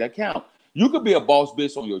dynamic that count. You could be a boss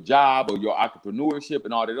bitch on your job or your entrepreneurship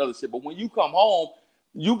and all that other shit, but when you come home,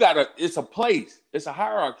 it's a place. It's a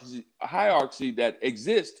hierarchy that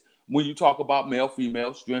exists when you talk about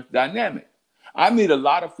male-female strength dynamic. I meet a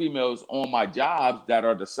lot of females on my jobs that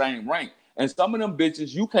are the same rank, and some of them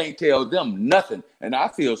bitches, you can't tell them nothing, and I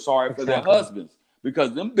feel sorry for their husbands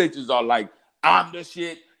because them bitches are like, I'm the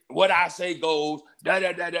shit, what I say goes, da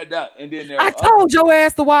da da da da, and then I told your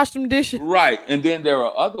ass to wash them dishes. Right, and then there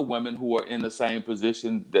are other women who are in the same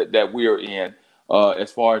position that we are in,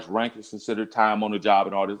 as far as rank is considered, time on the job,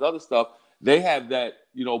 and all this other stuff. They have that,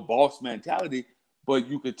 boss mentality, but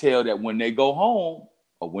you could tell that when they go home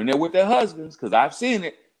or when they're with their husbands, because I've seen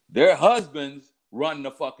it, their husbands run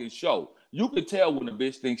the fucking show. You could tell when a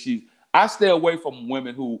bitch thinks I stay away from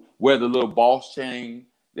women who wear the little boss chain.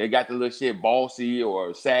 They got the little shit bossy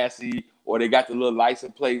or sassy, or they got the little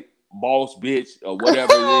license plate boss bitch or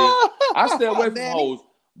whatever it is. I stay away from hoes.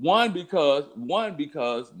 One, because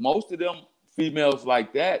most of them females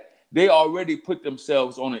like that, they already put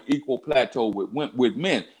themselves on an equal plateau with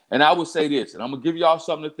men. And I would say this, and I'm going to give y'all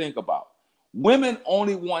something to think about. Women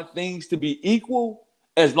only want things to be equal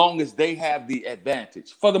as long as they have the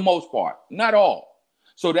advantage, for the most part, not all.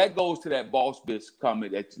 So that goes to that boss bitch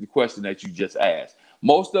comment, the question that you just asked.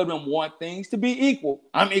 Most of them want things to be equal.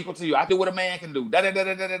 I'm equal to you. I do what a man can do. Da, da, da,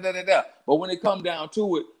 da, da, da, da, da. But when it comes down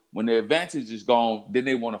to it, when the advantage is gone, then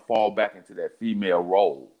they want to fall back into that female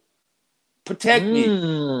role. Protect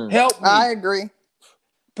me. Help me. I agree.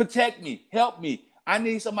 Protect me. Help me. I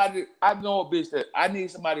need somebody. I know a bitch that I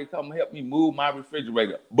need somebody to come help me move my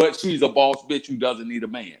refrigerator, but she's a boss bitch who doesn't need a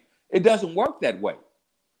man. It doesn't work that way.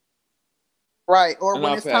 Right. Or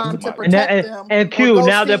when it's time to protect them. And Q,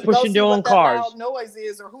 now they're pushing their own cars. Loud noise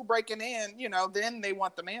is, or who breaking in, then they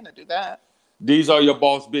want the man to do that. These are your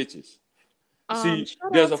boss bitches. See,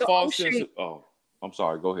 there's a false sense of, oh, I'm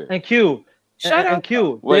sorry. Go ahead. And Q. And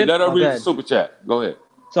Q. Wait, let her read the super chat. Go ahead.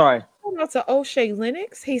 Sorry. Shout out to O'Shea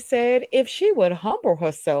Lennox. He said if she would humble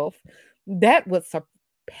herself, that would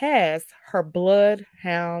surpass her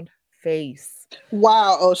bloodhound face.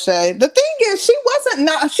 Wow, O'Shea. The thing is, she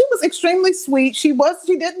was extremely sweet. She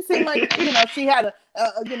didn't seem like, she had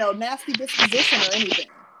a nasty disposition or anything.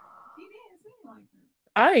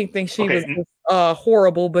 I didn't think she was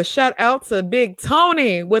horrible, but shout out to Big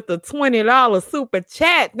Tony with the $20 super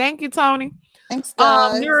chat. Thank you, Tony. Thanks,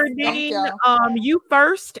 guys. Nuruddin, you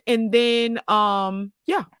first, and then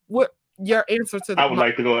what your answer to the I would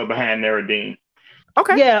like to go behind Nuruddin.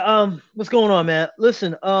 Okay. Yeah, what's going on, man?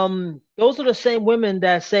 Listen, those are the same women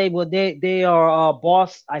that say, well, they are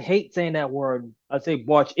boss. I hate saying that word. I say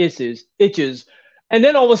boss itches. And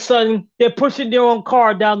then all of a sudden they're pushing their own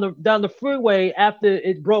car down the freeway after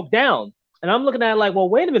it broke down. And I'm looking at it like, well,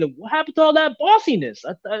 wait a minute, what happened to all that bossiness?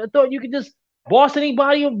 I thought you could just boss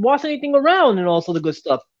anybody or boss anything around and all sort of good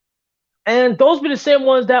stuff. And those be the same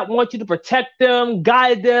ones that want you to protect them,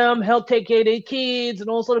 guide them, help take care of their kids and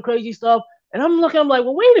all sort of crazy stuff. And I'm like,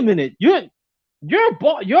 well, wait a minute, you're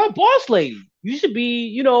a boss lady. You should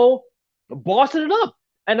be, bossing it up.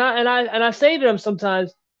 And I say to them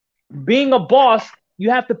sometimes, being a boss, you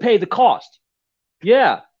have to pay the cost.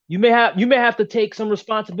 Yeah, you may have to take some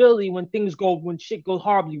responsibility when shit goes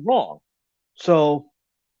horribly wrong. So,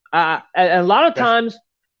 a lot of times,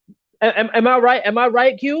 am I right? Am I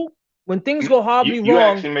right, Q? When things go horribly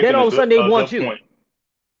wrong, then all of a sudden they want you.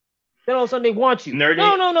 Then all of a sudden they want you.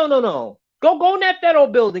 No. Go net that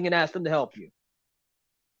old building and ask them to help you.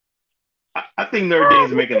 I think Nuruddin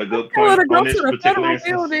is making a good point on this particular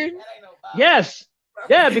instance. Yes.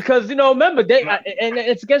 Yeah, because remember and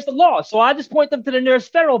it's against the law. So I just point them to the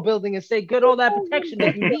nearest federal building and say, get all that protection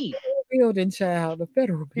that you need. Building, child, the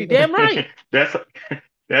federal building. Damn right.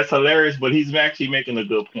 That's hilarious, but he's actually making a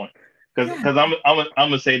good point. Because I'm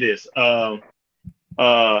gonna say this. First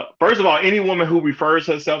of all, any woman who refers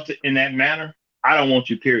herself to in that manner, I don't want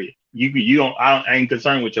you. Period. I ain't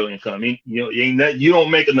concerned with your income. You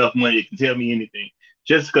don't make enough money to tell me anything.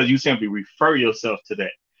 Just because you simply refer yourself to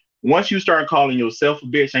that. Once you start calling yourself a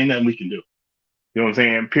bitch, ain't nothing we can do. You know what I'm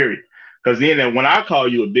saying? Period. Because then when I call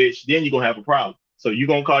you a bitch, then you're gonna have a problem. So you're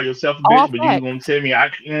gonna call yourself a bitch, but you're gonna tell me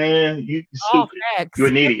you stupid. You're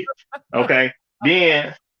an idiot. Okay.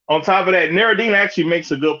 Then on top of that, Naradine actually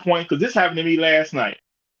makes a good point because this happened to me last night.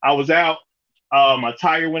 I was out, my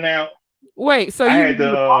tire went out. Wait, so you had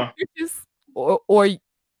the or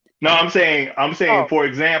no, I'm saying, for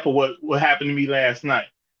example, what happened to me last night.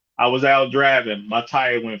 I was out driving, my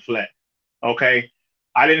tire went flat. Okay.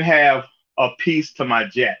 I didn't have a piece to my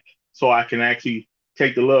jack, so I can actually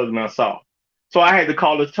take the lug nuts off. So I had to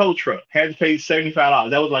call the tow truck. Had to pay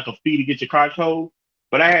 $75. That was like a fee to get your car towed.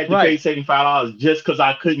 But I had to pay $75 just because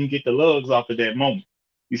I couldn't get the lugs off at that moment.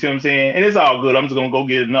 You see what I'm saying? And it's all good. I'm just gonna go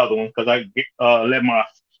get another one because I let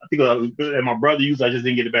my brother use it. I just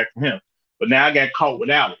didn't get it back from him. But now I got caught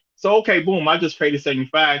without it. So okay, boom, I just paid the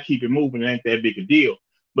 $75, keep it moving. It ain't that big a deal.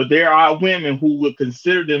 But there are women who would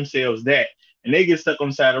consider themselves that, and they get stuck on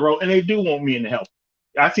the side of the road, and they do want men to help.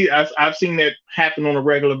 I've seen that happen on a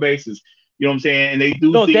regular basis. You know what I'm saying? And they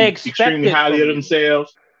do think extremely highly of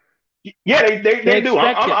themselves. Yeah, they do.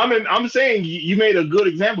 I'm saying you made a good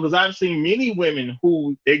example because I've seen many women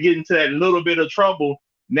who they get into that little bit of trouble.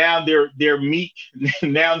 Now they're meek.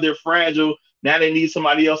 Now they're fragile. Now they need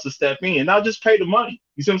somebody else to step in. And I'll just pay the money.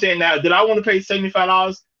 You see what I'm saying? Now, did I want to pay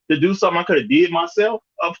 $75 to do something I could have did myself?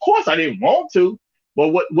 Of course I didn't want to. But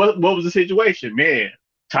what was the situation? Man,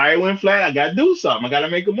 tire went flat. I got to do something. I got to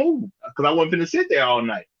make a move because I wasn't going to sit there all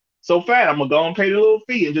night. So fat, I'm going to go and pay the little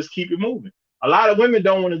fee and just keep it moving. A lot of women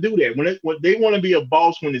don't want to do that. When they want to be a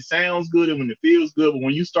boss when it sounds good and when it feels good, but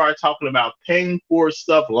when you start talking about paying for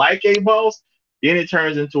stuff like a boss, then it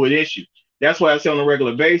turns into an issue. That's why I say on a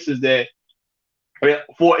regular basis that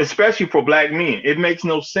especially for black men, it makes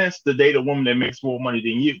no sense to date a woman that makes more money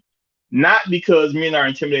than you. Not because men are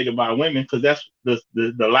intimidated by women, because that's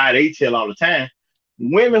the lie they tell all the time.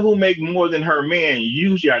 Women who make more than her man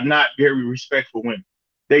usually are not very respectful women.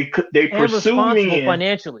 They pursue men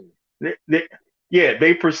financially.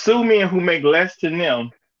 They pursue men who make less than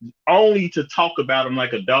them only to talk about them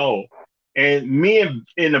like a dog. And men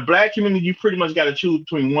in the black community, you pretty much got to choose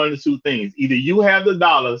between one of the two things. Either you have the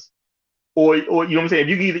dollars, or you know what I'm saying.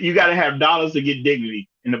 You got to have dollars to get dignity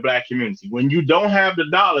in the black community. When you don't have the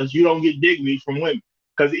dollars, you don't get dignity from women.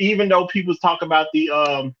 Because even though people talk about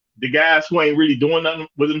the guys who ain't really doing nothing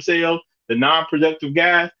with themselves, the non-productive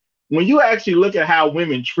guys, when you actually look at how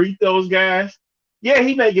women treat those guys, yeah,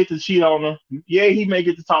 he may get to cheat on her. Yeah, he may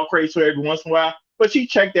get to talk crazy to her every once in a while, but she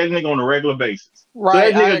checked that nigga on a regular basis.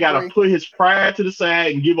 Right. So that nigga got to put his pride to the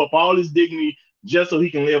side and give up all his dignity just so he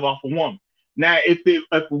can live off a woman. Now, if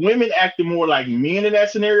women acted more like men in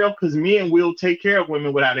that scenario, because men will take care of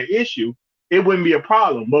women without an issue, it wouldn't be a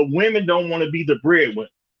problem. But women don't want to be the breadwinner.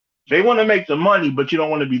 They want to make the money, but you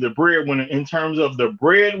don't want to be the breadwinner in terms of the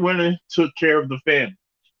breadwinner took care of the family.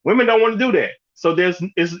 Women don't want to do that. So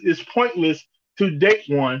it's pointless to date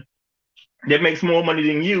one that makes more money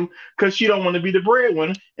than you because she don't want to be the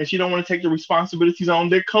breadwinner and she don't want to take the responsibilities on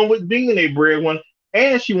that come with being a breadwinner,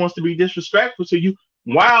 and she wants to be disrespectful to you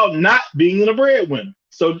while not being a breadwinner.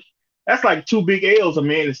 So that's like two big L's a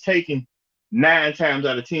man is taking 9 times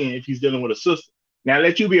out of 10 if he's dealing with a sister. Now,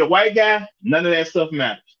 let you be a white guy, none of that stuff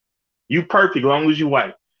matters. You perfect as long as you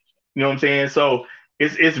white. You know what I'm saying? So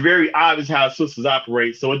it's very obvious how sisters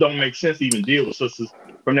operate. So it don't make sense to even deal with sisters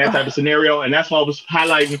from that type of scenario. And that's why I was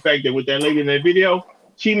highlighting the fact that with that lady in that video,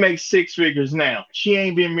 she makes 6 figures now. She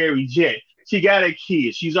ain't been married yet. She got a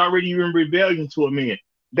kid. She's already in rebellion to a man.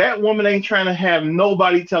 That woman ain't trying to have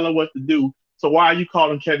nobody tell her what to do. So why are you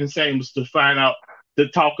calling Kevin Samuels to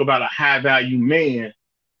talk about a high value man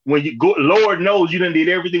when you go? Lord knows you done did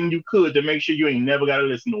everything you could to make sure you ain't never got to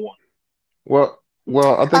listen to one.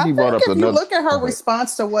 Well, I think you brought up if another. You look at her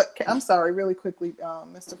response to what I'm sorry, really quickly,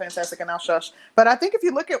 Mr. Fantastic, and I'll shush. But I think if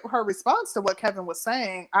you look at her response to what Kevin was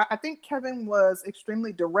saying, I think Kevin was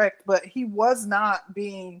extremely direct, but he was not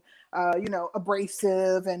being,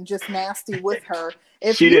 abrasive and just nasty with her.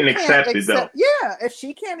 If she didn't accept it though. Yeah, if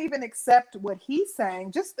she can't even accept what he's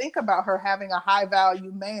saying, just think about her having a high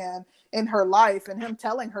value man in her life and him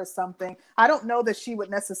telling her something. I don't know that she would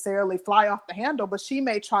necessarily fly off the handle, but she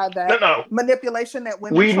may try that manipulation that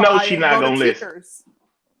women we try know she's not gonna listen.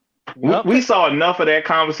 We saw enough of that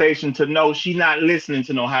conversation to know she's not listening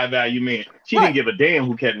to no high value men. She didn't give a damn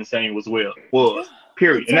who Kevin Samuels was.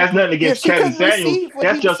 Period. Exactly. And that's nothing against Kevin Samuels.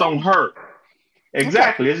 That's just on her.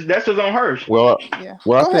 Exactly. Okay. That's just on her. Well,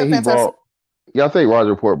 I think he brought. Yeah, I think Roger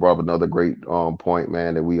Report brought up another great point,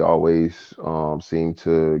 man, that we always seem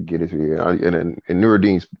to get into here. And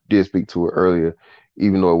Nuruddin did speak to it earlier,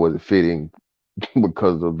 even though it wasn't fitting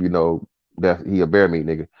because of, that he a bear meat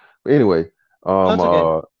nigga. But anyway,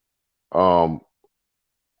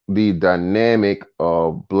 the dynamic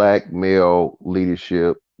of black male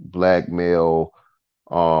leadership, black male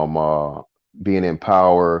being in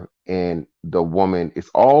power, and the woman is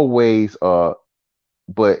always but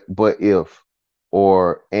if,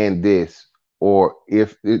 or and this, or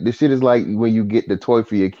if the shit is like when you get the toy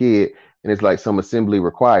for your kid and it's like some assembly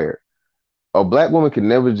required. A black woman can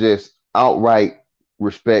never just outright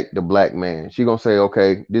respect the black man. She gonna say,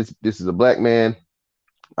 okay, this is a black man.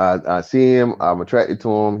 I see him. I'm attracted to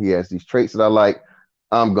him. He has these traits that I like.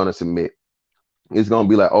 I'm gonna submit. It's gonna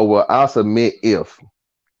be like, oh well, I'll submit if,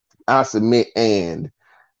 I'll submit and,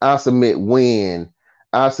 I'll submit when,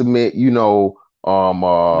 I'll submit.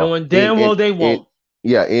 Knowing damn well they won't.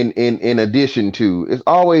 In addition to, it's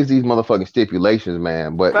always these motherfucking stipulations,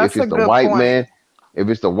 man. But if it's the white man, if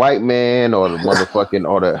it's the white man or the motherfucking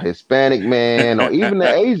or the Hispanic man or even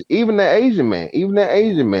the Asian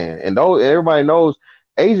man, and everybody knows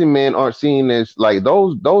Asian men aren't seen as like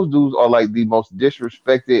those dudes are like the most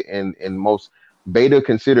disrespected and most beta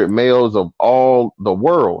considered males of all the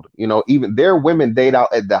world. Even their women date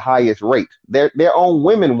out at the highest rate. Their own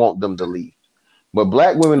women want them to leave. But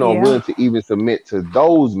black women are willing to even submit to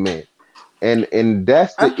those men. And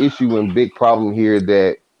that's the issue and big problem here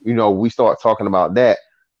that, we start talking about that.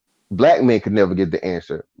 Black men could never get the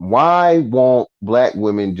answer. Why won't black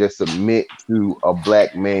women just submit to a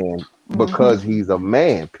black man because he's a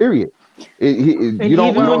man, period? You don't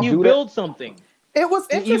even when you build something. It was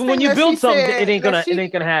interesting. Even when you build something, it ain't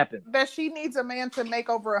gonna happen. That she needs a man to make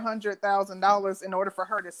over $100,000 in order for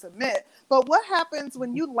her to submit. But what happens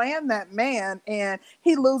when you land that man and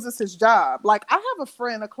he loses his job? Like I have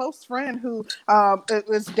a close friend who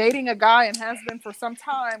is dating a guy and has been for some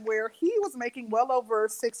time, where he was making well over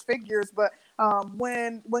six figures, but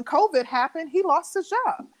when COVID happened, he lost his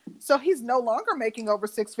job. So he's no longer making over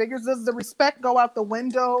six figures. Does the respect go out the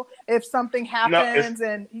window if something happens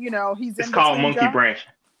and he's in called monkey branch.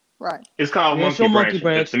 Right. It's called monkey branch.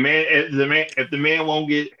 If the man won't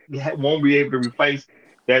be able to replace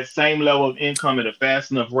that same level of income at a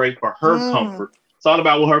fast enough rate for her comfort. It's all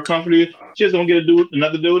about what her comfort is. She's gonna get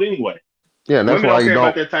another dude anyway. Yeah, and that's why you don't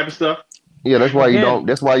about that type of stuff. Yeah, that's why you don't.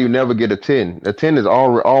 That's why you never get a 10. A 10 is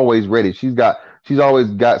always ready. She's always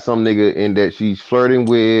got some nigga in that she's flirting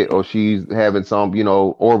with, or she's having some,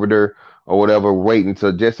 orbiter or whatever, waiting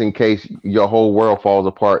to just in case your whole world falls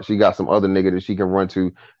apart. She got some other nigga that she can run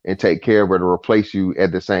to and take care of her to replace you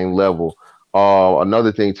at the same level.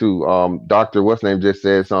 Another thing too, Dr. What's name just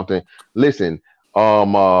said something. Listen,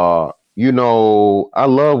 I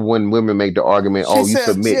love when women make the argument, you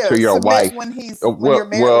submit to your wife.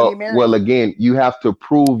 Well, again, you have to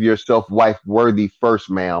prove yourself wife worthy first,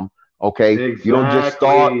 ma'am. Okay, exactly.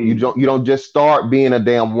 You don't just start being a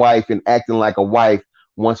damn wife and acting like a wife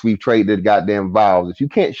once we've traded the goddamn vows. If you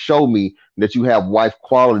can't show me that you have wife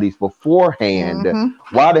qualities beforehand,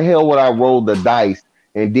 why the hell would I roll the dice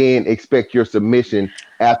and then expect your submission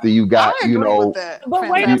after you got, But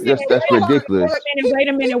wait a minute, that's ridiculous. Wait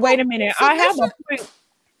a minute. I have a point.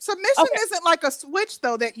 Submission isn't like a switch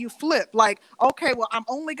though that you flip. Like, okay, well, I'm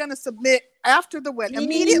only going to submit after the wedding,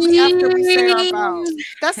 immediately after we say our vows.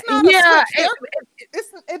 That's not a switch.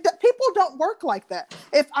 People don't work like that.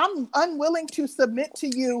 If I'm unwilling to submit to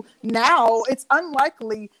you now, it's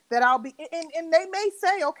unlikely that I'll be. And they may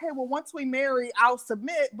say, okay, well, once we marry, I'll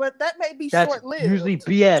submit, but that may be short-lived. Usually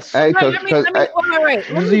BS.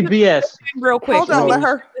 Usually BS. Real quick. Hold on, let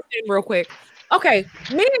her. Real quick. Okay,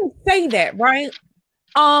 men say that, right?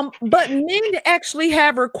 But men actually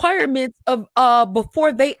have requirements of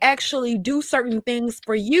before they actually do certain things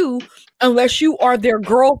for you, unless you are their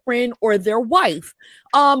girlfriend or their wife.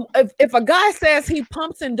 If a guy says he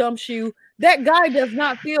pumps and dumps you, that guy does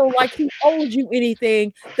not feel like he owes you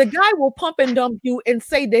anything. The guy will pump and dump you and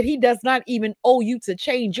say that he does not even owe you to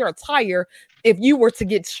change your tire if you were to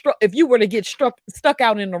get stuck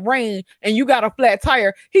out in the rain and you got a flat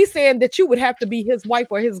tire. He's saying that you would have to be his wife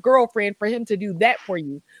or his girlfriend for him to do that for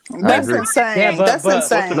you. That's insane. Yeah, that's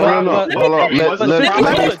insane. No. Hold on.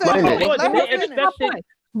 Let me explain it.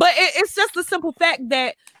 But it's just the simple fact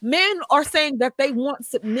that men are saying that they want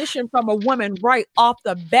submission from a woman right off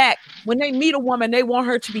the bat. When they meet a woman, they want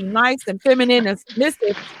her to be nice and feminine and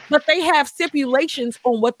submissive, but they have stipulations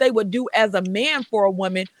on what they would do as a man for a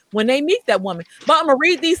woman when they meet that woman. But I'm going to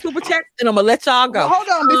read these super chats and I'm going to let y'all go. Well, hold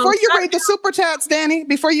on. Before you read the super chats, Danny,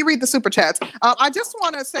 I just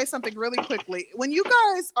want to say something really quickly. When you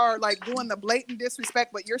guys are like doing the blatant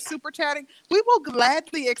disrespect, but you're super chatting, we will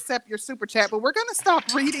gladly accept your super chat, but we're going to stop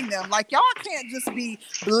reading them. Like, y'all can't just be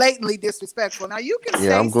blatantly disrespectful. Now, you can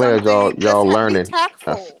say I'm glad y'all learning.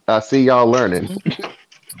 I see y'all learning.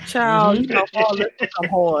 Child, you know, all this is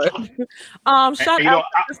hard. Shout out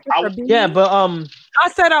to Christopher B. Yeah, but I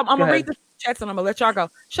said I'm gonna read the chats and I'm gonna let y'all go.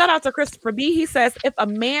 Shout out to Christopher B. He says if a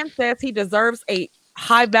man says he deserves a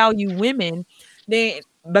high value woman, then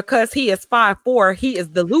because he is 5'4", he is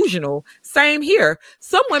delusional. Same here.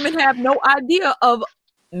 Some women have no idea of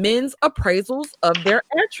men's appraisals of their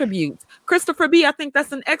attributes. Christopher B, I think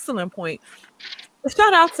that's an excellent point.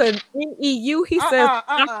 Shout out to NEU. He says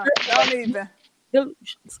don't even.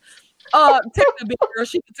 Delusions. Take the big girl.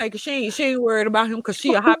 She can take it. She ain't worried about him because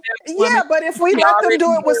she a high value woman. Yeah, but if we let them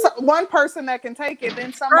do it with one person that can take it,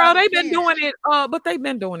 then somebody. Girl, they've been doing it. But they've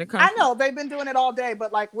been doing it. I know they've been doing it all day,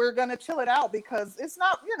 but like we're gonna chill it out because it's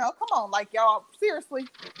not. You know, come on, like y'all, seriously.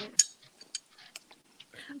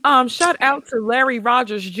 Shout out to Larry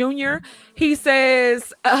Rogers Jr. He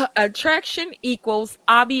says attraction equals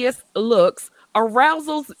obvious looks.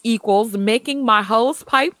 Arousal equals making my hose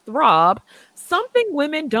pipe throb. Something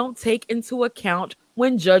women don't take into account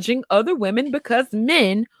when judging other women because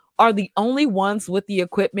men are the only ones with the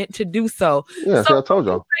equipment to do so. Yeah, so I told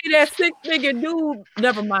y'all. Say that 6-figure dude.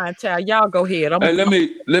 Never mind, child. Y'all go ahead. Hey, let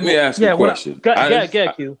me ask a question.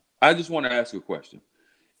 I just want to ask a question.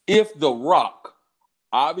 If The Rock,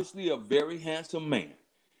 obviously a very handsome man,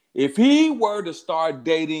 if he were to start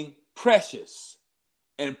dating Precious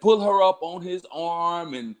and pull her up on his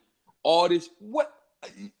arm and all this, what?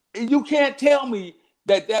 You can't tell me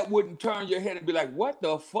that wouldn't turn your head and be like, what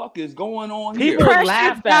the fuck is going on here? People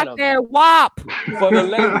laugh at him. That WAP. For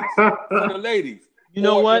the ladies. You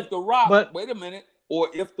know what? If The Rock, wait a minute. Or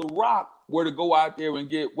if The Rock were to go out there and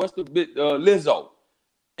get, Lizzo.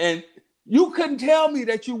 And you couldn't tell me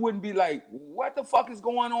that you wouldn't be like, what the fuck is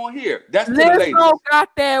going on here? That's to the ladies. Lizzo got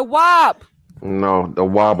that WAP. No, the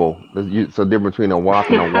wobble. It's a difference between a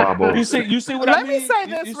wop and a wobble. You see what I mean? Let me say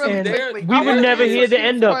this really quickly. We would never hear the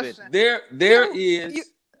end of it. There is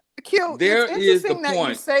the point.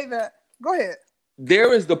 You say that. Go ahead.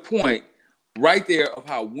 There is the point right there of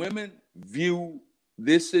how women view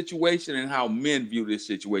this situation and how men view this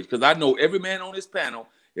situation. Because I know every man on this panel,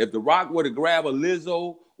 if The Rock were to grab a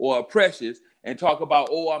Lizzo or a Precious and talk about,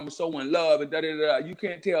 oh, I'm so in love and da-da-da, you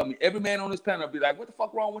can't tell me. Every man on this panel would be like, what the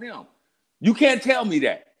fuck wrong with him? You can't tell me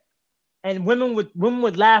that. And women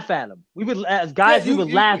would laugh at him. We would, as guys, we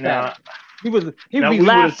would laugh at him. He would be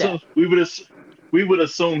laughed at. We would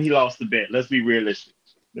assume he lost the bet. Let's be realistic.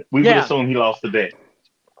 We would assume he lost the bet.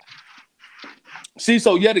 See,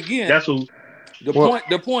 so yet again, that's what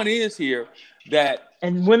the point is here that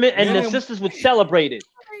women the sisters would celebrate it.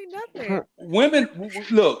 Women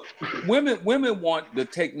want to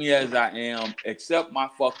take me as I am, accept my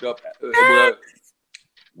fucked up.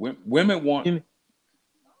 Women want.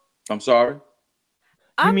 I'm sorry.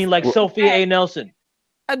 You mean like Sophia A. Nelson?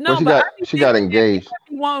 No, she got engaged.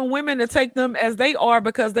 Want women to take them as they are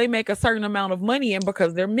because they make a certain amount of money and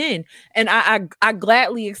because they're men, and I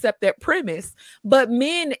gladly accept that premise. But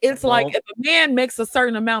men, it's like if a man makes a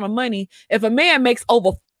certain amount of money, if a man makes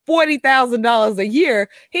over $40,000 a year,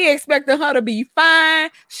 he expecting her to be fine.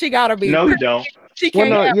 She gotta be. No, you don't. She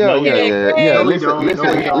can't.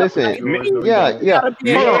 Listen.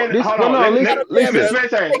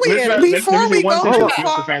 Before we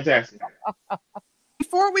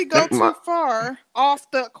go too far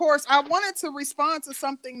off the course, I wanted to respond to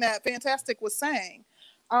something that Fantastic was saying.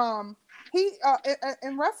 He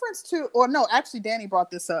in reference to, or no, actually Danny brought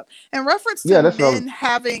this up in reference to men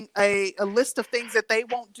having a list of things that they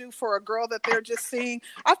won't do for a girl that they're just seeing.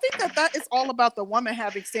 I think that is all about the woman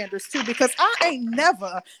having standards too, because I ain't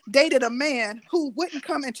never dated a man who wouldn't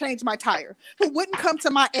come and change my tire, who wouldn't come to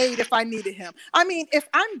my aid if I needed him. I mean, if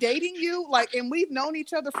I'm dating you, like, and we've known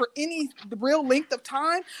each other for any real length of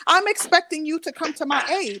time, I'm expecting you to come to my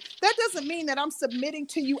aid. That doesn't mean that I'm submitting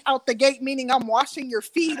to you out the gate, meaning I'm washing your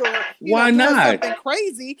feet or you about doing something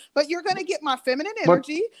crazy, but you're going to get my feminine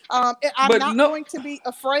energy. I'm not going to be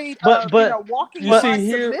afraid of walking on my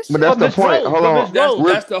submission. But that's the point. Hold on.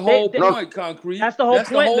 That's the whole point, Concrete. That's the whole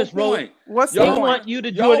point, Miss Rose. What's y'all the point? Want you to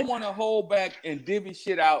do y'all want to hold back and divvy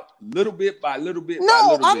shit out little bit by little bit.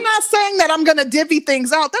 No, I'm not saying that I'm going to divvy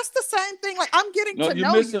things out. That's the same thing. Like I'm getting to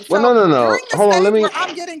know you. Well, no. Hold on. Let me.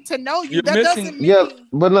 I'm getting to know you. That doesn't mean. Yeah,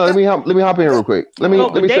 but no. Let me hop in real quick. Let me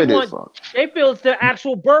say this. They feel it's their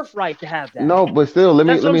actual birthright to have that. No, but still, let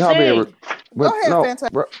me hop in. Go ahead,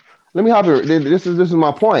 Fantastic. Let me hop in. This is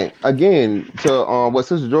my point again to what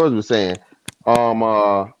Sister George was saying.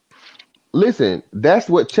 Listen, that's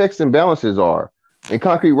what checks and balances are. And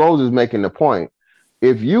Concrete Rose is making the point.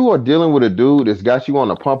 If you are dealing with a dude that's got you on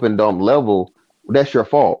a pump and dump level, that's your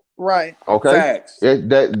fault. Right. Okay. Facts.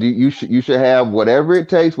 That you should have whatever it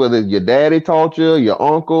takes, whether your daddy taught you, your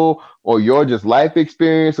uncle, or your just life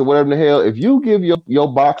experience or whatever the hell. If you give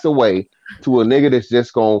your box away to a nigga that's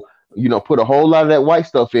just gonna, put a whole lot of that white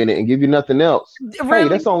stuff in it and give you nothing else, hey,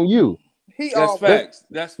 that's on you. That's facts.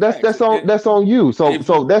 That's on you. So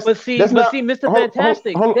that's Mr.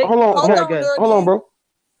 Fantastic. Hold on, bro.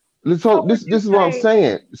 So this is what I'm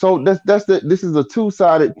saying. So this is a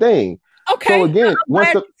two-sided thing. Okay. So again,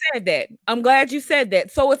 I'm glad you said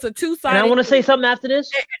that. So it's a two-sided. And I want to say something after this.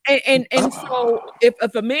 And so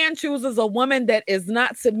if a man chooses a woman that is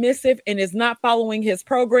not submissive and is not following his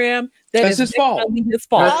program, that's his fault. His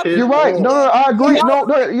fault. You're right. No, I agree. No,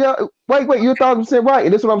 yeah. Wait. You're 1,000% right,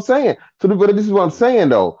 and this is what I'm saying. But this is what I'm saying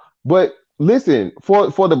though. But listen, for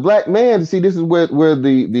the black man, see, this is where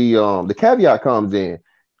the caveat comes in.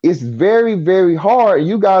 It's very, very hard.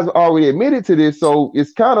 You guys already admitted to this, so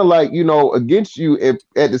it's kind of like, against you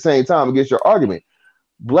at the same time, against your argument.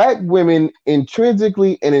 Black women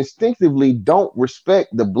intrinsically and instinctively don't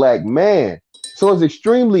respect the black man. So it's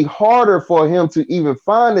extremely harder for him to even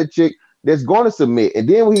find a chick that's going to submit. And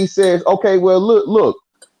then when he says, okay, well, look,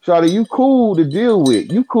 Shawty, you cool to deal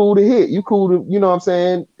with. You cool to hit. You cool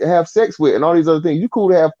to, have sex with and all these other things. You cool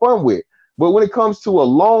to have fun with. But when it comes to a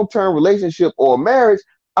long-term relationship or marriage,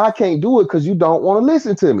 I can't do it because you don't want to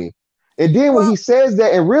listen to me. And then when he says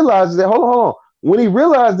that and realizes that, hold on. When he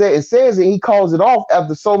realizes that and says it, he calls it off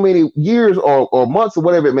after so many years or months or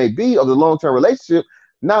whatever it may be of the long-term relationship.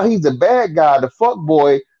 Now he's the bad guy, the fuck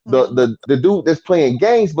boy, the dude that's playing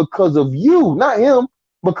games because of you, not him.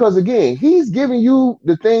 Because again, he's giving you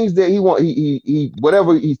the things that he want. He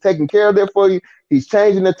whatever, he's taking care of that for you. He's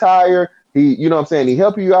changing the tire. He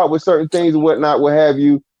helping you out with certain things and whatnot, what have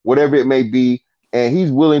you, whatever it may be. And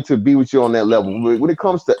he's willing to be with you on that level. When it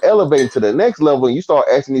comes to elevating to the next level and you start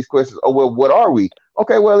asking these questions, oh, well, what are we?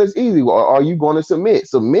 Okay, well, it's easy. Well, are you going to submit?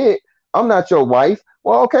 Submit. I'm not your wife.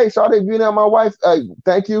 Well, okay, Shawty, you're not my wife.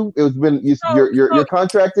 Thank you. It's been your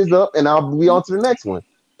contract is up, and I'll be on to the next one.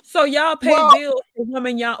 So y'all pay bills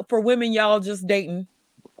for women y'all just dating.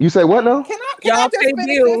 You say what now? Can I just finish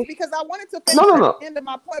this because I wanted to finish at the end of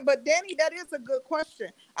my point. But Danny, that is a good question.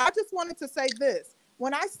 I just wanted to say this.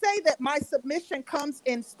 When I say that my submission comes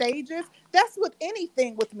in stages, that's with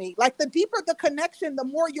anything with me. Like the deeper the connection, the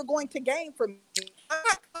more you're going to gain from me. I'm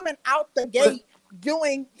not coming out the gate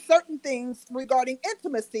doing certain things regarding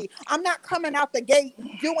intimacy. I'm not coming out the gate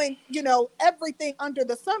doing, everything under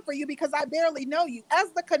the sun for you because I barely know you.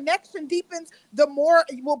 As the connection deepens, the more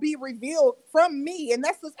will be revealed from me. And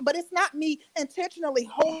but it's not me intentionally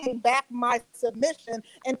holding back my submission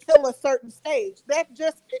until a certain stage.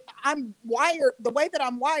 I'm wired, the way that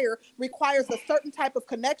I'm wired requires a certain type of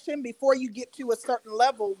connection before you get to a certain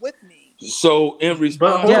level with me. So in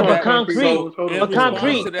response to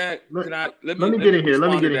that, let me get in here.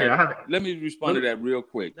 Let me respond to that real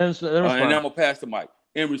quick. And I'm gonna pass the mic.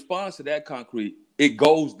 In response to that, Concrete, it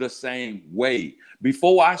goes the same way.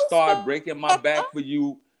 Before I start breaking my back for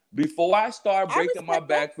you, before I start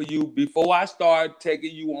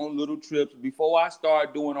taking you on little trips, before I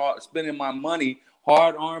start spending my money,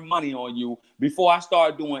 hard-earned money on you, before I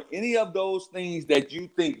start doing any of those things that you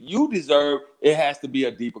think you deserve, it has to be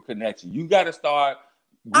a deeper connection. You got to start.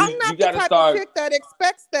 I'm not the type of chick that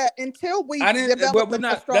expects that until we develop a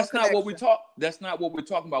strong That's not what we talk. That's not what we're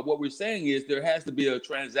talking about. What we're saying is there has to be a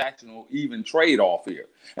transactional, even trade-off here.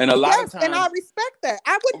 And a lot of times, and I respect that.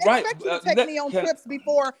 I wouldn't expect you to take me on trips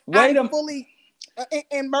before I'm fully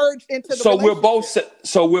emerged into the relationship.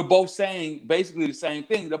 So we're both saying basically the same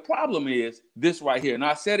thing. The problem is this right here, and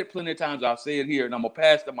I said it plenty of times. I'll say it here, and I'm gonna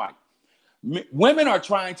pass the mic. Women are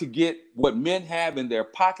trying to get what men have in their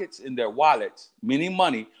pockets, in their wallets, meaning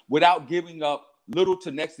money, without giving up little to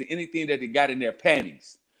next to anything that they got in their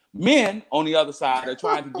panties. Men, on the other side, are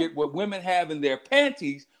trying to get what women have in their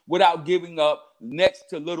panties without giving up next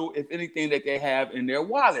to little, if anything, that they have in their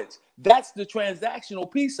wallets. That's the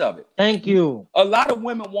transactional piece of it. Thank you. A lot of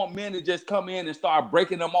women want men to just come in and start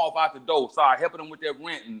breaking them off out the door, start helping them with their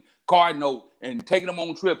rent and car note and taking them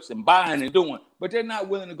on trips and buying and doing. But they're not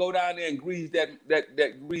willing to go down there and grease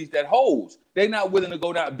that hose. They're not willing to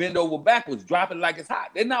go down, bend over backwards, drop it like it's hot.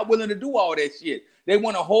 They're not willing to do all that shit. They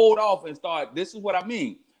want to hold off and start. This is what I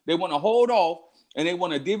mean. They want to hold off and they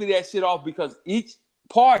want to divvy that shit off because each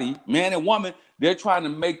party, man and woman, they're trying to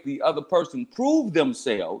make the other person prove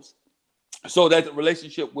themselves so that the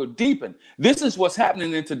relationship will deepen. This is what's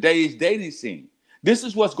happening in today's dating scene. This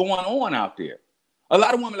is what's going on out there. A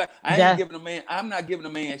lot of women like, I'm not giving a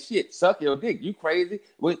man shit. Suck your dick. You crazy?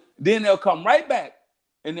 Then they'll come right back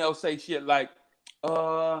and they'll say shit like,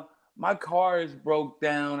 my car is broke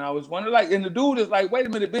down. I was wondering, like, and the dude is like, wait a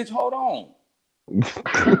minute, bitch, hold on.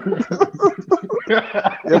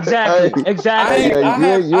 Exactly.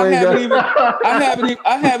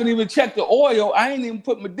 I haven't even checked the oil. I ain't even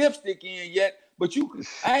put my dipstick in yet. But you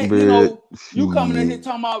coming in here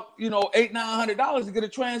talking about, $800-900 to get a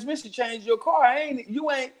transmission change your car.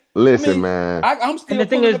 Listen, man. I'm still. And the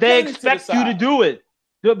thing is, they expect you to do it.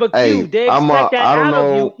 But they expect that out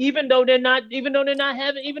of you, even though they're not willing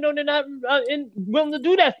to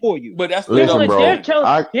do that for you. But that's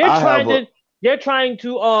they're trying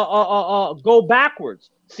to go backwards.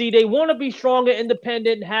 See, they want to be stronger,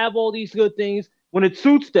 independent, and have all these good things when it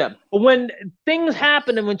suits them. But when things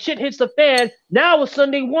happen and when shit hits the fan, now all of a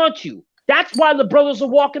sudden they want you. That's why the brothers are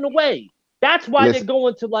walking away. That's why they're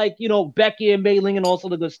going to Becky and Mailing and all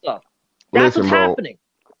sort of good stuff. That's what's happening.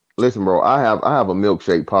 Listen, bro, I have a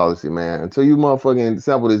milkshake policy, man. Until you motherfucking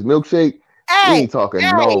sample this milkshake, we ain't talking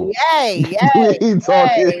no. We ain't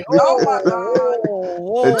talking. Oh my God.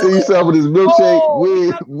 Until you sample this milkshake,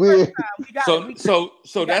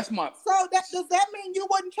 So that's my. So does that mean you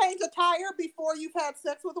wouldn't change a tire before you've had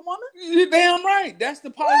sex with a woman? You're damn right. That's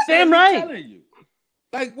the policy. Damn right. Telling you.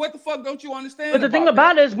 Like, what the fuck don't you understand? But the thing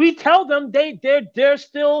about it is, we tell them they're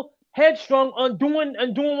still headstrong on doing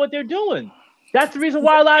what they're doing. That's the reason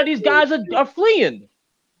why a lot of these guys are fleeing.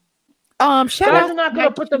 Guys are not going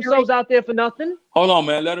to put themselves out there for nothing. Hold on,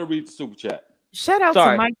 man. Let her read the super chat. Shout out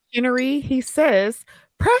to Mike Henry. He says,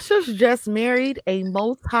 Precious just married a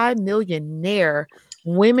multi-millionaire.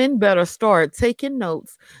 Women better start taking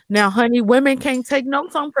notes. Now, honey, women can't take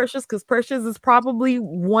notes on Precious because Precious is probably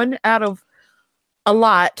one out of a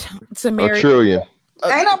lot to marry. A trillion.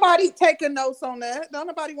 Ain't nobody taking notes on that. Don't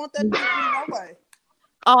nobody want that no way.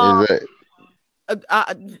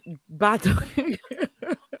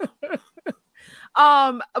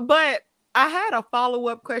 But I had a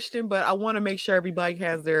follow-up question, but I want to make sure everybody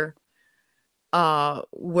has their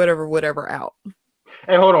whatever out.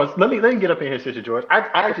 Hey, hold on. Let me get up in here, Sister George. I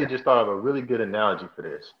actually just thought of a really good analogy for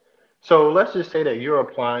this. So let's just say that you're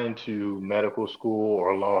applying to medical school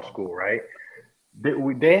or law school, right?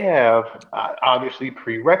 They have obviously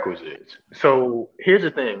prerequisites. So here's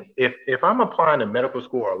the thing. If I'm applying to medical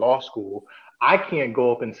school or law school, I can't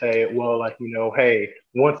go up and say, well, hey,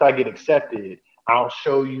 once I get accepted, I'll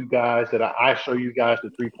show you guys I show you guys the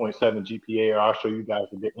 3.7 GPA, or I'll show you guys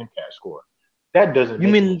the MCAT score. That doesn't. You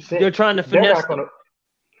mean any sense. They're trying to finesse them?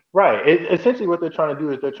 Right. Essentially, what they're trying to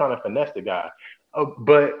do is they're trying to finesse the guy.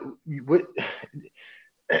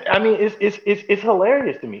 It's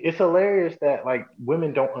hilarious to me. It's hilarious that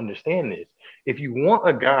women don't understand this. If you want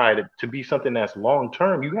a guy to be something that's long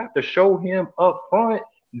term, you have to show him up front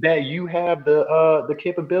that you have the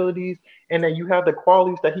capabilities and that you have the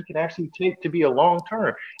qualities that he can actually take to be a long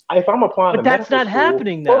term. If I'm applying, but that's not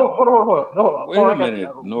happening now. Hold on. Wait a minute,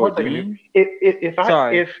 Nordine.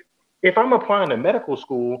 If I'm applying to medical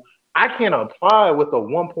school, I can't apply with a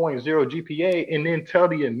 1.0 GPA and then tell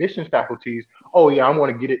the admissions faculties, oh yeah, I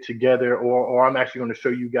want to get it together, or I'm actually going to show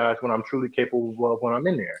you guys what I'm truly capable of when I'm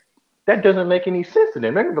in there. That doesn't make any sense to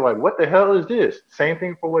them. They're going to be like, what the hell is this? Same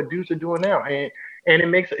thing for what dudes are doing now. And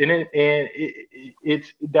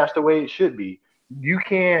it's that's the way it should be. You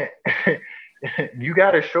can't you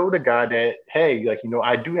got to show the guy that, hey,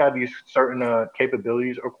 I do have these certain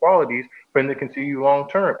capabilities or qualities for him to consider you long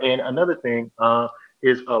term. And another thing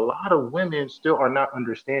is a lot of women still are not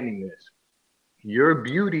understanding this. Your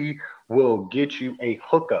beauty will get you a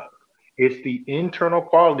hookup. It's the internal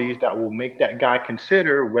qualities that will make that guy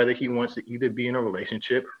consider whether he wants to either be in a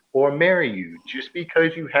relationship or marry you. Just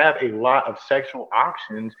because you have a lot of sexual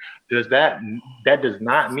options, that does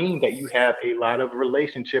not mean that you have a lot of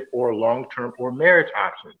relationship or long-term or marriage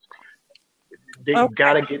options. They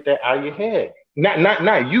gotta get that out of your head.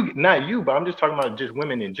 Not you, but I'm just talking about just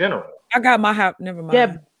women in general. I got my never mind.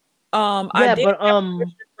 Yeah.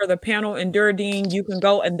 for the panel, and Durdine, you can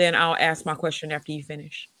go, and then I'll ask my question after you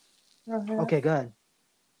finish. Okay, go ahead.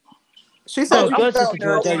 She said, I was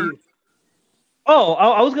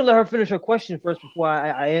gonna let her finish her question first before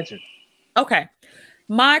I answered. Okay.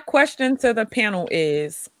 My question to the panel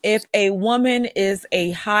is, if a woman is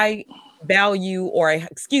a high value or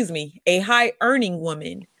a high earning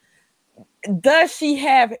woman, does she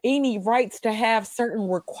have any rights to have certain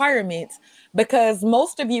requirements? Because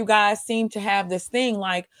most of you guys seem to have this thing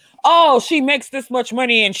like, oh, she makes this much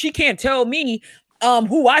money and she can't tell me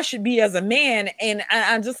who I should be as a man. And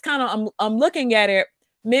I just kind of, I'm looking at it.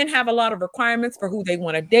 Men have a lot of requirements for who they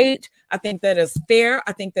want to date. I think that is fair.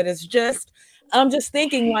 I think that is just. I'm just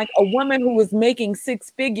thinking like a woman who is making six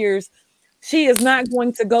figures, she is not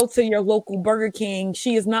going to go to your local Burger King.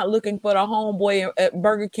 She is not looking for the homeboy at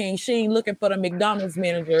Burger King. She ain't looking for the McDonald's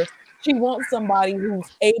manager. She wants somebody who's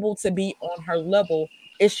able to be on her level.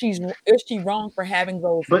 Is she wrong for having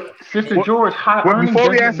those? But Sister George, before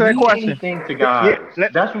we answer that question, to God,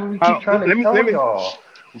 that's what we keep trying to tell y'all.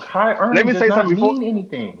 High earnings does not mean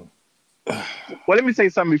anything. Well, let me say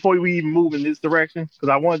something before we even move in this direction, because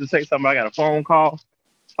I wanted to say something. I got a phone call.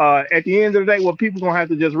 At the end of the day, what people gonna have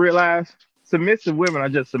to just realize: submissive women are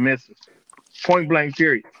just submissive. Point blank,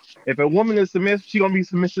 period. If a woman is submissive, she's gonna be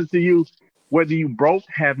submissive to you, whether you broke,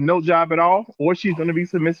 have no job at all, or she's gonna be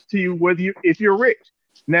submissive to you if you're rich.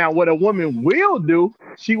 Now, what a woman will do,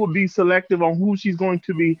 she will be selective on who she's going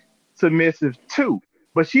to be submissive to,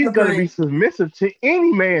 but she's gonna be submissive to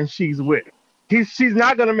any man she's with. She's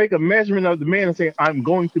not going to make a measurement of the man and say, I'm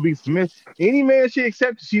going to be submissive. Any man she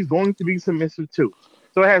accepts, she's going to be submissive to.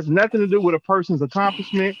 So it has nothing to do with a person's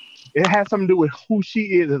accomplishment. It has something to do with who she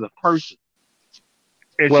is as a person.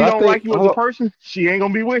 If she don't like you as a person, she ain't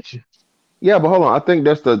going to be with you. Yeah, but hold on. I think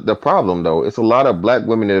that's the problem, though. It's a lot of black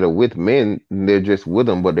women that are with men. They're just with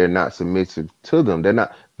them, but they're not submissive to them. They're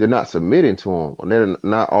not submitting to them. They're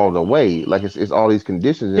not all the way. Like it's all these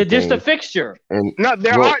conditions. They're just a fixture. And no,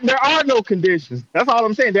 there are no conditions. That's all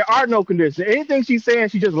I'm saying. There are no conditions. Anything she's saying,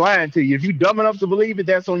 she's just lying to you. If you dumb enough to believe it,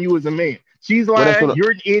 that's on you as a man. She's lying.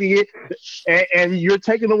 You're an idiot, and you're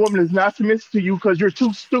taking a woman that's not submissive to you because you're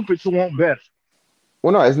too stupid to want better.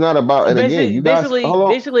 Well, no, it's not about. And again, you guys,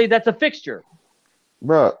 basically, that's a fixture,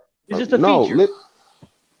 bro. It's just a feature.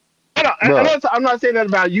 I'm not saying that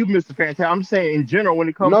about you, Mr. Fantastic. I'm saying in general when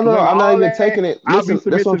it comes. No, I'm not even taking it. Listen,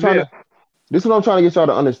 this is what I'm trying to get y'all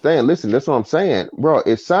to understand. Listen, that's what I'm saying, bro.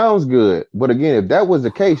 It sounds good, but again, if that was the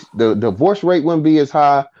case, the divorce rate wouldn't be as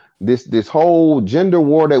high. This whole gender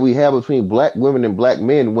war that we have between black women and black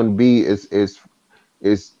men wouldn't be as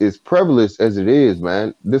prevalent as it is,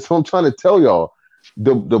 man. This is what I'm trying to tell y'all.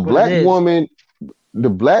 The black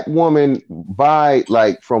woman by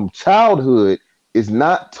like from childhood is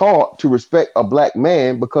not taught to respect a black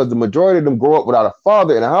man because the majority of them grow up without a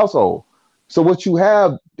father in a household. So what you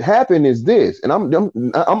have happen is this, and I'm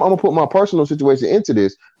gonna put my personal situation into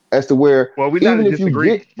this as to where we're not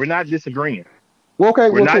disagreeing. We're not disagreeing. Well,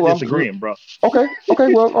 okay, we're not disagreeing, bro. Okay,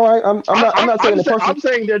 well, all right. I'm not saying the person. I'm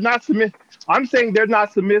saying they're not submissive. I'm saying they're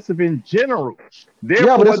not submissive in general.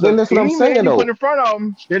 Yeah, but that's what I'm saying though. Put in front of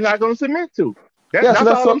them, they're not going to submit to. That's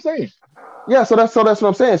all I'm saying. Yeah, so that's what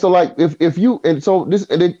I'm saying. So like if you and so this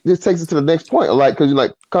takes us to the next point, like because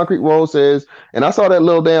like Concrete Rose says, and I saw that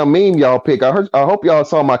little damn meme y'all pick. I hope y'all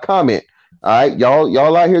saw my comment. All right,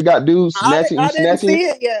 y'all out here got dudes snatching. I didn't see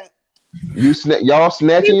it yet. Y'all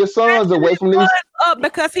snatching your sons away from these up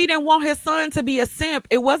because he didn't want his son to be a simp.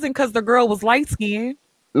 It wasn't because the girl was light skinned.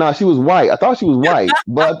 No, she was white. I thought she was white,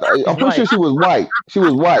 but I'm pretty sure she was white. She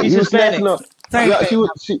was white. He was snatching her. Yeah, he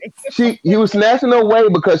was snatching her away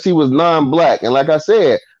because she was non-black. And like I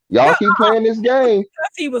said, y'all keep playing this game.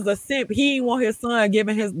 Because he was a simp, he didn't want his son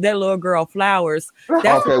giving that little girl flowers. Okay,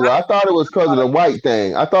 well, I thought it was because of the white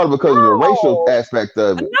thing. I thought it was because of the racial aspect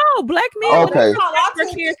of it. No, black men. Okay.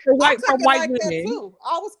 For white women. Too.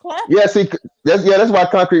 I was clapping. Yeah, see, that's why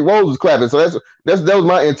Concrete Rose was clapping. So that was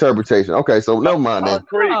my interpretation. Okay, so never mind then.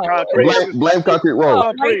 Blame Concrete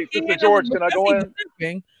Rose. Sister George, can I go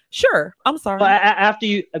in? Sure. I'm sorry. Well, after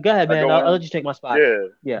you, go ahead, man. I'll let you take my spot.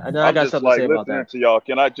 Yeah. And then I got something to say about that. To y'all.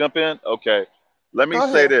 Can I jump in? Okay. Let me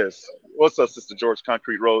say this. What's up, Sister George,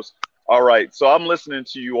 Concrete Rose? All right. So I'm listening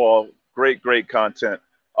to you all. Great content.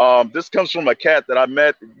 This comes from a cat that I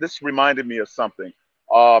met. This reminded me of something.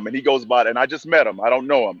 And he goes by, and I just met him. I don't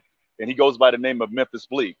know him. And he goes by the name of Memphis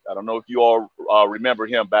Bleak. I don't know if you all remember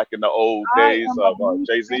him back in the old days of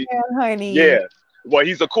Jay-Z. Honey. Yeah. Well,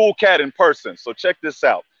 he's a cool cat in person. So check this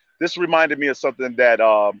out. This reminded me of something that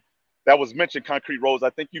was mentioned, Concrete Rose.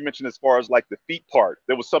 I think you mentioned as far as like the feet part.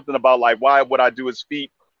 There was something about like, why would I do his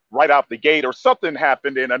feet? right out the gate, or something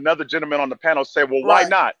happened and another gentleman on the panel said, well, why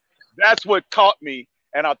not? That's what caught me.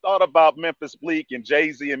 And I thought about Memphis Bleak and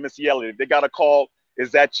Jay-Z and Missy Elliott. They got a call,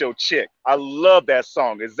 Is That Your Chick? I love that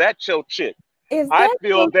song. Is That Your Chick? I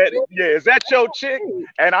feel that, is that your chick?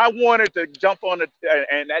 And I wanted to jump on it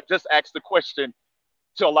and that just asked the question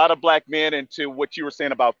to a lot of black men and to what you were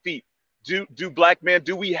saying about feet. Do black men,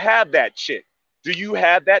 do we have that chick? Do you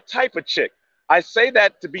have that type of chick? I say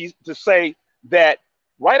that to say that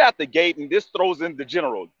right out the gate, and this throws in the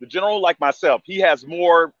general. The general, like myself, he has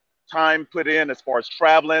more time put in as far as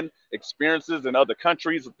traveling, experiences in other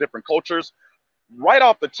countries, different cultures. Right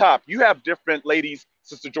off the top, you have different ladies,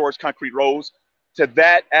 Sister George Concrete Rose, to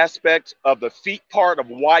that aspect of the feet part of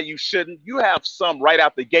why you shouldn't. You have some right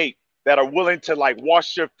out the gate that are willing to like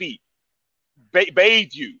wash your feet, bathe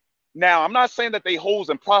you. Now, I'm not saying that they hoes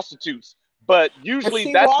and prostitutes, but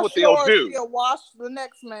usually that's what they'll do. She'll wash the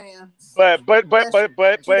next man. But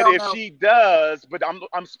if she does, but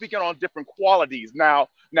I'm speaking on different qualities now.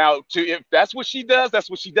 If that's what she does, that's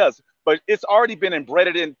what she does. But it's already been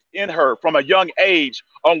embedded in her from a young age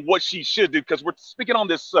on what she should do, because we're speaking on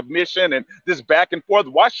this submission and this back and forth.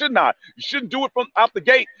 Why shouldn't I? You shouldn't do it from out the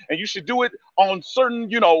gate, and you should do it on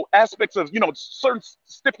certain, aspects of, certain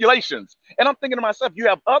stipulations. And I'm thinking to myself, you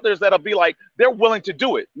have others that'll be like, they're willing to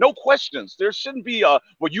do it. No questions. There shouldn't be well,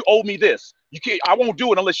 you owe me this. You can't, I won't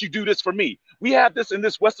do it unless you do this for me. We have this in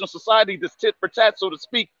this Western society, this tit for tat, so to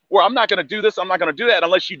speak, where I'm not going to do this. I'm not going to do that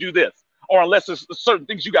unless you do this. Or unless there's certain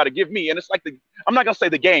things you got to give me. And it's like I'm not going to say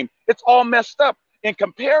the game. It's all messed up in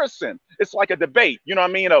comparison. It's like a debate, you know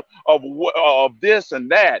what I mean? Of this and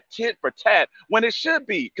that, tit for tat, when it should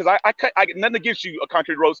be. Because I nothing against you,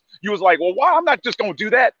 Concrete Rose. You was like, well, why? I'm not just going to do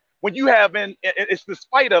that. When you have it's this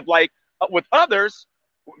fight of like with others,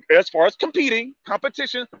 as far as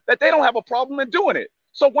competition, that they don't have a problem in doing it.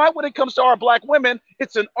 So why, when it comes to our black women,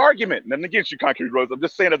 it's an argument. Nothing against you, Concrete Rose. I'm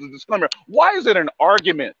just saying as a disclaimer. Why is it an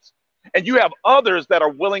argument? And you have others that are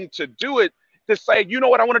willing to do it, to say, you know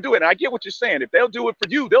what, I want to do it. And I get what you're saying. If they'll do it for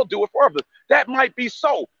you, they'll do it for others. That might be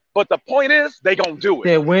so. But the point is, they going to do it.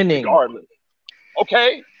 They're winning. Regardless.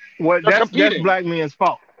 Okay? Well, that's black men's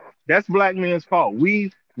fault. That's black men's fault.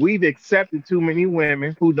 We've accepted too many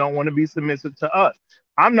women who don't want to be submissive to us.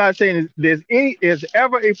 I'm not saying there's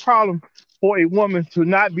ever a problem for a woman to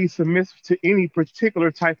not be submissive to any particular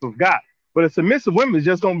type of guy. But a submissive woman is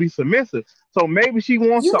just going to be submissive. So maybe she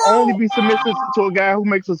wants to only be submissive to a guy who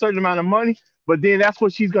makes a certain amount of money, but then that's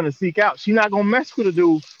what she's going to seek out. She's not going to mess with a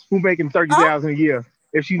dude who making $30,000 a year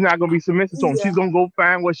if she's not going to be submissive to him. She's going to go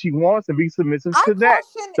find what she wants and be submissive to that.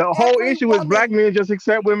 The whole issue is black men just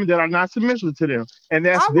accept women that are not submissive to them, and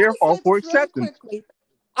that's their fault for accepting.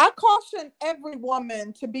 I caution every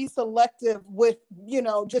woman to be selective with,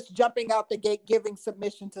 just jumping out the gate, giving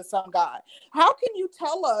submission to some guy. How can you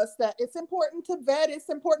tell us that it's important to vet, it's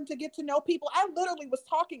important to get to know people? I literally was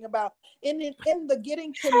talking about in the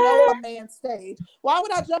getting to know a man stage. Why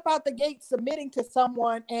would I jump out the gate submitting to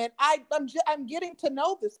someone and I'm getting to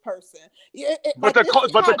know this person? But the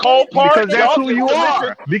cold part, because that's who you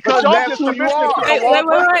are. Because that's who you are. Wait.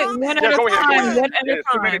 One at a time.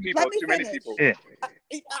 Too many people. Yeah.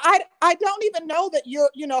 I don't even know that you're,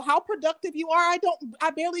 how productive you are.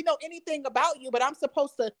 I barely know anything about you, but I'm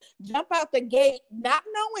supposed to jump out the gate, not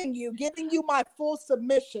knowing you, giving you my full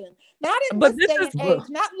submission. Not in this day and age,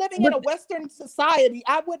 not living in a Western society.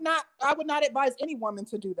 I would not advise any woman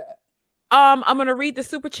to do that. I'm going to read the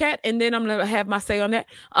super chat and then I'm going to have my say on that.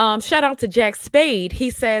 Shout out to Jack Spade. He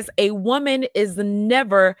says, a woman is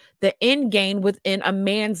never the end game within a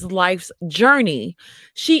man's life's journey.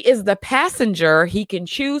 She is the passenger he can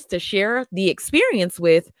choose to share the experience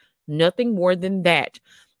with, nothing more than that.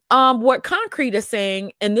 What Concrete is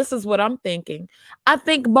saying, and this is what I'm thinking, I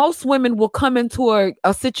think most women will come into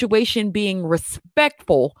a situation being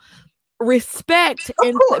respectful. Respect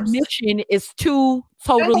and submission is two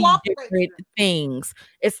totally different things.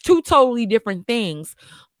 It's two totally different things.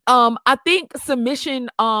 I think submission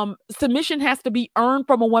has to be earned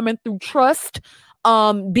from a woman through trust.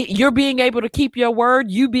 You're being able to keep your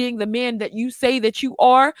word, you being the man that you say that you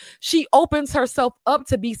are. She opens herself up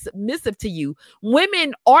to be submissive to you.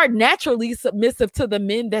 Women are naturally submissive to the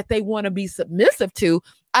men that they want to be submissive to.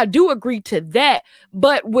 I do agree to that.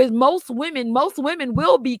 But with most women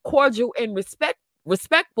will be cordial and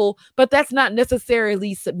respectful, but that's not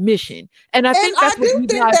necessarily submission. And I think that's what you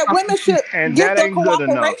guys that women should give their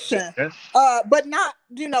cooperation, but not,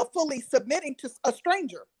 fully submitting to a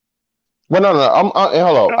stranger. Well, no.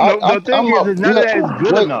 Hello. The thing is none of that is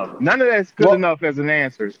good enough. None of that's good enough as an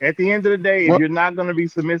answer. At the end of the day, if you're not going to be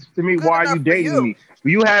submissive to me, why are you dating me?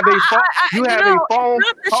 You have a phone. You have a phone.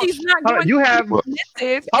 Not that she's not going you have. Let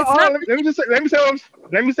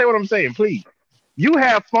me say what I'm saying, please. You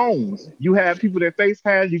have phones. You have people that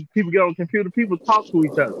FaceTime. People get on the computer. People talk to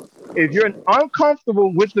each other. If you're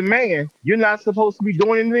uncomfortable with the man, you're not supposed to be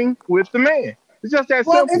doing anything with the man. It's just that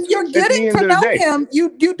simple. Well, if you're getting to know him, you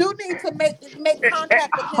do need to make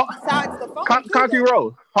contact with him besides the phone. Concrete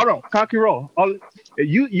Rose, hold on. Concrete Rose.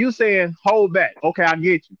 You saying hold back. Okay, I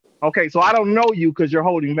get you. Okay, so I don't know you because you're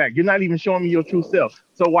holding back. You're not even showing me your true self.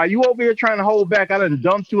 So while you over here trying to hold back, I done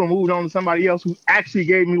dumped you and moved on to somebody else who actually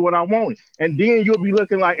gave me what I wanted. And then you'll be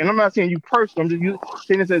looking like, and I'm not saying you personally, I'm just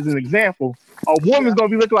saying this as an example. A woman's gonna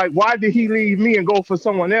be looking like, why did he leave me and go for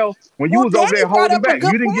someone else when you was over there holding back?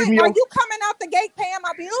 You didn't give me your... Are you coming out the gate paying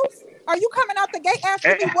my bills? Are you coming out the gate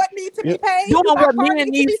asking me what needs to be paid? You know what men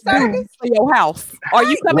need to do for your house? Are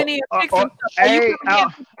you coming in fixing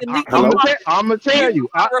stuff? I'm gonna tell you.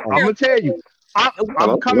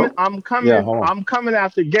 I'm coming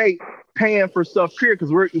out the gate paying for stuff here because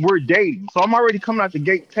we're dating. So I'm already coming out the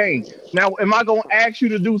gate paying. Now, am I gonna ask you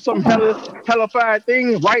to do some hellified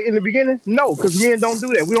thing right in the beginning? No, because men don't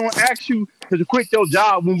do that. We don't ask you to quit your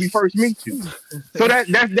job when we first meet you. So that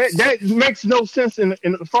makes no sense. In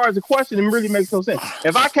as far as the question, it really makes no sense.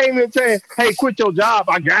 If I came in and said, "Hey, quit your job,"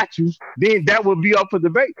 I got you. Then that would be up for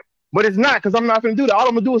debate. But it's not, because I'm not going to do that. All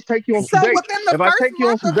I'm going to do is take you on some dates. If I take you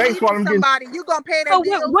on some dates while I'm getting... you going to pay that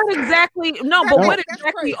bill? What exactly... No, but what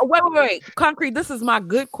exactly... Wait. Concrete, this is my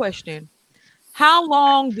good question. How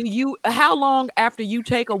long after you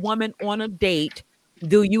take a woman on a date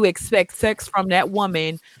do you expect sex from that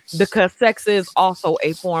woman? Because sex is also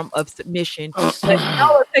a form of submission. But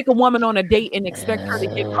y'all take a woman on a date and expect her to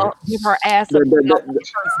give her ass up on the first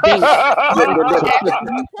date.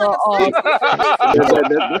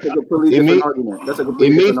 That's a completely argument. That's a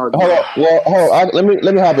completely argument. Hold on.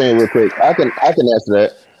 Let me hop in real quick. I can answer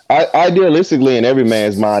that. Idealistically, in every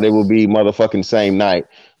man's mind, it will be motherfucking same night.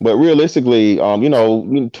 But realistically,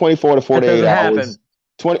 24 to 48 hours.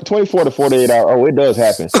 24 to 48 hours. Oh, it does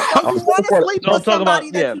happen. You want to sleep with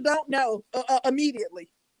somebody that you don't know immediately.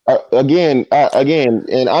 Again,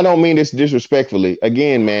 and I don't mean this disrespectfully.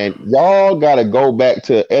 Again, man, y'all got to go back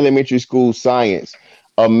to elementary school science.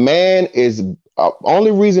 A man is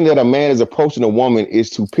only reason that a man is approaching a woman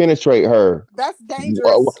is to penetrate her. That's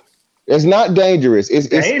dangerous. It's not dangerous.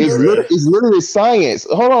 It's literally science.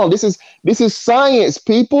 Hold on. This is science,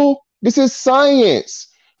 people. This is science.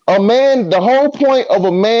 A man, the whole point of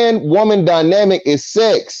a man-woman dynamic is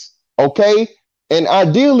sex, okay? And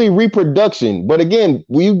ideally reproduction. But again,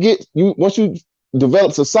 once you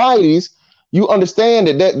develop societies, you understand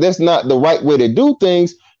that's not the right way to do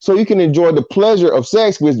things. So you can enjoy the pleasure of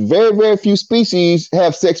sex, which very, very few species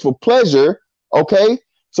have sex for pleasure, okay?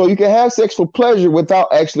 So you can have sex for pleasure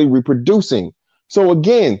without actually reproducing. So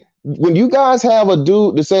again, when you guys have a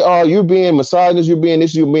dude to say, oh, you're being misogynist, you're being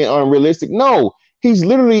this, you're being unrealistic. No. He's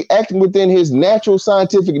literally acting within his natural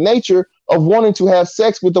scientific nature of wanting to have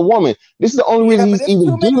sex with a woman. This is the only reason he's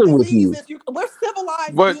even dealing with you. We're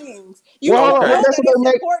civilized beings. You know that it's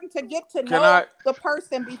important to get to know the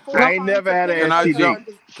person before. I ain't never had an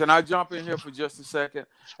STD. Can I jump in here for just a second?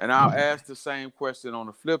 And I'll ask the same question on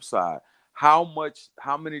the flip side. How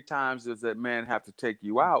many times does that man have to take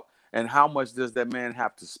you out? And how much does that man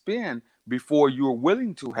have to spend before you're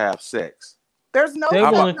willing to have sex? There's no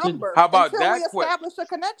number. How about that? We establish a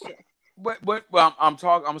connection. But I'm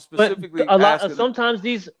specifically asking. Sometimes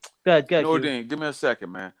these. Go ahead. Nordine, give me a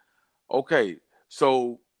second, man. Okay,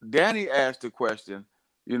 so Danny asked the question.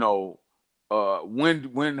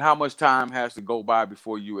 When how much time has to go by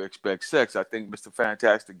before you expect sex? I think Mr.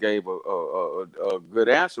 Fantastic gave a good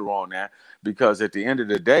answer on that, because at the end of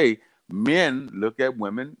the day, men look at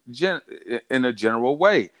women in a general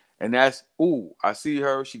way. And that's, I see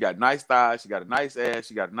her. She got nice thighs. She got a nice ass.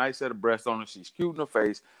 She got a nice set of breasts on her. She's cute in her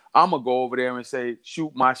face. I'm going to go over there and say,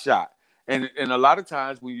 shoot my shot. And a lot of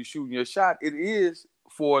times when you're shooting your shot, it is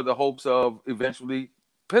for the hopes of eventually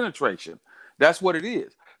penetration. That's what it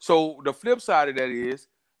is. So the flip side of that is,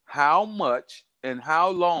 how much and how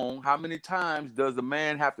long, how many times does the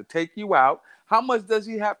man have to take you out? How much does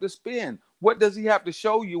he have to spend? What does he have to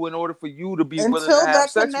show you in order for you to be willing to have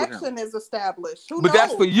sex with him? Until that connection is established. Who knows?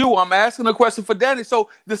 That's for you. I'm asking a question for Danny. So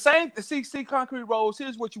the same, see, Concrete Rose,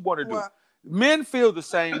 here's what you want to do. What? Men feel the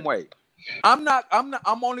same way. I'm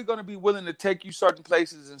only going to be willing to take you certain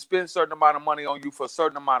places and spend a certain amount of money on you for a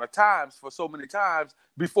certain amount of times, for so many times,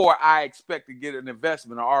 before I expect to get an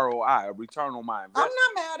investment, a ROI, a return on my investment.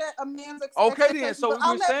 I'm not mad at a man's expectation. Okay, then. So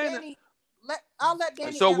you're saying I'll let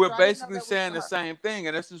Danny. So answer. we're basically saying the same thing,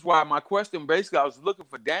 and this is why my question. Basically, I was looking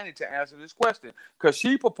for Danny to answer this question because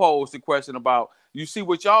she proposed the question about. You see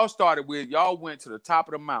what y'all started with? Y'all went to the top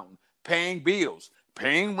of the mountain, paying bills,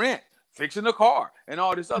 paying rent, fixing the car, and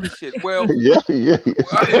all this other shit. Well, yeah. It's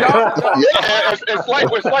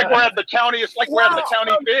like we're at the county. It's like we're at the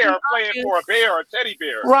county fair playing for a bear or a teddy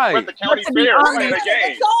bear. Right. We're at the county fair playing a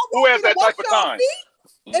game. Who has that type of time?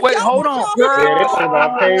 Wait, hold on. Yeah, they talking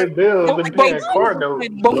about paying bills and paying car notes.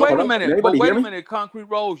 But wait a minute, Concrete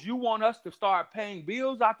Rose. You want us to start paying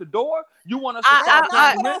bills out the door? You want us to start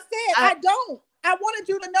That's what I said. I don't. I wanted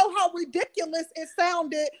you to know how ridiculous it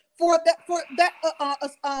sounded for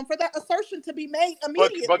that assertion to be made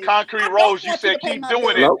immediately. But Concrete Rose, you said keep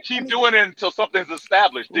doing it. Keep doing it until something's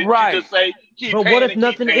established. Didn't you just say keep paying? But what if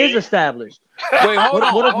nothing is established? Wait, hold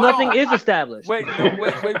on. What if nothing is established? Wait,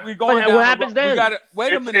 we're going down. What happens then?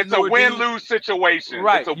 Wait a minute. It's a win-lose situation.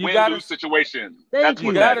 Right. It's a win-lose situation. That's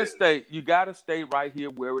what that is. You gotta stay right here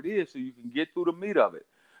where it is so you can get through the meat of it.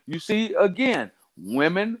 You see, again,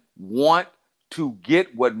 women want to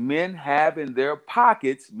get what men have in their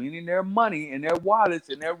pockets, meaning their money and their wallets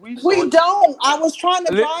and their resources. We don't. I was trying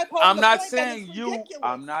to drive home. I'm not saying you.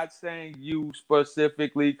 I'm not saying you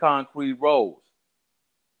specifically, Concrete Rose.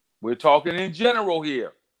 We're talking in general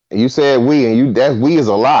here. You said we, and that we is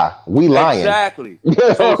a lie. We lying. Exactly.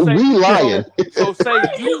 So say, we lying. So say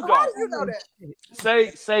you don't. How do you know that?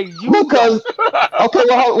 Say you because don't. Okay,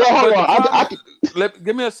 well hold on.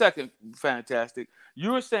 Give me a second. Fantastic.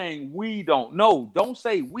 You're saying we don't. No, don't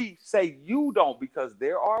say we. Say you don't, because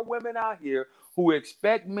there are women out here who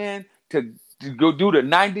expect men to go do the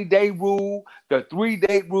 90-day rule, the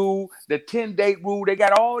 3-date rule, the 10-date rule. They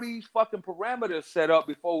got all these fucking parameters set up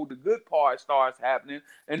before the good part starts happening.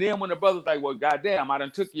 And then when the brother's like, well, goddamn, I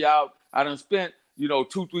done took you out. I done spent,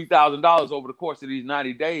 $2,000-$3,000 over the course of these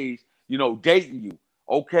 90 days, dating you.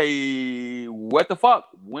 Okay, what the fuck?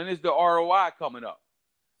 When is the ROI coming up?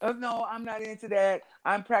 No, I'm not into that.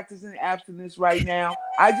 I'm practicing abstinence right now.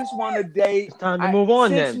 I just want to date. It's time to move on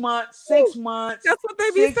 6 then. months. 6 months. That's what they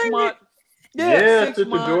be saying. Yeah, Sister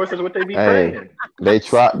George, that's what they be saying. They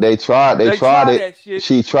tried it.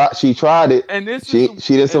 She tried it. And she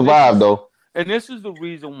didn't survive though. And this is the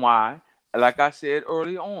reason why, like I said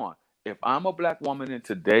early on, if I'm a black woman in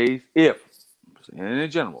today's, in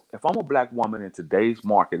general, if I'm a black woman in today's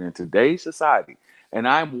market, in today's society, and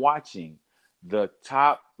I'm watching the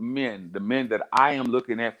top men, the men that I am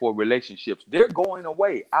looking at for relationships, they're going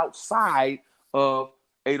away outside of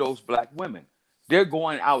Ado's black women. They're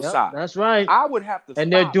going outside. Yep, that's right. I would have to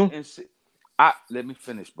and stop they're doing. Let me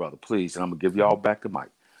finish, brother, please, and I'm gonna give y'all back the mic.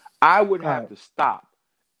 I would have to stop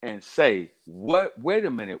and say, wait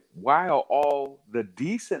a minute, why are all the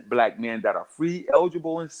decent black men that are free,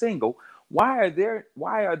 eligible, and single, why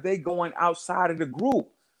are they going outside of the group?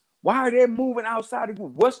 Why are they moving outside the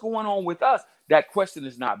group? What's going on with us? That question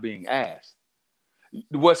is not being asked.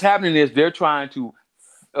 What's happening is they're trying to,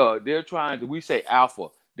 we say alpha.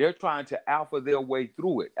 They're trying to alpha their way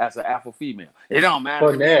through it as an alpha female. It don't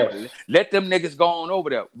matter. Let them niggas go on over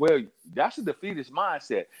there. Well, that's a defeatist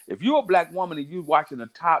mindset. If you're a black woman and you're watching the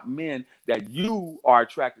top men that you are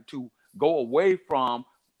attracted to go away from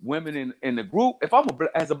women in the group,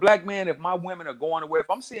 as a black man, if my women are going away, if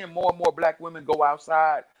I'm seeing more and more black women go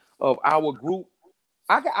outside of our group,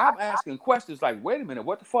 I'm asking questions like, wait a minute,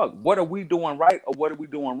 what the fuck? What are we doing right or what are we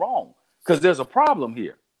doing wrong? Because there's a problem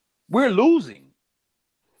here. We're losing.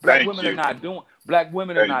 Black women are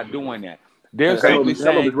not doing that. They're simply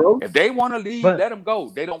saying if they want to leave, let them go.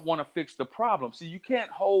 They don't want to fix the problem. See, you can't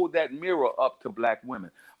hold that mirror up to black women.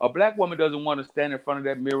 A black woman doesn't want to stand in front of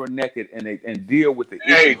that mirror naked and deal with the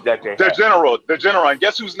issues that they have. The general. And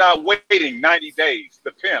guess who's not waiting 90 days?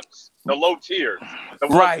 The pimps, the low tiers, the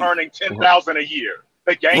ones earning $10,000 a year,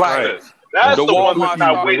 the gangsters. That's the ones who's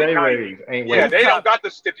not waiting 90. Yeah, they don't got the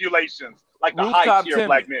stipulations like the high tier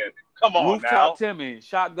black men. Come on now. Timmy,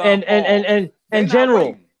 shotgun and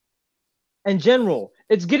general,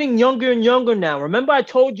 it's getting younger and younger now. Remember I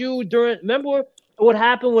told you remember what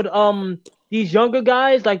happened with these younger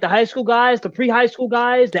guys, like the high school guys, the pre-high school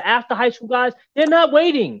guys, the after high school guys? They're not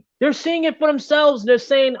waiting. They're seeing it for themselves. They're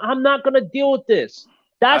saying, I'm not going to deal with this.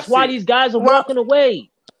 That's why these guys are walking away.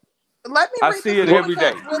 Let me read see it every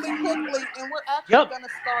day. Really quickly, and we're actually going to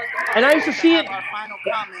start. And I used to see it. Our final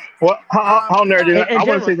comment. Well, hold on, nerd. I want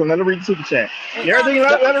to say something. Let her read the super chat. Let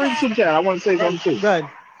her read the super chat. I want to say something too. Go ahead.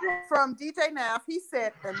 From DJ Nav, he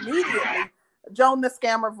said immediately, Joan the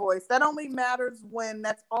scammer voice. That only matters when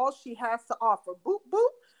that's all she has to offer. Boop boop.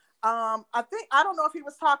 I don't know if he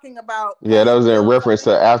was talking about. Yeah, that was in reference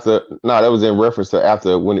to after. No, that was in reference to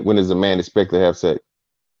after when is a man expected to have sex?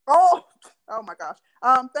 Oh, Oh my gosh.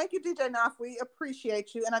 Thank you, DJ Naf. We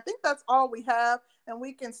appreciate you. And I think that's all we have. And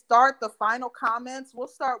we can start the final comments. We'll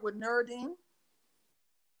start with Nerdine.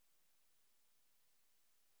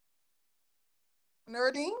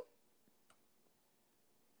 Nerdine?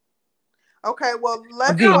 Okay, well,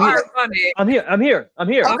 let's I'm here.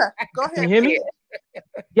 Okay, go ahead. Can you hear me?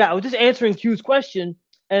 Yeah, I was just answering Q's question,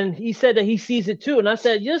 and he said that he sees it too. And I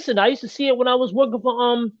said, listen, I used to see it when I was working for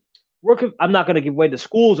I'm not gonna give away the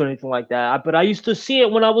schools or anything like that, but I used to see it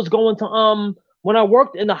when I was going to when I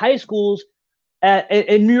worked in the high schools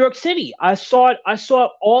in New York City. I saw it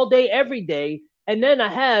all day, every day. And then I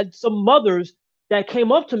had some mothers that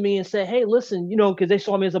came up to me and said, hey, listen, because they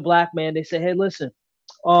saw me as a black man, they said, hey, listen,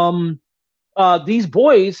 these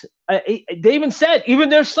boys, they even said even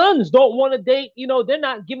their sons don't want to date, they're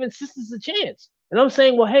not giving sisters a chance. And I'm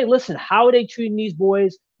saying, well, hey, listen, how are they treating these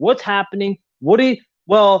boys? What's happening? They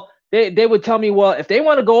would tell me, well, if they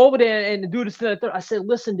want to go over there and do this, I said,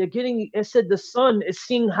 listen, I said the son is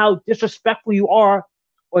seeing how disrespectful you are,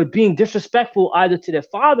 or being disrespectful either to their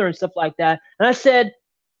father and stuff like that. And I said,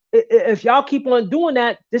 if y'all keep on doing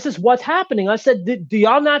that, this is what's happening. I said, do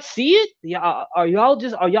y'all not see it? Are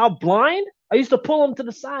y'all blind? I used to pull them to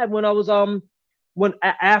the side when I was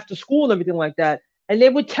after school and everything like that, and they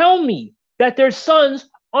would tell me that their sons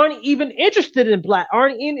aren't even interested in black,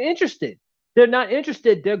 aren't even interested. They're not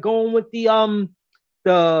interested. They're going with the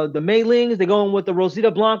Maylings, they're going with the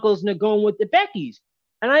Rosita Blancos, and they're going with the Beckys.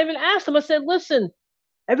 And I even asked them, I said, listen,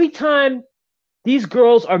 every time these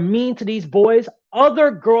girls are mean to these boys,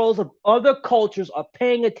 other girls of other cultures are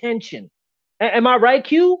paying attention. Am I right,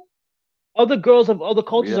 Q? Other girls of other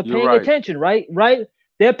cultures are paying attention, right? Right?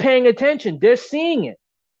 They're paying attention. They're seeing it.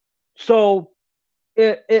 So,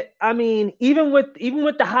 I mean, even with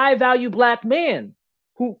the high value black man,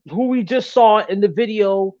 who we just saw in the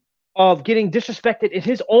video of getting disrespected in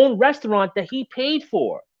his own restaurant that he paid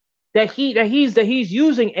for, that he's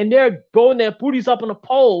using, and they're going their booties up on a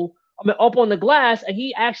pole, up on the glass, and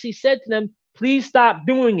he actually said to them, please stop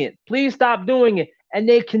doing it. Please stop doing it. And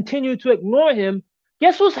they continue to ignore him.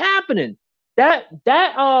 Guess what's happening? That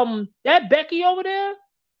Becky over there,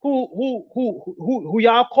 who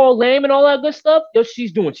y'all call lame and all that good stuff,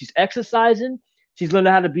 she's doing. She's exercising. She's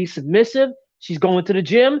learning how to be submissive. She's going to the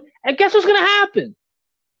gym, and guess what's gonna happen?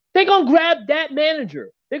 They're gonna grab that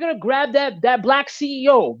manager. They're gonna grab that black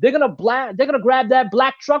CEO. They're gonna grab that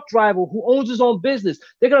black truck driver who owns his own business.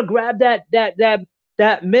 They're gonna grab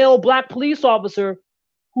that male black police officer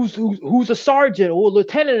who's a sergeant or a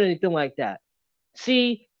lieutenant or anything like that.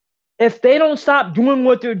 See, if they don't stop doing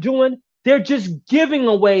what they're doing, they're just giving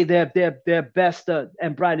away their best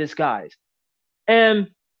and brightest guys.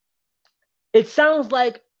 And it sounds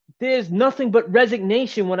like there's nothing but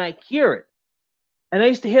resignation when I hear it. And I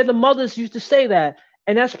used to hear the mothers used to say that,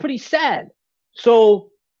 and that's pretty sad.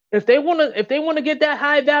 So if they want to get that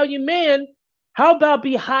high value man, how about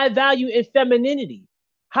be high value in femininity,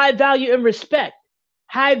 high value in respect,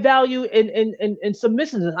 high value in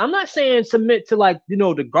submissiveness? I'm not saying submit to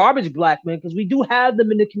the garbage black men, because we do have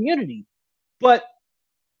them in the community. But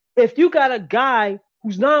if you got a guy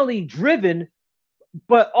who's not only driven,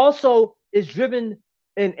 but also is driven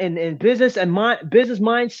in business and business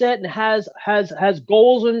mindset and has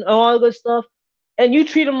goals and all that stuff, and you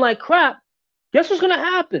treat him like crap, guess what's gonna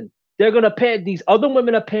happen? They're gonna these other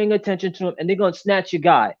women are paying attention to him, and they're gonna snatch your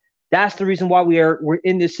guy. That's the reason why we're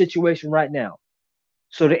in this situation right now.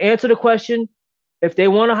 So to answer the question, if they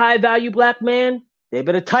want a high value black man, they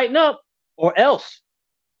better tighten up, or else.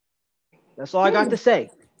 That's all I got to say.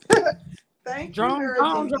 Thank you,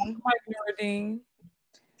 Nerdine.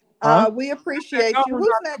 We appreciate you. Who's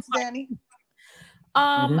next, Danny?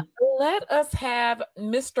 Let us have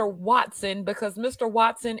Mr. Watson, because Mr.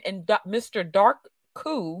 Watson and Mr. Dark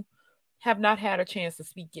Coup have not had a chance to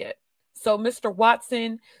speak yet. So Mr.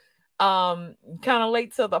 Watson, kind of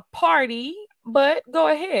late to the party, but go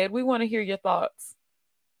ahead. We want to hear your thoughts.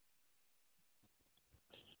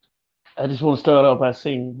 I just want to start off by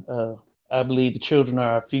saying I believe the children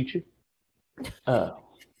are our future.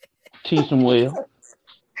 Teach them well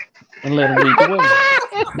and let them lead the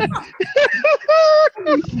way.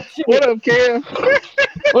 What up, Cam?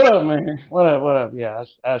 What up, man? What up? Yeah,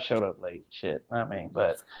 I showed up late. Shit,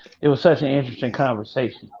 but it was such an interesting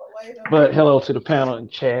conversation. But hello to the panel and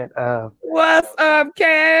chat. What's up,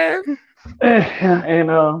 Cam? And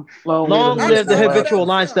long live the habitual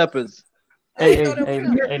line steppers. Hey,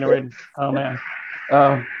 Narita. Oh man.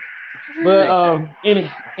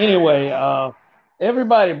 Anyway,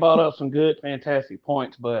 everybody brought up some good, fantastic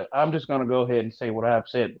points, but I'm just going to go ahead and say what I've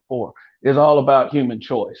said before. It's all about human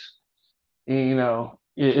choice. You know,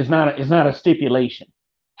 it's not a stipulation.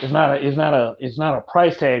 it's not a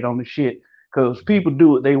price tag on the shit, because people do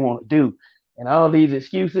what they want to do, and all these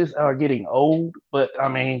excuses are getting old. But I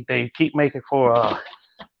mean, they keep making for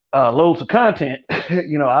loads of content,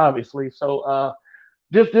 obviously. So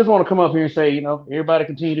just want to come up here and say, everybody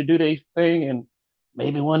continue to do their thing, and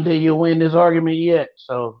maybe one day you'll win this argument yet.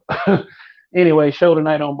 So anyway, show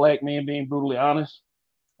tonight on Black Men Being Brutally Honest.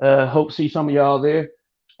 Hope to see some of y'all there,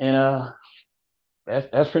 and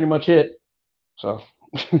that's pretty much it. So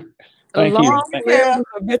thank you.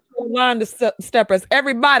 Habitual line steppers,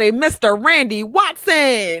 everybody, Mr. Randy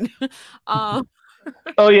Watson.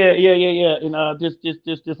 Oh yeah. And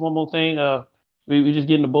just one more thing. We just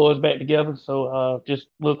getting the boys back together, so just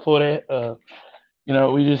look for that.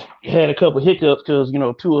 We just had a couple hiccups because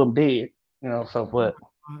 2 of them dead. So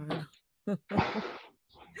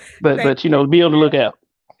but be on the lookout.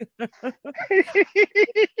 Thank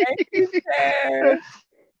you, Sarah.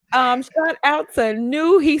 Shout out to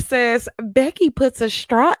New. He says Becky puts a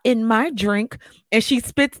straw in my drink and she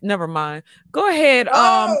spits. Never mind. Go ahead,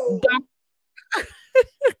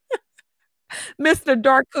 Mr.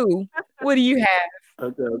 Darku. What do you have?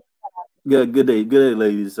 Okay. Good day,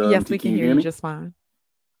 ladies. Yes, we can hear you just fine.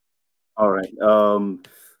 All right.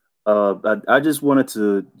 I just wanted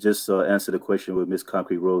to answer the question with Miss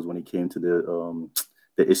Concrete Rose when it came to the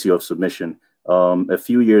issue of submission. A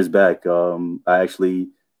few years back, I actually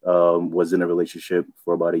was in a relationship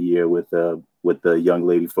for about a year with a young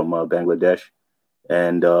lady from Bangladesh,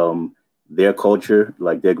 and their culture,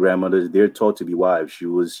 like their grandmothers, they're taught to be wives. She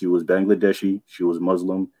was Bangladeshi. She was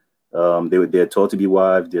Muslim. They're taught to be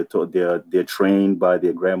wives. They're trained by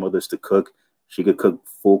their grandmothers to cook. She could cook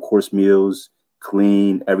full course meals,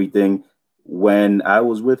 clean everything. When I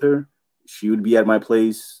was with her, she would be at my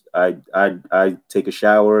place. I take a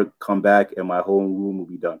shower, come back, and my whole room will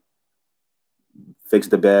be done. Fix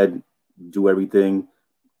the bed, do everything,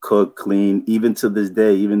 cook, clean. Even to this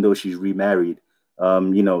day, even though she's remarried,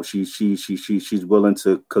 she's willing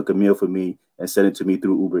to cook a meal for me and send it to me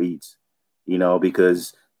through Uber Eats.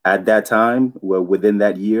 Because at that time, within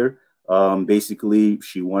that year, basically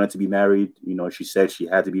she wanted to be married. She said she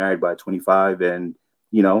had to be married by 25, and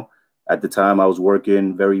at the time I was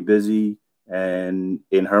working very busy, and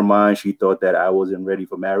in her mind she thought that I wasn't ready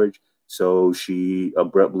for marriage, so she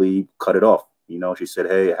abruptly cut it off. She said,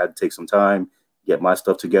 hey, I had to take some time, get my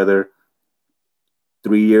stuff together.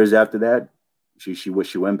 3 years after that, she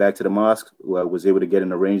went back to the mosque, was able to get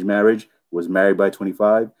an arranged marriage, was married by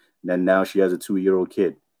 25, and then now she has a 2-year-old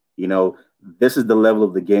kid. This is the level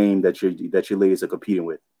of the game that your ladies are competing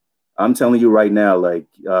with. I'm telling you right now, like,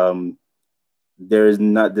 there's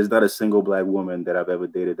not a single Black woman that I've ever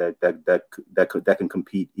dated that can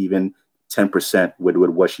compete even 10% with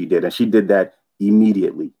what she did, and she did that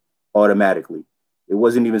immediately, automatically. It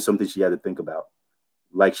wasn't even something she had to think about.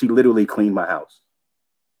 Like, she literally cleaned my house,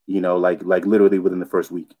 like literally within the first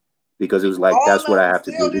week, because it was like, that's what I have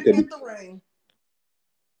to do.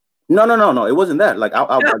 No, it wasn't that. Like,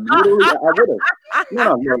 I literally, I would have.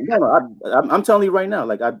 No. I'm telling you right now,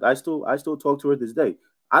 like, I still talk to her this day.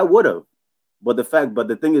 I would have, but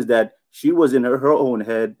the thing is that she was in her own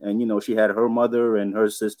head, and she had her mother and her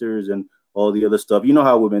sisters and all the other stuff. You know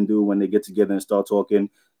how women do when they get together and start talking.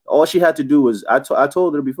 All she had to do was, I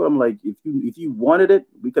told her before, I'm like, if you wanted it,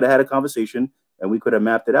 we could have had a conversation and we could have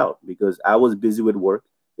mapped it out, because I was busy with work.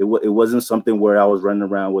 It wasn't something where I was running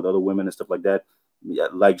around with other women and stuff like that. Yeah,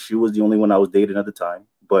 like, she was the only one I was dating at the time,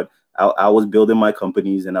 but I was building my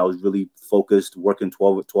companies and I was really focused, working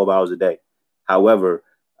 12 hours a day. However,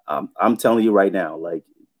 I'm telling you right now, like,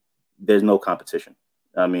 there's no competition.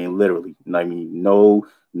 I mean, literally, no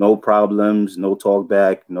problems, no talk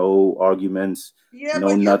back, no arguments,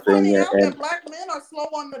 no nothing. You're pointing out that Black men are slow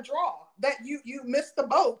on the draw. That you missed the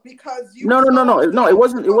boat because you. No. It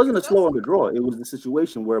wasn't a slow on the draw. It was the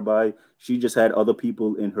situation whereby she just had other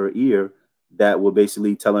people in her ear that were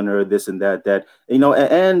basically telling her this and that,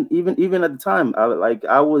 and even at the time,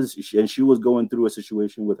 she was going through a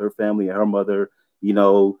situation with her family and her mother,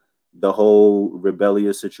 the whole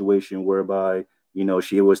rebellious situation whereby,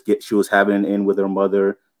 she was having an in with her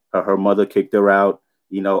mother. Her mother kicked her out.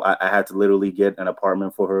 I had to literally get an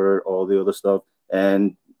apartment for her, all the other stuff.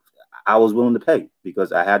 And I was willing to pay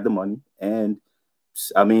because I had the money. And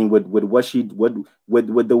I mean, with the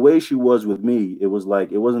way she was with me, it was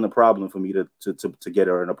like, it wasn't a problem for me to get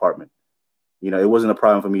her an apartment. It wasn't a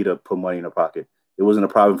problem for me to put money in her pocket. It wasn't a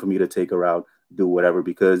problem for me to take her out, do whatever,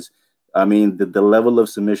 because I mean, the level of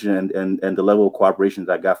submission and the level of cooperation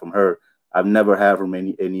that I got from her, I've never had from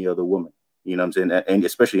any other woman, you know what I'm saying? And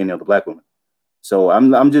especially any other Black woman. So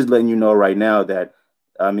I'm just letting you know right now that,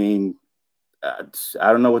 I mean,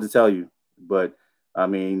 I don't know what to tell you, but I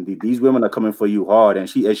mean, these women are coming for you hard. And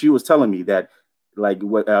she was telling me that, like,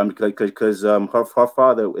 what because her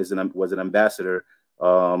father was an ambassador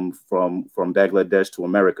from Bangladesh to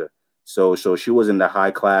America. So she was in the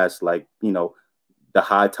high class, like, you know, the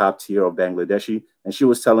high top tier of Bangladeshi. And she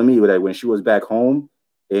was telling me that when she was back home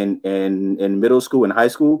in middle school and high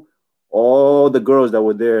school, all the girls that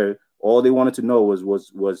were there, all they wanted to know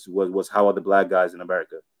was how are the black guys in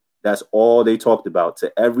America. That's all they talked about.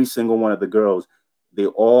 To every single one of the girls, they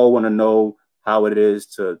all want to know how it is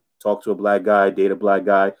to talk to a black guy, date a black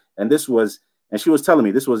guy. And she was telling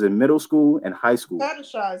me this was in middle school and high school.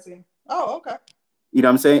 Fetishizing. Oh, okay. You know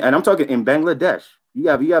what I'm saying? And I'm talking in Bangladesh. You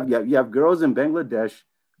have girls in Bangladesh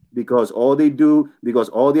because all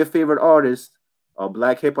their favorite artists are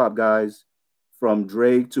black hip hop guys, from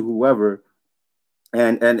Drake to whoever.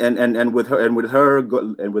 And with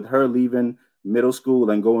her leaving middle school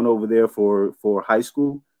and going over there for high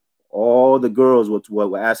school, all the girls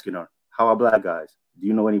were asking her, how are black guys? Do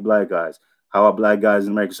you know any black guys? How are black guys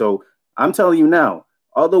in America? So I'm telling you now,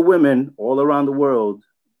 other women all around the world,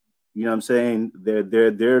 you know what I'm saying,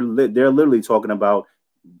 they're literally talking about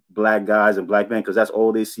black guys and black men because that's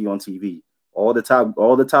all they see on TV. All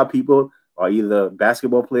the top people are either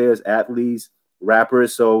basketball players, athletes,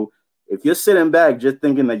 rappers. So if you're sitting back just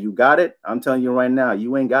thinking that you got it, I'm telling you right now,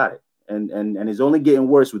 you ain't got it. And it's only getting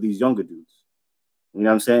worse with these younger dudes. You know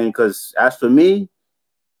what I'm saying? Because as for me,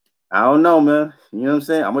 I don't know, man. You know what I'm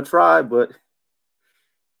saying? I'm gonna try, but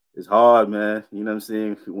it's hard, man. You know what I'm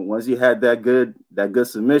saying? Once you had that good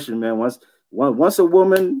submission, man. Once a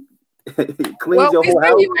woman cleans your whole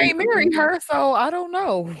house, you ain't married her, so I don't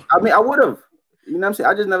know. I mean, I would have. You know what I'm saying?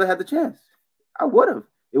 I just never had the chance. I would have.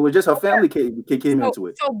 It was just her family came into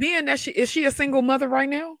it. So being that is she a single mother right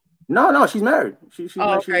now? No, she's married. She's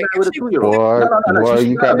married with a 2-year-old. Boy,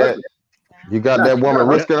 you got that woman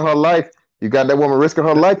risking her life. You got that woman risking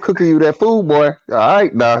her life cooking you that food, boy. All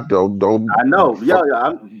right, now don't. I know,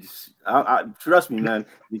 I trust me, man.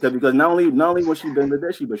 Because not only was she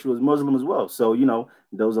Bangladeshi, but she was Muslim as well. So you know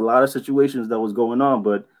there was a lot of situations that was going on.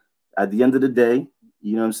 But at the end of the day,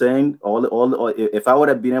 you know what I'm saying. If I would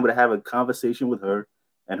have been able to have a conversation with her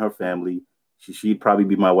and her family, she'd probably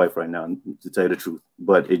be my wife right now, to tell you the truth.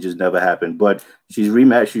 But it just never happened. But she's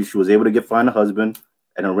remarried. She was able to find a husband.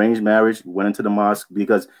 An arranged marriage, went into the mosque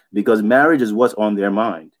because marriage is what's on their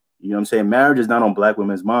mind. You know what I'm saying? Marriage is not on black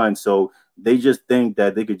women's mind. So they just think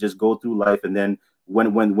that they could just go through life. And then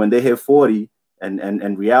when they hit 40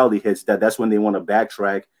 and reality hits, that's when they want to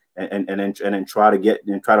backtrack and then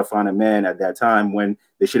try to find a man at that time when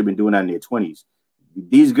they should have been doing that in their 20s.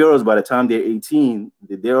 These girls, by the time they're 18,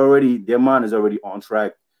 their mind is already on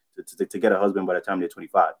track to get a husband by the time they're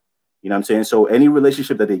 25. You know what I'm saying? So any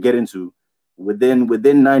relationship that they get into,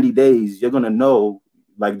 within 90 days, you're gonna know,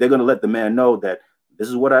 like they're gonna let the man know that this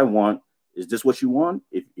is what I want. Is this what you want?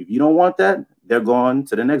 If you don't want that, they're gone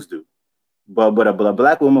to the next dude. But a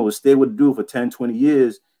black woman will stay with the dude for 10, 20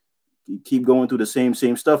 years, keep going through the same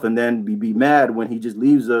stuff, and then be mad when he just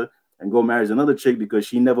leaves her and go marries another chick because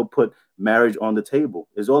she never put marriage on the table.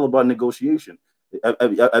 It's all about negotiation.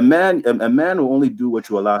 A man will only do what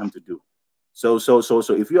you allow him to do. So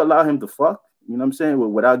if you allow him to fuck, you know what I'm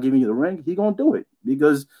saying, without giving you the ring, he gonna do it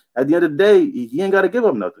because at the end of the day, he ain't got to give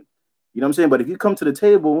up nothing. You know what I'm saying? But if you come to the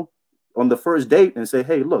table on the first date and say,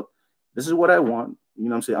 hey, look, this is what I want. You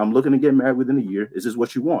know what I'm saying? I'm looking to get married within a year. Is this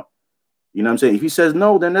what you want? You know what I'm saying? If he says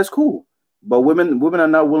no, then that's cool. But women are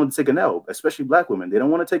not willing to take an L, especially black women. They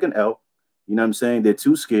don't want to take an L. You know what I'm saying? They're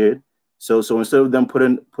too scared. So instead of them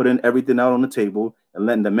putting everything out on the table and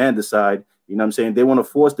letting the man decide, you know what I'm saying, they want to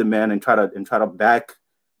force the man and try to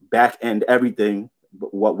back end everything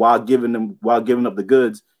while giving up the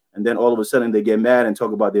goods, and then all of a sudden they get mad and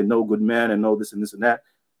talk about they're no good man and no this and this and that.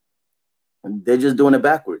 And they're just doing it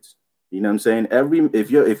backwards. You know what I'm saying?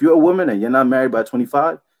 If you're a woman and you're not married by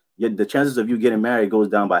 25, the chances of you getting married goes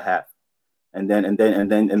down by half. And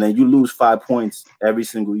then you lose 5 points every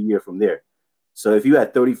single year from there. So if you're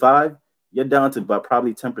at 35, you're down to about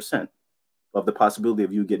probably 10% of the possibility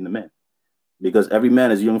of you getting a man, because every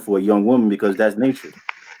man is young for a young woman because that's nature.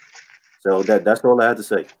 So that's all I have to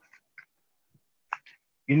say.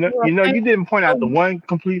 You didn't point out the one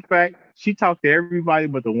complete fact. She talked to everybody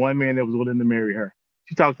but the one man that was willing to marry her.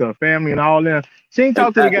 She talked to her family and all that. She ain't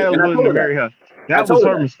talked to the guy that was willing to marry her. That was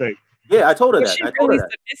her mistake. Yeah, I told her that. Was she really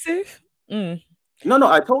submissive? No,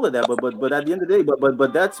 I told her that, but at the end of the day,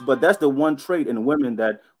 but that's the one trait in women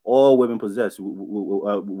that all women possess,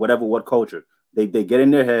 what culture. They get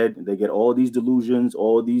in their head, they get all these delusions,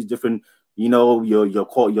 all these different,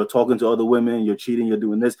 you're talking to other women, you're cheating, you're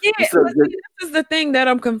doing this. Yeah, this is the thing that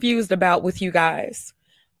I'm confused about with you guys.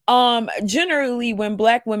 Generally, when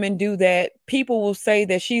Black women do that, people will say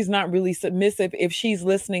that she's not really submissive if she's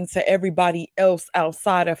listening to everybody else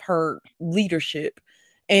outside of her leadership.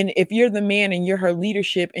 And if you're the man and you're her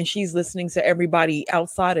leadership and she's listening to everybody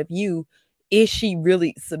outside of you, is she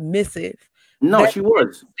really submissive? No, she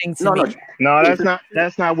was. No,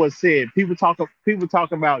 that's not what's said. People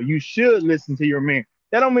talk about you should listen to your man.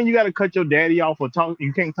 That don't mean you got to cut your daddy off or talk.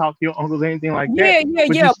 You can't talk to your uncles or anything like that.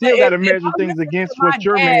 But you still got to measure things against what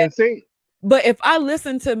your man said. But if I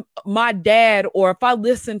listen to my dad, or if I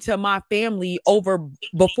listen to my family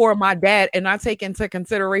before my dad, and I take into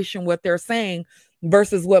consideration what they're saying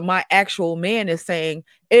versus what my actual man is saying,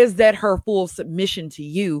 is that her full submission to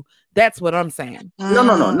you? That's what I'm saying.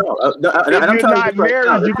 No. If you're not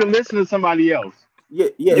married, you can listen to somebody else. Yeah.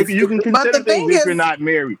 You can consider things if you're not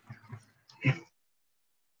married.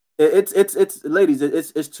 It's ladies,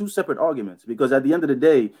 it's two separate arguments, because at the end of the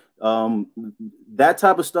day, that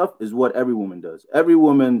type of stuff is what every woman does. Every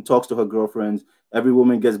woman talks to her girlfriends. Every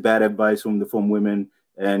woman gets bad advice from women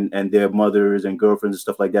and their mothers and girlfriends and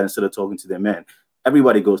stuff like that, instead of talking to their men.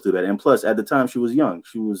 Everybody goes through that. And plus, at the time, she was young.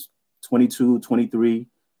 She was 22, 23,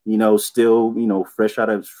 still, fresh out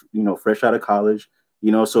of college,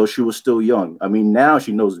 so she was still young. I mean, now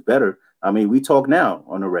she knows better. I mean, we talk now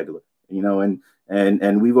on a regular,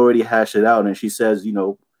 and we've already hashed it out. And she says,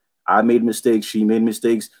 I made mistakes. She made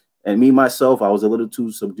mistakes. And me, myself, I was a little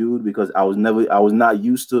too subdued, because I was not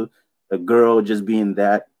used to a girl just being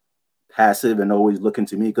that passive and always looking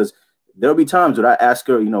to me. Because there'll be times when I ask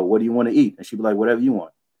her, what do you want to eat? And she'd be like, whatever you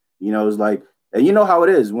want. It's like, and you know how it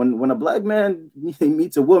is when a Black man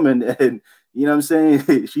meets a woman, and you know what I'm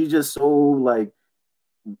saying, she's just so like,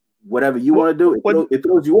 whatever you want to do, it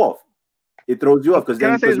throws you off. It throws you off. Because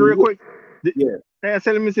can I say this real quick? Yeah. Let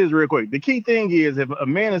me say this real quick. The key thing is, if a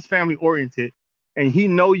man is family oriented and he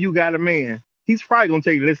know you got a man, he's probably gonna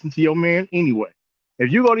tell you to listen to your man anyway.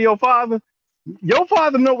 If you go to your father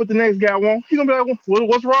know what the next guy wants. He's gonna be like, well,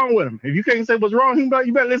 what's wrong with him? If you can't say what's wrong, he's like,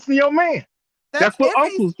 you better listen to your man. That's what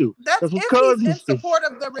uncles do. That's what cousins do. He's in support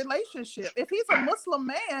of the relationship. If he's a Muslim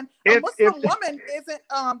man, a Muslim woman isn't.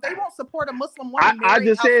 They won't support a Muslim woman married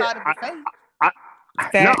outside of the faith.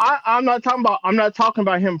 I'm not talking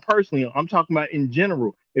about him personally. I'm talking about in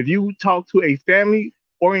general. If you talk to a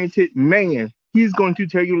family-oriented man, he's going to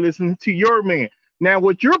tell you to listen to your man. Now,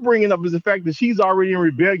 what you're bringing up is the fact that she's already in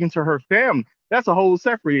rebellion to her family. That's a whole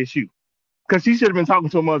separate issue, because she should have been talking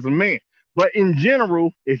to a Muslim man. But in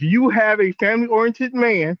general, if you have a family-oriented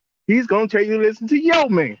man, he's going to tell you to listen to your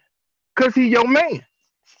man, because he's your man.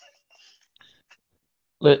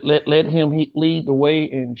 Let him lead the way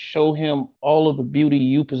and show him all of the beauty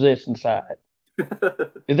you possess inside.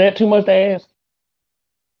 Is that too much to ask?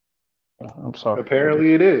 I'm sorry.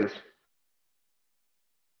 Apparently it is.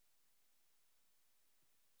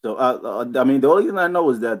 So I mean, the only thing I know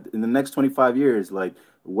is that in the next 25 years, like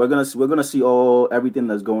we're gonna see everything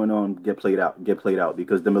that's going on get played out,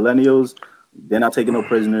 because the millennials, they're not taking no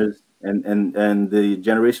prisoners, and the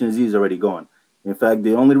Generation Z is already gone. In fact,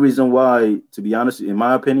 the only reason why, to be honest, in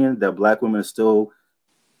my opinion, that Black women are still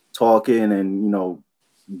talking and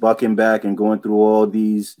bucking back and going through all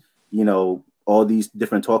these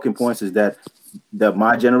different talking points is that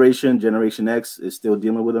my generation, Generation X, is still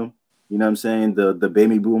dealing with them. You know what I'm saying? The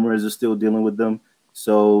baby boomers are still dealing with them.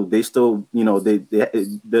 So they still,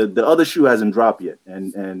 the other shoe hasn't dropped yet,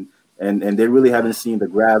 and they really haven't seen the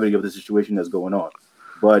gravity of the situation that's going on.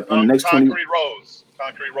 But in the next Concrete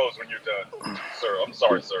Rose, when you're done, sir. I'm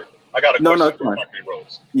sorry, sir. I got a question for Concrete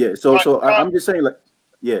Rose. Yeah. So I'm just saying, like,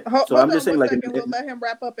 yeah. So I'm just saying, like, we'll let him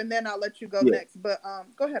wrap up, and then I'll let you go next. But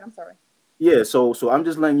go ahead. I'm sorry. Yeah. So I'm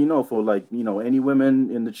just letting you know, for like, any women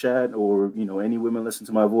in the chat, or any women listen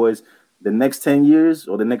to my voice, the next 10 years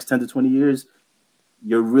or the next 10 to 20 years,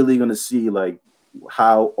 you're really gonna see like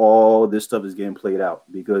how all this stuff is getting played out,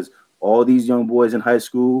 because all these young boys in high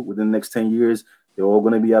school within the next 10 years, they're all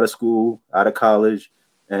going to be out of school, out of college,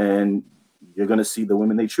 and you're going to see the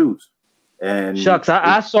women they choose. And shucks,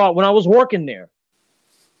 I saw it when I was working there.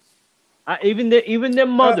 Even their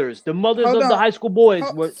mothers, the mothers of the high school boys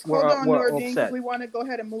were upset. We want to go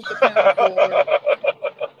ahead and move the panel forward.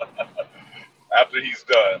 After he's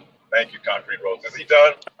done. Thank you, Concrete Rose. Is he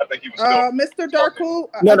done? I think he was still. Mr. Darku.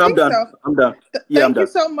 No, I'm done. So. I'm done. Thank you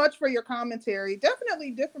so much for your commentary.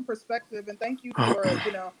 Definitely different perspective, and thank you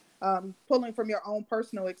for pulling from your own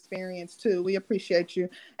personal experience too. We appreciate you.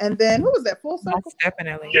 And then who was that? Full Circle? Most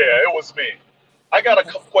definitely. Yeah, it was me. I got a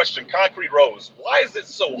question, Concrete Rose. Why is it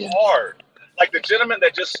so hard? Like the gentleman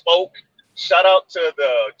that just spoke, shout out to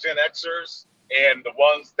the Gen Xers and the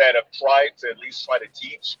ones that have tried to at least try to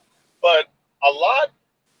teach. But a lot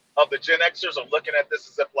of the Gen Xers are looking at this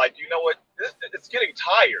as if like, you know what, it's getting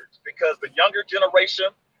tired because the younger generation,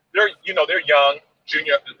 they're young,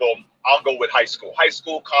 junior. I'll go with high school,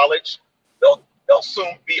 college. They'll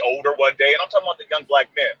soon be older one day, and I'm talking about the young black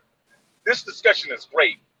men. This discussion is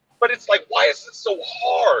great, but it's like, why is it so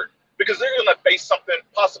hard? Because they're going to face something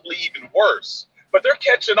possibly even worse. But they're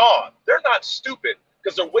catching on. They're not stupid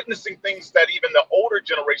because they're witnessing things that even the older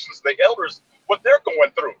generations, the elders, what they're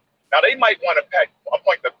going through. Now, they might want to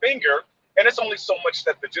point the finger, and it's only so much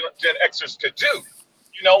that the Gen Xers could do,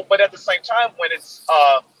 you know. But at the same time, when it's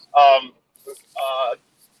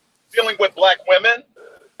dealing with black women,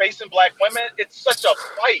 facing black women, it's such a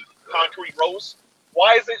fight, Concrete Rose.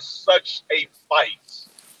 Why is it such a fight?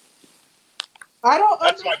 I don't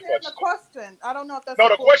understand the question. I don't know if that's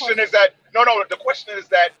the question is that the question is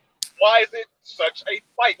that why is it such a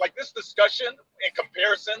fight? Like this discussion in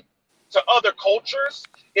comparison to other cultures,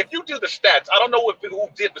 if you do the stats, I don't know who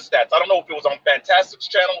did the stats. I don't know if it was on Fantastic's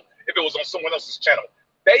channel, if it was on someone else's channel.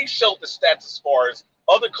 They showed the stats as far as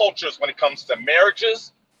other cultures when it comes to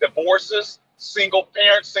marriages, divorces, single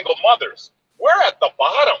parents, single mothers. We're at the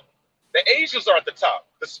bottom. The Asians are at the top.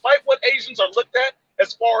 Despite what Asians are looked at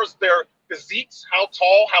as far as their physiques, how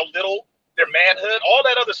tall, how little, their manhood, all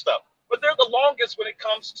that other stuff. But they're the longest when it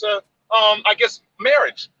comes to, I guess,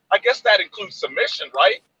 marriage. I guess that includes submission,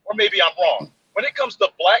 right? Or maybe I'm wrong. When it comes to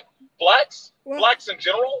blacks in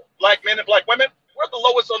general, black men and black women, we're the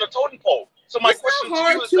lowest on the totem pole. So my question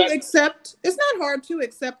to you is that it's not hard to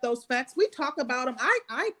accept those facts. We talk about them.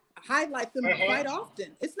 I highlight them quite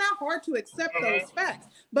often. It's not hard to accept those facts.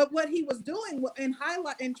 But what he was doing in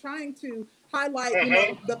trying to highlight, you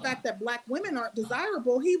know, the fact that black women aren't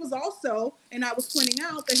desirable, he was also, and I was pointing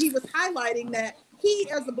out that he was highlighting that he,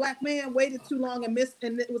 as a black man, waited too long and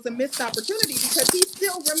it was a missed opportunity because he's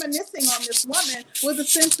still reminiscing on this woman with a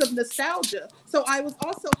sense of nostalgia. So I was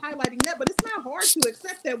also highlighting that, but it's not hard to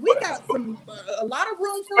accept that we got a lot of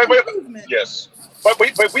room for improvement. Yes, but we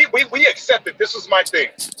accept it. This is my thing.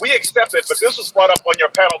 We accept it, but this was brought up on your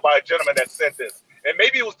panel by a gentleman that said this, and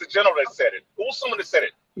maybe it was the gentleman that said it. Who was someone that said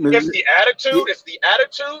it? It's the attitude. It's the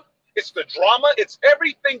attitude. It's the drama. It's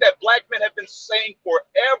everything that black men have been saying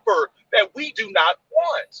forever that we do not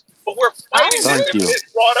want. But we're fighting this.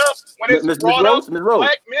 When it's brought up,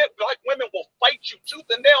 black women will fight you tooth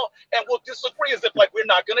and nail and will disagree as if like we're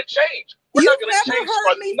not going to change. We're not going to change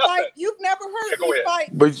for nothing. You've never heard me fight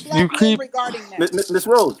but you keep regarding that. Miss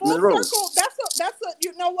Rose. That's a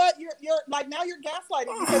you know what? You're like now you're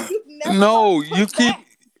gaslighting because you've never you keep.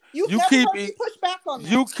 You keep push back on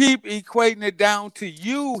that. You keep equating it down to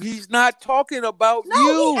you. He's not talking about you.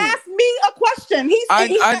 No, he asked me a question.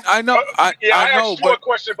 I know. I asked you a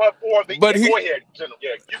question, go ahead. Yeah,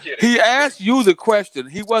 you get it. He asked you the question.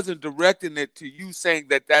 He wasn't directing it to you, saying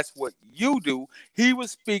that that's what you do. He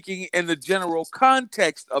was speaking in the general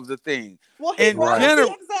context of the thing. Well, he brought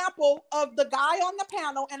the example of the guy on the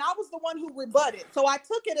panel, and I was the one who rebutted. So I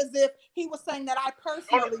took it as if he was saying that I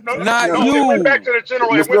personally. Not you. Went back to the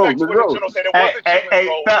general. Hey,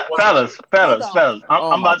 fellas.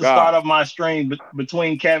 I'm about to start up my stream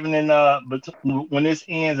between Kevin and when this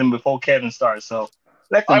ends and before Kevin starts. So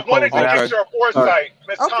I wanted to get your foresight,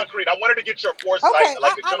 Miss Concrete. I wanted to get your foresight,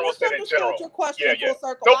 like the general said in general. Your question yeah.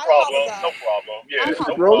 No problem. Yeah, no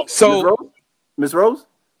problem. So, Miss Rose.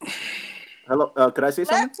 Hello, could I say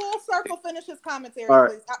something? Let Full Circle finish his commentary, right.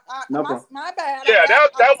 please. My bad. Yeah,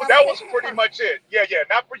 that was pretty much it. Yeah,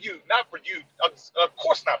 not for you. Of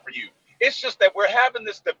course not for you. It's just that we're having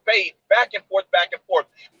this debate back and forth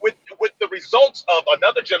with the results of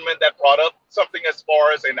another gentleman that brought up something as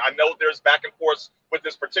far as, and I know there's back and forth with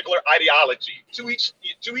this particular ideology, to each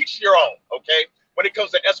your own, okay? When it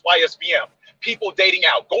comes to SYSBM, people dating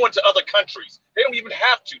out, going to other countries. They don't even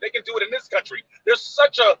have to. They can do it in this country. There's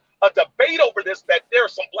such a debate over this that there are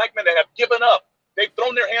some black men that have given up. They've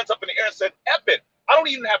thrown their hands up in the air and said, F it. I don't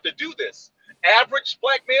even have to do this. Average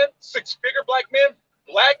black men, six-figure black men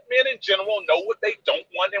in general know what they don't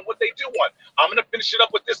want and what they do want. I'm going to finish it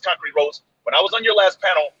up with this, Concrete Rose. When I was on your last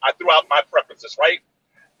panel, I threw out my preferences, right?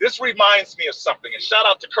 This reminds me of something. And shout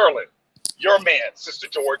out to Curlin, your man, Sister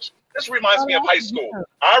George. This reminds me of high school.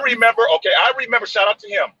 I remember, shout out to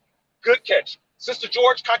him. Good catch. Sister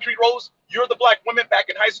George, Concrete Rose, you're the black women back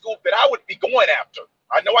in high school that I would be going after.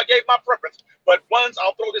 I know I gave my preference, but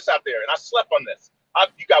I'll throw this out there, and I slept on this.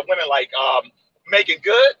 You got women like Megan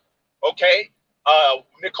Good, okay?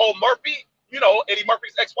 Nicole Murphy, Eddie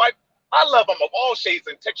Murphy's ex-wife. I love them of all shades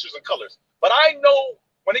and textures and colors. But I know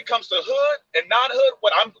when it comes to hood and non-hood,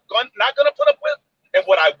 what I'm not going to put up with and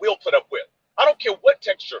what I will put up with. I don't care what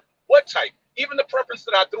texture, what type, even the preference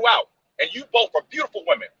that I threw out. And you both are beautiful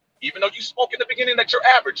women. Even though you spoke in the beginning that you're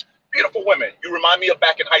average, beautiful women. You remind me of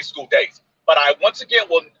back in high school days. But I, once again,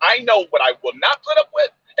 I know what I will not put up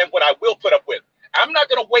with and what I will put up with. I'm not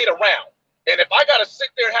going to wait around. And if I got to sit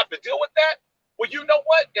there and have to deal with that, well, you know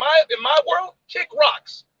what? In my world, kick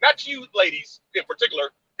rocks. Not you ladies in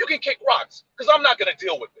particular. You can kick rocks because I'm not going to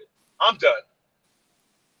deal with it. I'm done.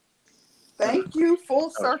 Thank you. Full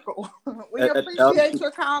circle. We appreciate your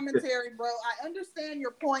commentary, bro. I understand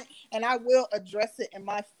your point, and I will address it in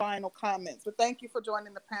my final comments. But thank you for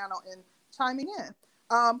joining the panel and chiming in.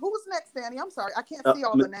 Who was next, Danny? I'm sorry. I can't see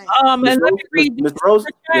all the names. Ms. Rose,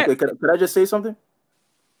 could I just say something?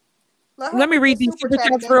 Let me read these super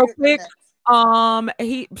chats real quick.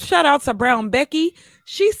 Shout out to Brown Becky.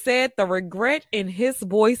 She said the regret in his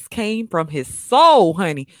voice came from his soul,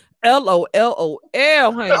 honey. LOLOL,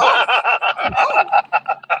 honey.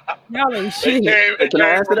 Y'all ain't shit. Can I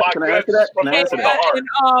answer that?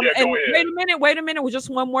 And wait a minute. With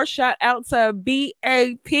just one more shout out to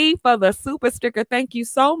BAP for the super sticker. Thank you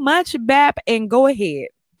so much, BAP. And go ahead.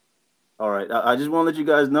 All right. I just want to let you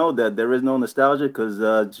guys know that there is no nostalgia because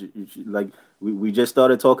we just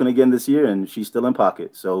started talking again this year and she's still in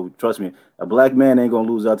pocket. So trust me, a black man ain't going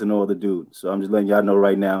to lose out to no other dude. So I'm just letting y'all know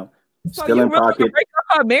right now. So still in pocket. Break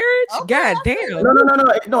up our marriage? Okay. God damn.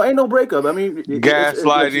 No, ain't no breakup. I mean,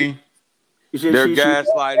 gaslighting. They're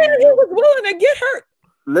gaslighting. He was willing to get her.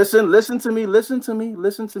 Listen to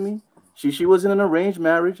me. She was in an arranged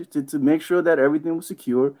marriage to make sure that everything was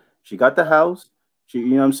secure. She got the house. You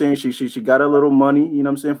know what I'm saying? She got a little money, you know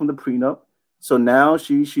what I'm saying, from the prenup. So now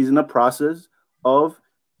she's in the process of,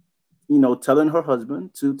 telling her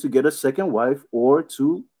husband to get a second wife or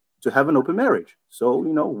to have an open marriage. So,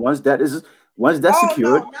 once that's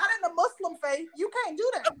secured. No, not in the Muslim faith. You can't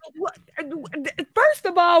do that. First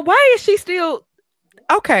of all, why is she still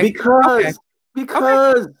okay? Because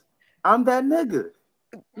I'm that nigga.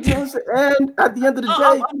 You know what I'm saying? And at the end of the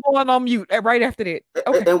day, I'm going on mute right after that.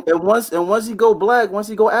 Okay. And once he go black, once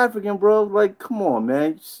he go African, bro, like, come on,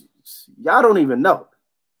 man. Y'all don't even know.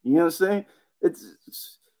 You know what I'm saying? It's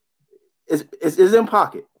in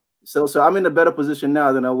pocket. So I'm in a better position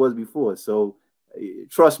now than I was before. So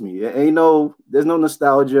trust me, there's no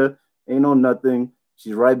nostalgia, ain't no nothing.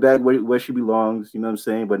 She's right back where she belongs. You know what I'm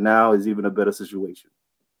saying? But now is even a better situation.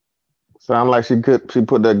 Sound like she put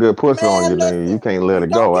that good pussy on you, nigga. You can't let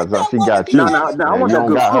it go. I thought she got you. No, I want that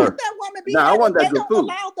good food. I want that good food.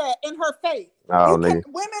 They don't allow that in her faith. Oh,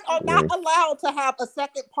 women are not allowed to have a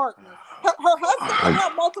second partner. Her husband can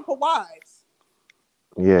have multiple wives.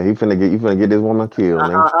 Yeah, you finna get this woman killed. All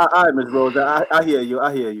right, Ms. Rose, I hear you.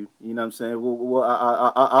 You know what I'm saying? Well,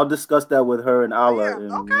 I'll discuss that with her and Allah.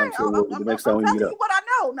 Yeah, okay. The next time we meet up. What I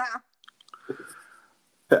know now.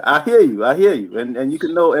 I hear you, and you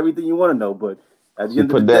can know everything you want to know, but at the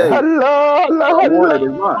end of the day, hello, I want it,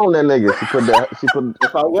 it's mine. On that nigga, she put.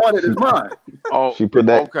 If I want it, it's mine. Oh, she put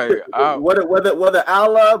that. Okay, whether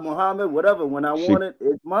Allah, Muhammad, whatever, when I want it,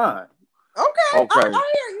 it's mine. Okay. I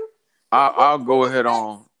hear you. I'll go ahead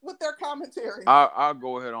on with their commentary. I'll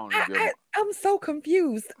go ahead on. I'm so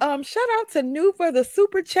confused. Shout out to New for the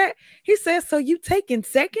super chat. He says, "So you taking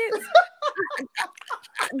seconds?"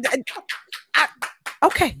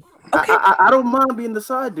 Okay. I don't mind being the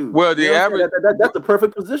side dude. Well, the average that's the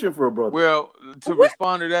perfect position for a brother. Well, to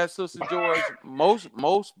respond to that, Sister George,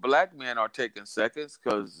 most black men are taking seconds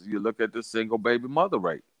because you look at the single baby mother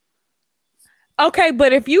rate. Okay,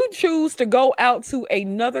 but if you choose to go out to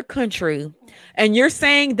another country and you're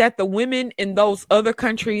saying that the women in those other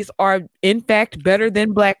countries are in fact better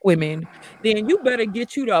than black women, then you better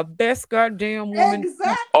get you the best goddamn woman.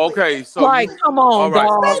 Exactly. Okay, so come on, dog.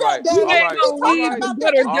 All right. You ain't gonna leave the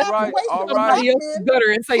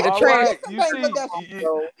gutter and say the trash. You see,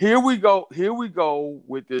 here we go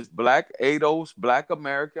with this black ADOS, black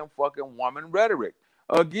American fucking woman rhetoric.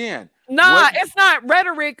 Again, it's not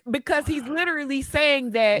rhetoric because he's literally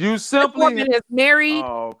saying that this woman is married.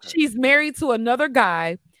 Oh, okay. She's married to another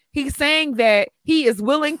guy. He's saying that he is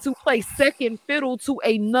willing to play second fiddle to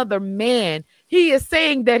another man. He is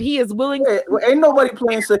saying that he is willing. Ain't nobody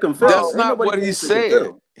playing second fiddle. That's not what he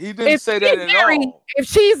said. He didn't say that at all. If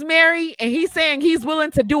she's married and he's saying he's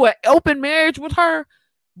willing to do an open marriage with her,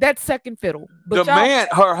 that's second fiddle. But the man,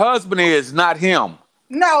 her husband is not him.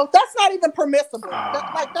 No, that's not even permissible.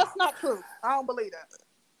 That's not true. I don't believe that.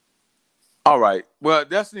 All right. Well,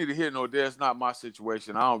 that's neither here nor there. It's not my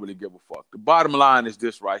situation. I don't really give a fuck. The bottom line is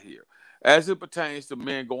this right here. As it pertains to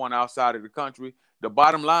men going outside of the country, the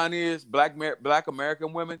bottom line is black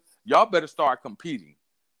American women, y'all better start competing.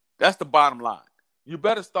 That's the bottom line. You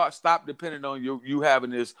better stop depending on you having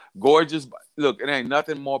this gorgeous. Look, it ain't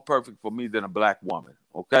nothing more perfect for me than a black woman.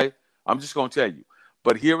 Okay, I'm just gonna tell you.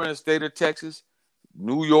 But here in the state of Texas,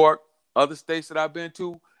 New York, other states that I've been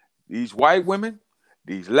to, these white women,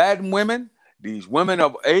 these Latin women, these women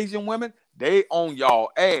of Asian women, they own y'all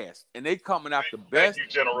ass, and they coming after the best. Thank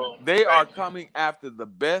you, General. They are coming after the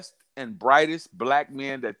best and brightest black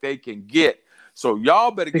men that they can get. So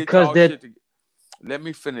y'all better get y'all shit together. Let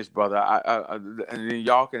me finish, brother. And then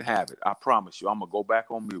y'all can have it. I promise you. I'm gonna go back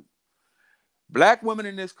on mute. Black women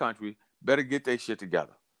in this country better get their shit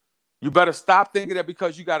together. You better stop thinking that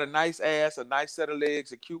because you got a nice ass, a nice set of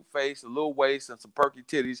legs, a cute face, a little waist, and some perky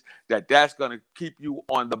titties, that's going to keep you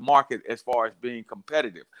on the market as far as being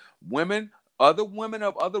competitive. Other women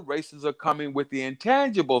of other races are coming with the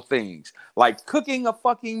intangible things, like cooking a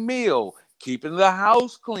fucking meal, keeping the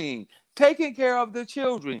house clean, taking care of the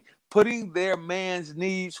children, putting their man's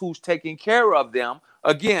needs who's taking care of them.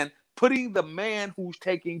 Again, putting the man who's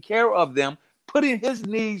taking care of them, putting his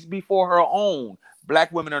needs before her own.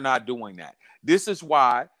 Black women are not doing that. This is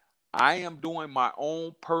why I am doing my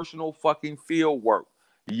own personal fucking field work.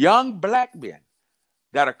 Young black men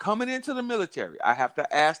that are coming into the military, I have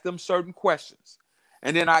to ask them certain questions.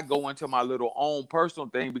 And then I go into my little own personal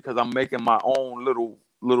thing because I'm making my own little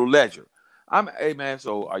ledger. Hey man,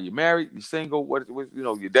 so are you married? You single? What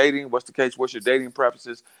you dating? What's the case? What's your dating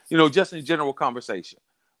preferences? Just in general conversation,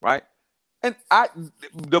 right? And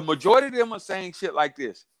the majority of them are saying shit like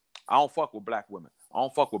this. I don't fuck with black women. I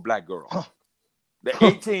don't fuck with black girls. The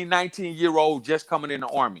 18, 19-year-old just coming in the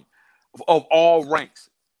Army of all ranks,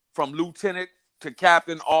 from lieutenant to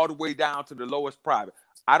captain all the way down to the lowest private.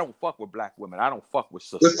 I don't fuck with black women. I don't fuck with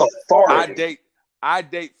sisters. I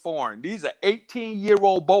date foreign. These are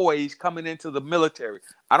 18-year-old boys coming into the military.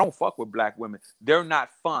 I don't fuck with black women. They're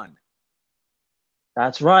not fun.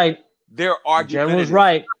 That's right. They're argumentative. General's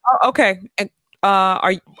right. Okay. And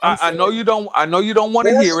I know you don't. I know you don't want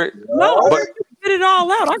to hear it. No, but get it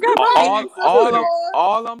all out. I got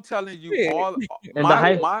all I'm telling you. God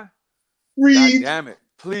damn it,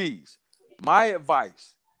 please. My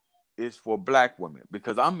advice is for black women,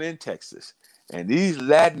 because I'm in Texas, and these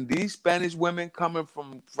Spanish women coming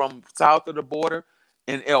from south of the border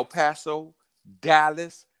in El Paso,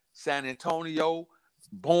 Dallas, San Antonio,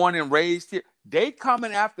 born and raised here. They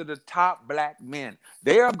coming after the top black men.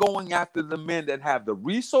 They are going after the men that have the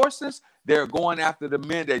resources. They're going after the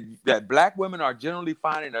men that black women are generally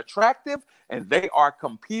finding attractive, and they are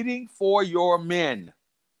competing for your men.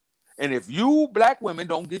 And if you black women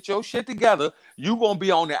don't get your shit together, you're going to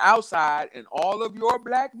be on the outside, and all of your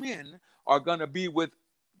black men are going to be with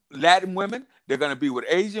Latin women, they're going to be with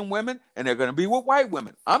Asian women, and they're going to be with white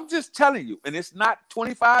women. I'm just telling you, and it's not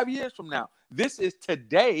 25 years from now. This is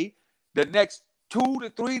today. The next 2 to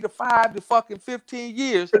 3 to 5 to fucking 15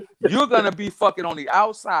 years, you're going to be fucking on the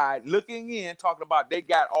outside looking in, talking about they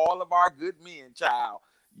got all of our good men, child.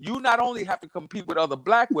 You not only have to compete with other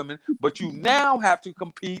black women, but you now have to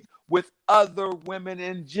compete with other women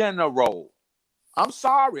in general. I'm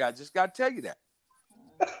sorry. I just got to tell you that.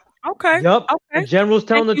 Okay. Yep. Okay. The General's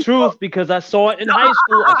telling the truth because I saw it in high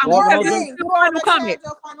school. Final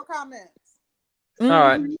comments. All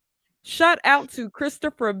right. Shout out to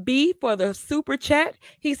Christopher B for the super chat.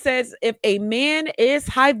 He says, if a man is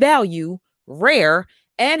high value, rare,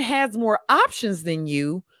 and has more options than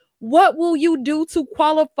you, what will you do to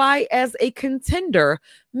qualify as a contender?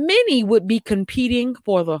 Many would be competing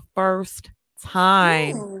for the first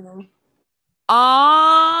time.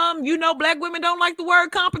 Black women don't like the word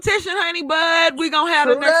competition, honey, but we're gonna have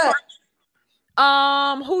the next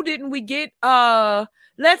one. Who didn't we get?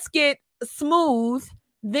 Let's get Smooth,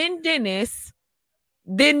 then Dennis,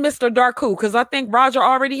 then Mr. Darku, because I think Roger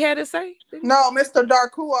already had to say. No, Mr.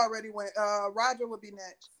 Darku already went. Roger would be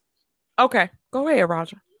next. Okay, go ahead,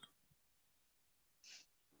 Roger.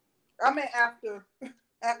 I mean, after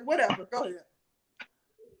whatever. Go ahead.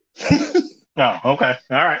 Oh, okay.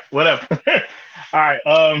 All right. Whatever. All right.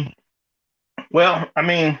 Well, I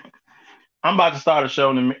mean, I'm about to start a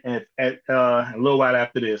show at a little while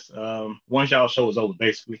after this. Once y'all show is over,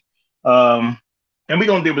 basically. And we're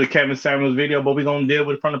going to deal with the Kevin Samuels video, but we're going to deal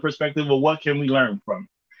with it from the perspective of what can we learn from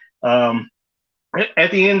it. At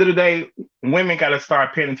the end of the day, women got to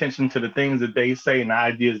start paying attention to the things that they say and the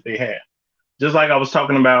ideas they have. Just like I was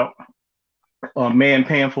talking about a man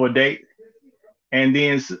paying for a date. And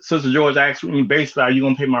then Sister George asked me, basically, are you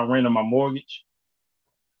going to pay my rent or my mortgage?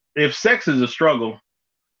 If sex is a struggle,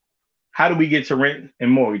 how do we get to rent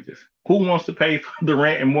and mortgages? Who wants to pay for the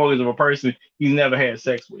rent and mortgage of a person he's never had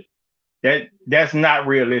sex with? That's not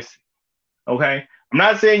realistic, okay? I'm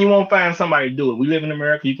not saying you won't find somebody to do it. We live in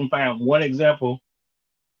America. You can find one example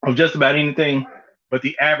of just about anything, but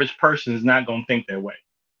the average person is not going to think that way.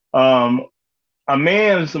 A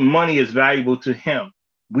man's money is valuable to him.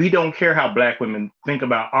 We don't care how black women think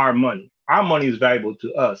about our money. Our money is valuable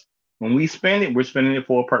to us. When we spend it, we're spending it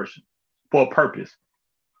for a person, for a purpose.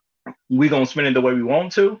 We're going to spend it the way we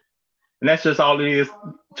want to. And that's just all it is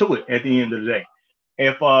to it at the end of the day.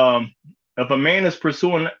 If a man is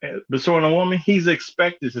pursuing a woman, he's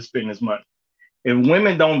expected to spend his money. If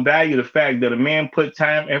women don't value the fact that a man put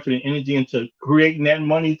time, effort, and energy into creating that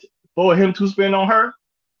money for him to spend on her,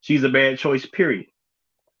 she's a bad choice, period.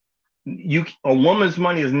 A woman's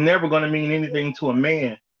money is never going to mean anything to a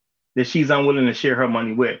man that she's unwilling to share her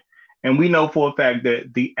money with. And we know for a fact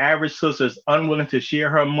that the average sister is unwilling to share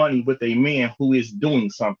her money with a man who is doing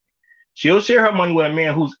something. She'll share her money with a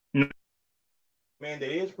man who's man that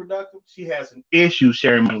is productive. She has an issue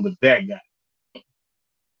sharing money with that guy.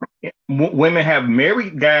 Women have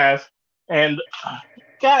married guys, and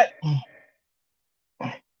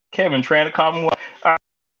Kevin trying to call me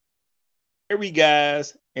married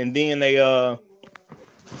guys, and then they and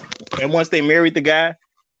once they married the guy,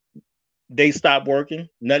 they stop working.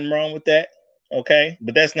 Nothing wrong with that, okay?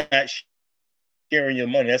 But that's not sharing your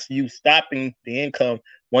money. That's you stopping the income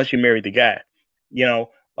once you marry the guy. You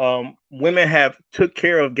know, women have took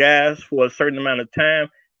care of guys for a certain amount of time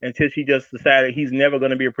until she just decided he's never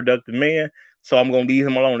going to be a productive man. So I'm going to leave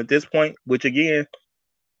him alone at this point, which again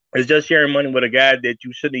is just sharing money with a guy that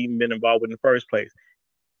you shouldn't even been involved with in the first place.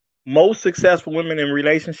 Most successful women in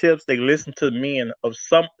relationships, they listen to men of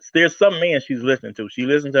there's some men she's listening to. She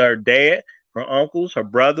listens to her dad, her uncles, her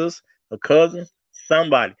brothers, her cousins,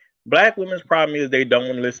 somebody. Black women's problem is they don't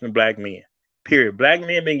want to listen to black men. Period. Black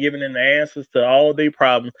men been giving them the answers to all their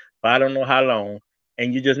problems for I don't know how long,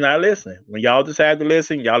 and you're just not listening. When y'all decide to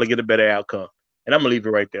listen, y'all will get a better outcome. And I'm gonna leave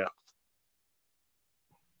it right there.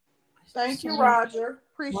 Thank you, Roger.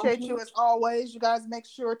 Appreciate you as always. You guys make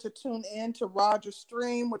sure to tune in to Roger's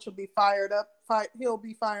stream, which will be fired up. He'll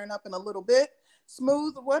be firing up in a little bit.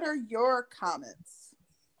 Smooth, what are your comments?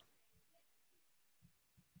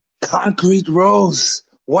 Concrete Rose,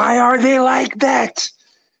 why are they like that?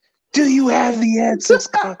 Do you have the answers,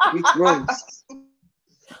 Concrete Rose?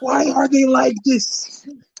 Why are they like this?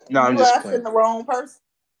 No, I'm just playing. The wrong person.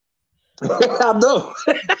 I know.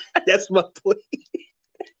 That's my point.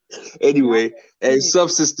 Anyway, hey, sup,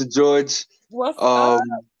 Sister George? What's up?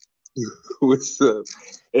 What's up?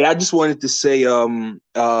 Hey, I just wanted to say,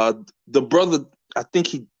 the brother, I think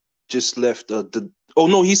he just left. Oh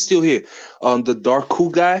no, he's still here. The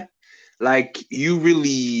Darku guy, like you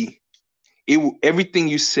really, everything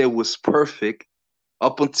you said was perfect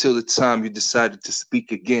up until the time you decided to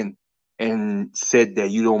speak again and said that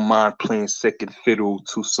you don't mind playing second fiddle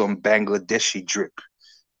to some Bangladeshi drip.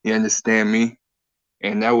 You understand me?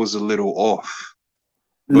 And that was a little off.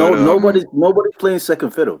 No, nobody's playing second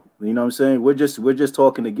fiddle. You know what I'm saying? We're just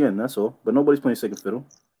talking again. That's all. But nobody's playing second fiddle.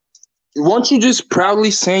 Weren't you just proudly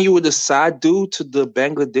saying you were the side dude to the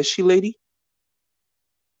Bangladeshi lady?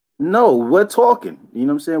 No, we're talking. You know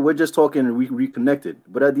what I'm saying? We're just talking and we reconnected.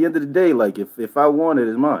 But at the end of the day, like if I want it,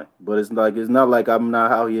 it's mine. But it's not like I'm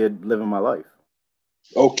not out here living my life.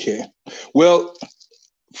 Okay. Well,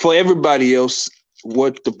 for everybody else,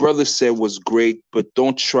 what the brother said was great, but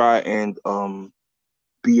don't try and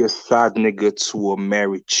be a side nigga to a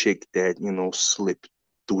married chick that, you know, slipped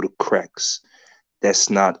through the cracks.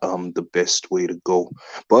 That's not the best way to go.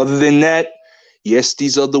 But other than that, yes,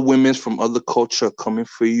 these other women from other culture are coming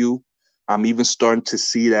for you. I'm even starting to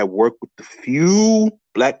see that work with the few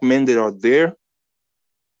black men that are there.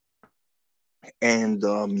 And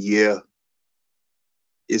yeah,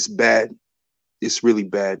 it's bad. It's really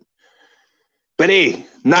bad. But hey,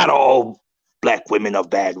 not all black women are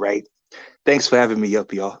bad, right? Thanks for having me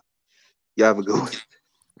up, y'all. Y'all have a good one.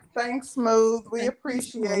 Thanks, Smooth. We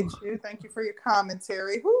appreciate you. Thank you for your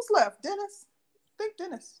commentary. Who's left? Dennis? I think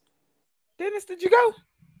Dennis. Dennis, did you go?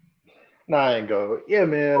 Nah, I ain't go. Yeah,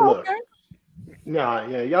 man. Look. Okay. Nah,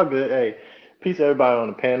 yeah, y'all good. Hey, peace to everybody on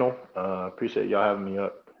the panel. Appreciate y'all having me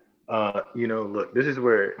up. You know, look, this is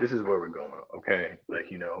where we're going. Okay, like,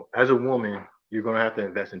 you know, as a woman, you're gonna have to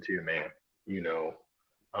invest into your man. You know,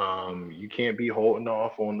 you can't be holding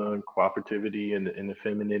off on the cooperativity and the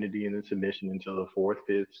femininity and the submission until the 4th,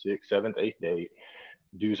 5th, 6th, 7th, 8th date.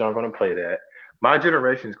 Dudes aren't going to play that. My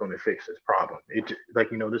generation is going to fix this problem. It,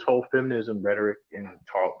 like, you know, this whole feminism rhetoric and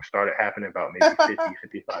talk started happening about maybe 50,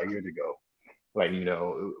 55 years ago. Like, you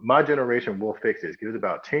know, my generation will fix this. Give it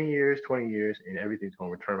about 10 years, 20 years, and everything's going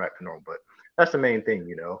to return back to normal. But that's the main thing,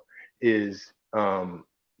 you know, is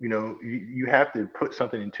you know, you have to put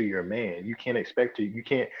something into your man. You can't expect to, you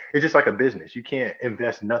can't, it's just like a business. You can't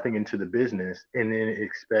invest nothing into the business and then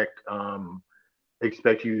expect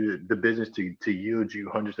expect the business to yield you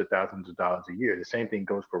hundreds of thousands of dollars a year. The same thing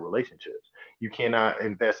goes for relationships. You cannot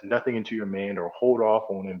invest nothing into your man or hold off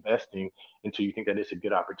on investing until you think that it's a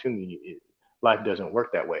good opportunity. Life doesn't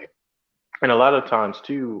work that way. And a lot of times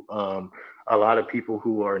too, a lot of people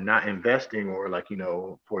who are not investing, or like,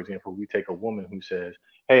 for example, we take a woman who says,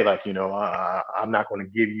 hey, like, I'm not going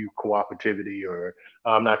to give you cooperativity, or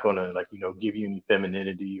I'm not going to, like, give you any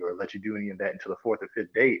femininity or let you do any of that until the fourth or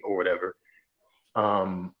fifth date or whatever.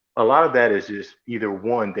 A lot of that is just either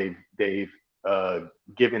one, they've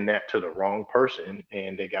given that to the wrong person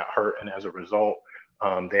and they got hurt, and as a result,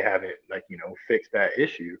 they haven't, like, fixed that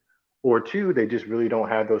issue, or two, they just really don't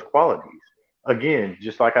have those qualities. Again,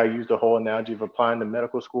 just like I used the whole analogy of applying to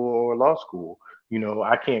medical school or law school,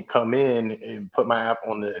 I can't come in and put my app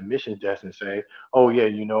on the admissions desk and say, oh yeah,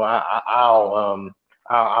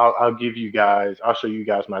 I'll give you guys, I'll show you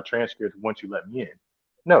guys my transcript once you let me in.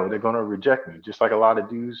 No, they're going to reject me, just like a lot of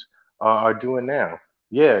dudes are doing now.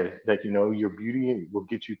 Yeah, like, your beauty will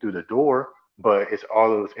get you through the door, but it's all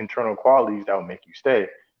those internal qualities that will make you stay.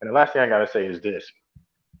 And the last thing I got to say is this,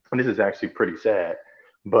 and this is actually pretty sad,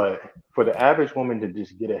 but for the average woman to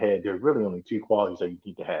just get ahead, there's really only two qualities that you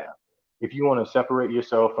need to have. If you want to separate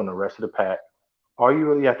yourself from the rest of the pack, all you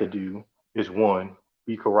really have to do is, one,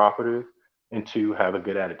 be cooperative, and two, have a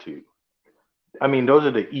good attitude. I mean, those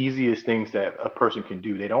are the easiest things that a person can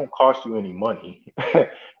do. They don't cost you any money.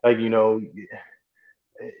 Like,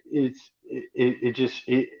 it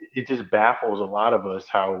just baffles a lot of us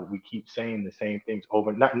how we keep saying the same things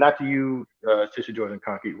over. Not to you, Sister Jordan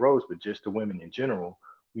Concrete Rose, but just to women in general.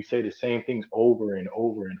 We say the same things over and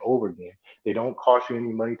over and over again. They don't cost you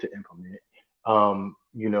any money to implement.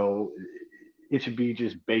 It should be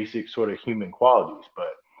just basic sort of human qualities.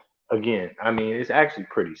 But again, I mean, it's actually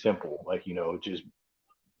pretty simple. Like, just,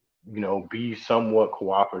 be somewhat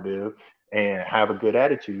cooperative and have a good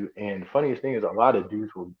attitude. And the funniest thing is, a lot of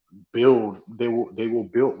dudes will build, they will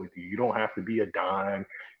build with you. You don't have to be a dime.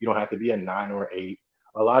 You don't have to be a 9 or 8.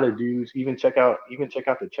 A lot of dudes, even check out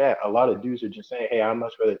the chat. A lot of dudes are just saying, hey, I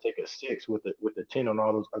much rather take a 6 with a 10 on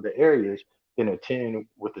all those other areas than a 10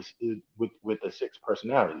 with a 6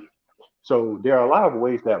 personality. So there are a lot of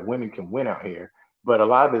ways that women can win out here. But a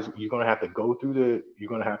lot of it, you're going to have to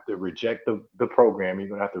reject the program. You're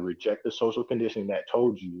going to have to reject the social conditioning that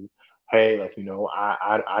told you, hey, like,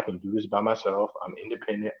 I can do this by myself. I'm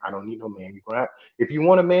independent. I don't need no man. If you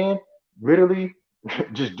want a man, literally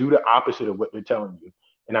just do the opposite of what they're telling you.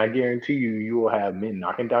 And I guarantee you will have men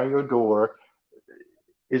knocking down your door.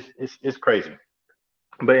 It's crazy.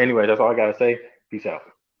 But anyway, that's all I got to say. Peace out.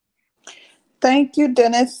 Thank you,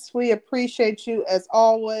 Dennis. We appreciate you as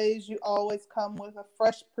always. You always come with a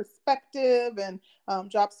fresh perspective and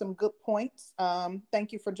drop some good points.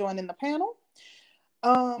 Thank you for joining the panel.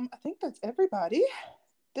 I think that's everybody.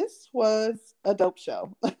 This was a dope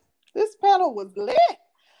show. This panel was lit.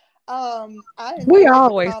 We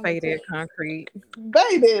always say that, Concrete.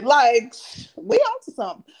 Baby, like, we on to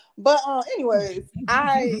something. But anyways,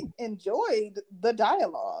 I enjoyed the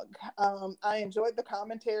dialogue. I enjoyed the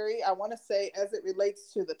commentary. I want to say, as it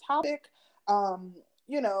relates to the topic, I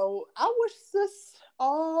wish sis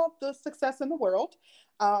all the success in the world.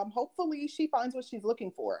 Hopefully she finds what she's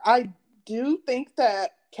looking for. I do think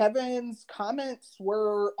that Kevin's comments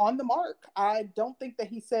were on the mark. I don't think that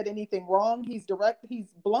he said anything wrong. He's direct,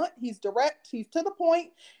 he's blunt, he's direct, he's to the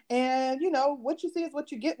point. And, what you see is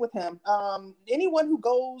what you get with him. Anyone who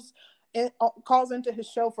calls into his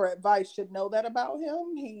show for advice should know that about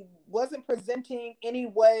him. He wasn't presenting any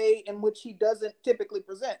way in which he doesn't typically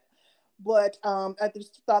present. But I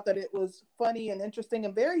just thought that it was funny and interesting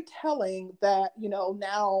and very telling that,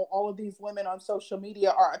 now all of these women on social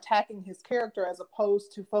media are attacking his character as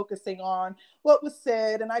opposed to focusing on what was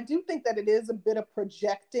said. And I do think that it is a bit of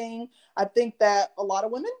projecting. I think that a lot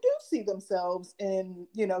of women do see themselves in,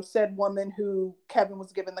 said woman who Kevin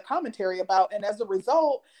was giving the commentary about. And as a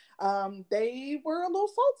result, they were a little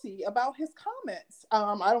salty about his comments.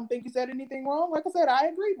 I don't think he said anything wrong. Like I said, I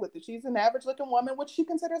agreed with it. She's an average looking woman, which she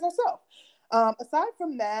considers herself. Aside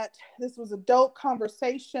from that, this was a dope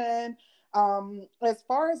conversation. As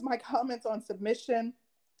far as my comments on submission,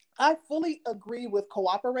 I fully agree with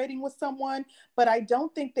cooperating with someone, but I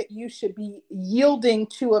don't think that you should be yielding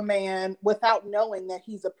to a man without knowing that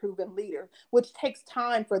he's a proven leader, which takes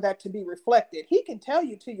time for that to be reflected. He can tell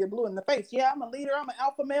you till you're blue in the face, yeah, I'm a leader, I'm an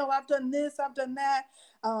alpha male, I've done this, I've done that.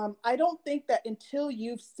 I don't think that until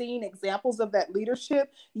you've seen examples of that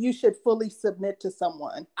leadership, you should fully submit to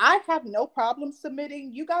someone. I have no problem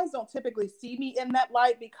submitting. You guys don't typically see me in that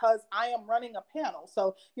light because I am running a panel.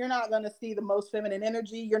 So you're not going to see the most feminine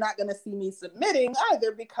energy. You're not going to see me submitting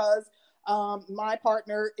either because my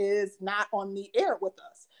partner is not on the air with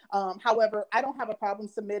us. However, I don't have a problem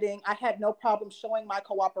submitting. I had no problem showing my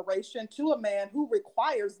cooperation to a man who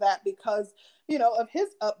requires that because, you know, of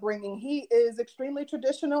his upbringing. He is extremely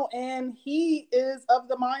traditional, and he is of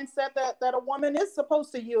the mindset that a woman is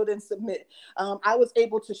supposed to yield and submit. I was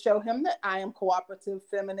able to show him that I am cooperative,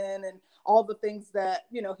 feminine, and all the things that,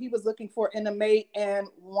 you know, he was looking for in a mate. And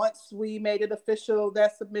once we made it official,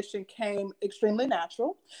 that submission came extremely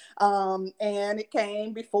natural. And it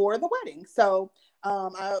came before the wedding. So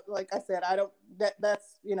like I said,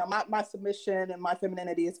 that's, you know, my submission and my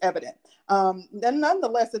femininity is evident. Then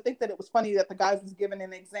nonetheless, I think that it was funny that the guys was giving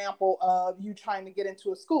an example of you trying to get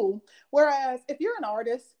into a school. Whereas if you're an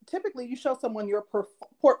artist, typically you show someone your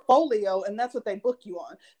portfolio and that's what they book you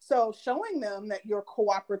on. So showing them that you're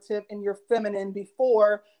cooperative and you're feminine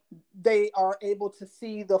before they are able to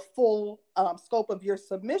see the full scope of your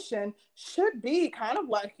submission should be kind of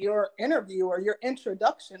like your interview or your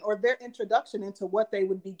introduction or their introduction into what they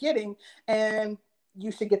would be getting. And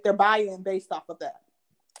you should get their buy-in based off of that.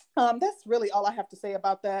 That's really all I have to say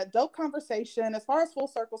about that. Dope conversation. As far as Full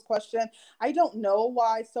Circle's question, I don't know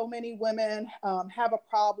why so many women have a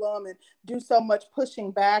problem and do so much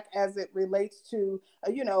pushing back as it relates to,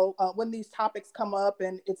 when these topics come up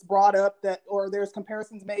and it's brought up that, or there's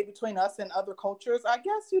comparisons made between us and other cultures. I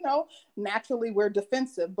guess, naturally we're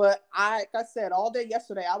defensive. But like I said, all day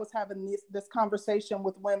yesterday, I was having this conversation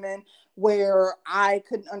with women where I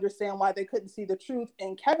couldn't understand why they couldn't see the truth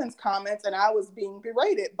in Kevin's comments, and I was being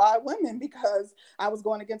berated by women because I was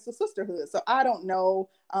going against the sisterhood. So I don't know.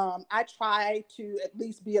 I try to at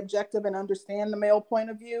least be objective and understand the male point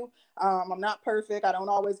of view. I'm not perfect. I don't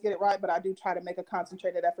always get it right, but I do try to make a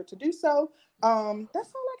concentrated effort to do so. That's all I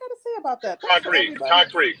got to say about that.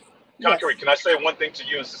 Concrete. Yes. Can I say one thing to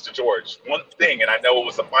you and Sister George? One thing, and I know it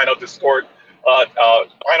was a final Discord,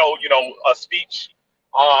 speech.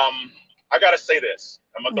 I got to say this.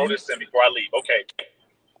 I'm going to throw this in before I leave. Okay.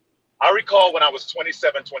 I recall when I was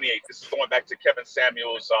 27, 28, this is going back to Kevin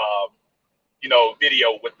Samuels,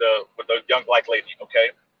 video with the young black lady, okay?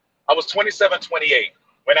 I was 27, 28,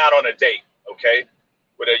 went out on a date, okay,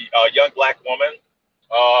 with a young black woman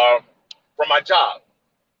from my job,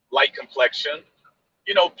 light complexion,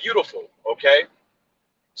 beautiful, okay?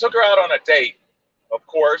 Took her out on a date, of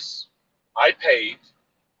course, I paid.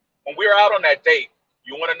 When we were out on that date,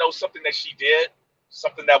 you want to know something that she did?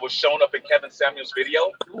 Something that was shown up in Kevin Samuels'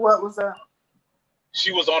 video? What was that?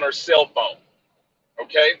 She was on her cell phone,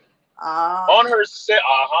 okay?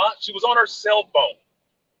 She was on her cell phone.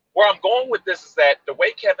 Where I'm going with this is that the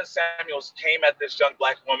way Kevin Samuels came at this young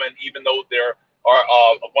black woman, even though there are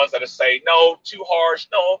ones that say, no, too harsh,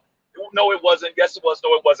 no, it wasn't, yes, it was,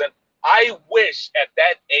 no, it wasn't. I wish at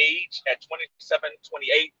that age, at 27,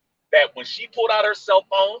 28, that when she pulled out her cell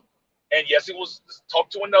phone, and yes, it was talk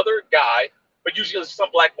to another guy, but usually some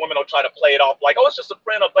black women will try to play it off like, oh, it's just a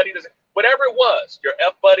friend or buddy. Whatever it was, your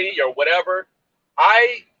F buddy or whatever.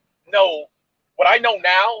 I know what I know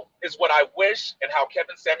now is what I wish and how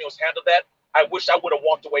Kevin Samuels handled that. I wish I would have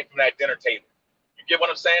walked away from that dinner table. You get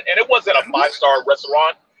what I'm saying? And it wasn't a 5-star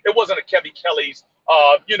restaurant. It wasn't a Kevin Kelly's,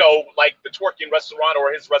 like the twerking restaurant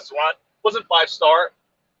or his restaurant. It wasn't 5-star.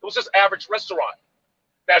 It was just average restaurant.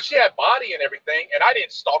 Now, she had body and everything, and I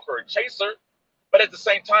didn't stalk her and chase her. But at the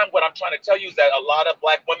same time, what I'm trying to tell you is that a lot of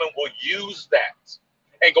black women will use that.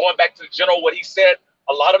 And going back to the general, what he said,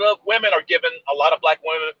 a lot of the women are giving a lot of black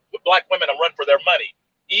women a run for their money.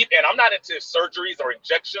 And I'm not into surgeries or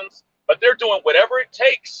injections, but they're doing whatever it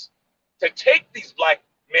takes to take these black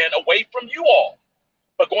men away from you all.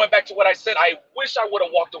 But going back to what I said, I wish I would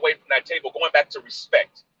have walked away from that table, going back to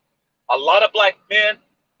respect. A lot of black men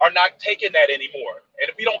are not taking that anymore.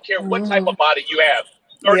 And we don't care what type of body you have,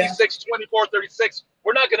 36, 24, 36,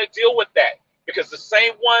 we're not going to deal with that because the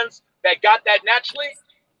same ones that got that naturally,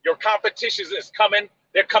 your competition is coming.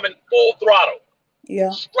 They're coming full throttle.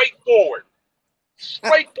 Yeah. Straightforward,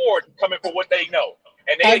 coming for what they know.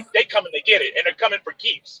 And they coming to get it. And they're coming for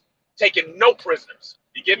keeps, taking no prisoners.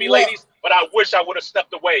 You get me, ladies? But I wish I would have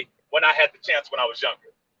stepped away when I had the chance when I was younger.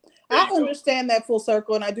 I understand that Full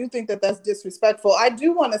Circle, and I do think that that's disrespectful. I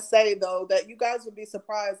do want to say, though, that you guys would be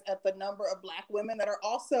surprised at the number of black women that are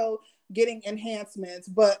also getting enhancements,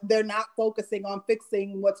 but they're not focusing on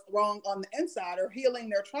fixing what's wrong on the inside or healing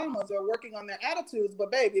their traumas or working on their attitudes. But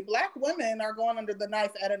baby, black women are going under the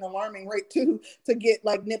knife at an alarming rate too, to get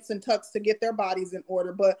like nips and tucks to get their bodies in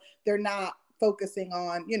order, but they're not focusing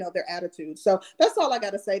on, their attitude. So that's all I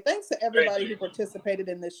got to say. Thanks to everybody who participated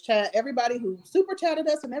in this chat, everybody who super chatted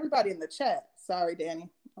us, and everybody in the chat. Sorry, Danny,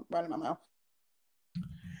 I'm running my mouth.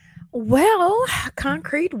 Well,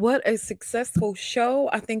 Concrete, what a successful show.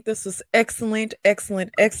 I think this was excellent. I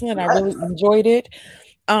really enjoyed it.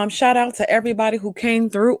 Shout out to everybody who came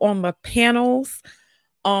through on the panels.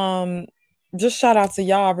 Just shout out to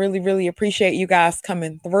y'all. I really appreciate you guys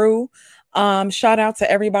coming through. Shout out to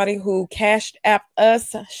everybody who cashed app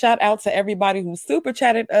us. Shout out to everybody who super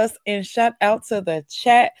chatted us, and shout out to the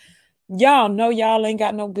chat. Y'all know y'all ain't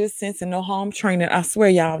got no good sense and no home training. I swear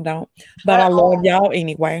y'all don't, but I love y'all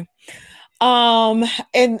anyway.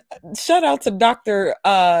 And shout out to Dr.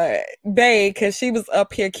 Bay, because she was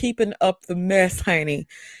up here keeping up the mess, honey.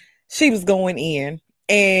 She was going in,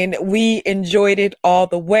 and we enjoyed it all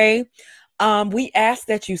the way. We ask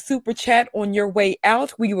that you super chat on your way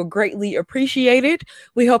out. We will greatly appreciate it.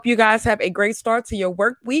 We hope you guys have a great start to your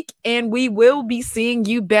work week, and we will be seeing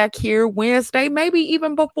you back here Wednesday, maybe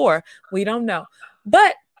even before. We don't know.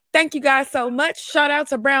 But thank you guys so much. Shout out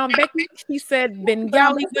to Brown Becky. She said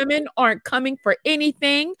Bengali women aren't coming for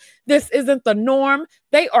anything. This isn't the norm.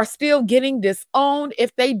 They are still getting disowned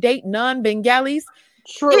if they date non-Bengalis.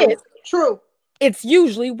 True. It's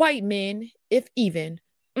usually white men, if even.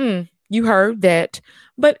 You heard that.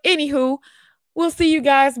 But anywho, we'll see you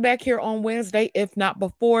guys back here on Wednesday, if not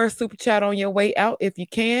before. Super chat on your way out if you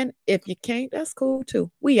can. If you can't, that's cool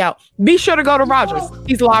too. We out. Be sure to go to Rogers.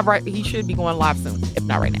 He's live right. He should be going live soon, if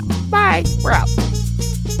not right now. Bye. We're out.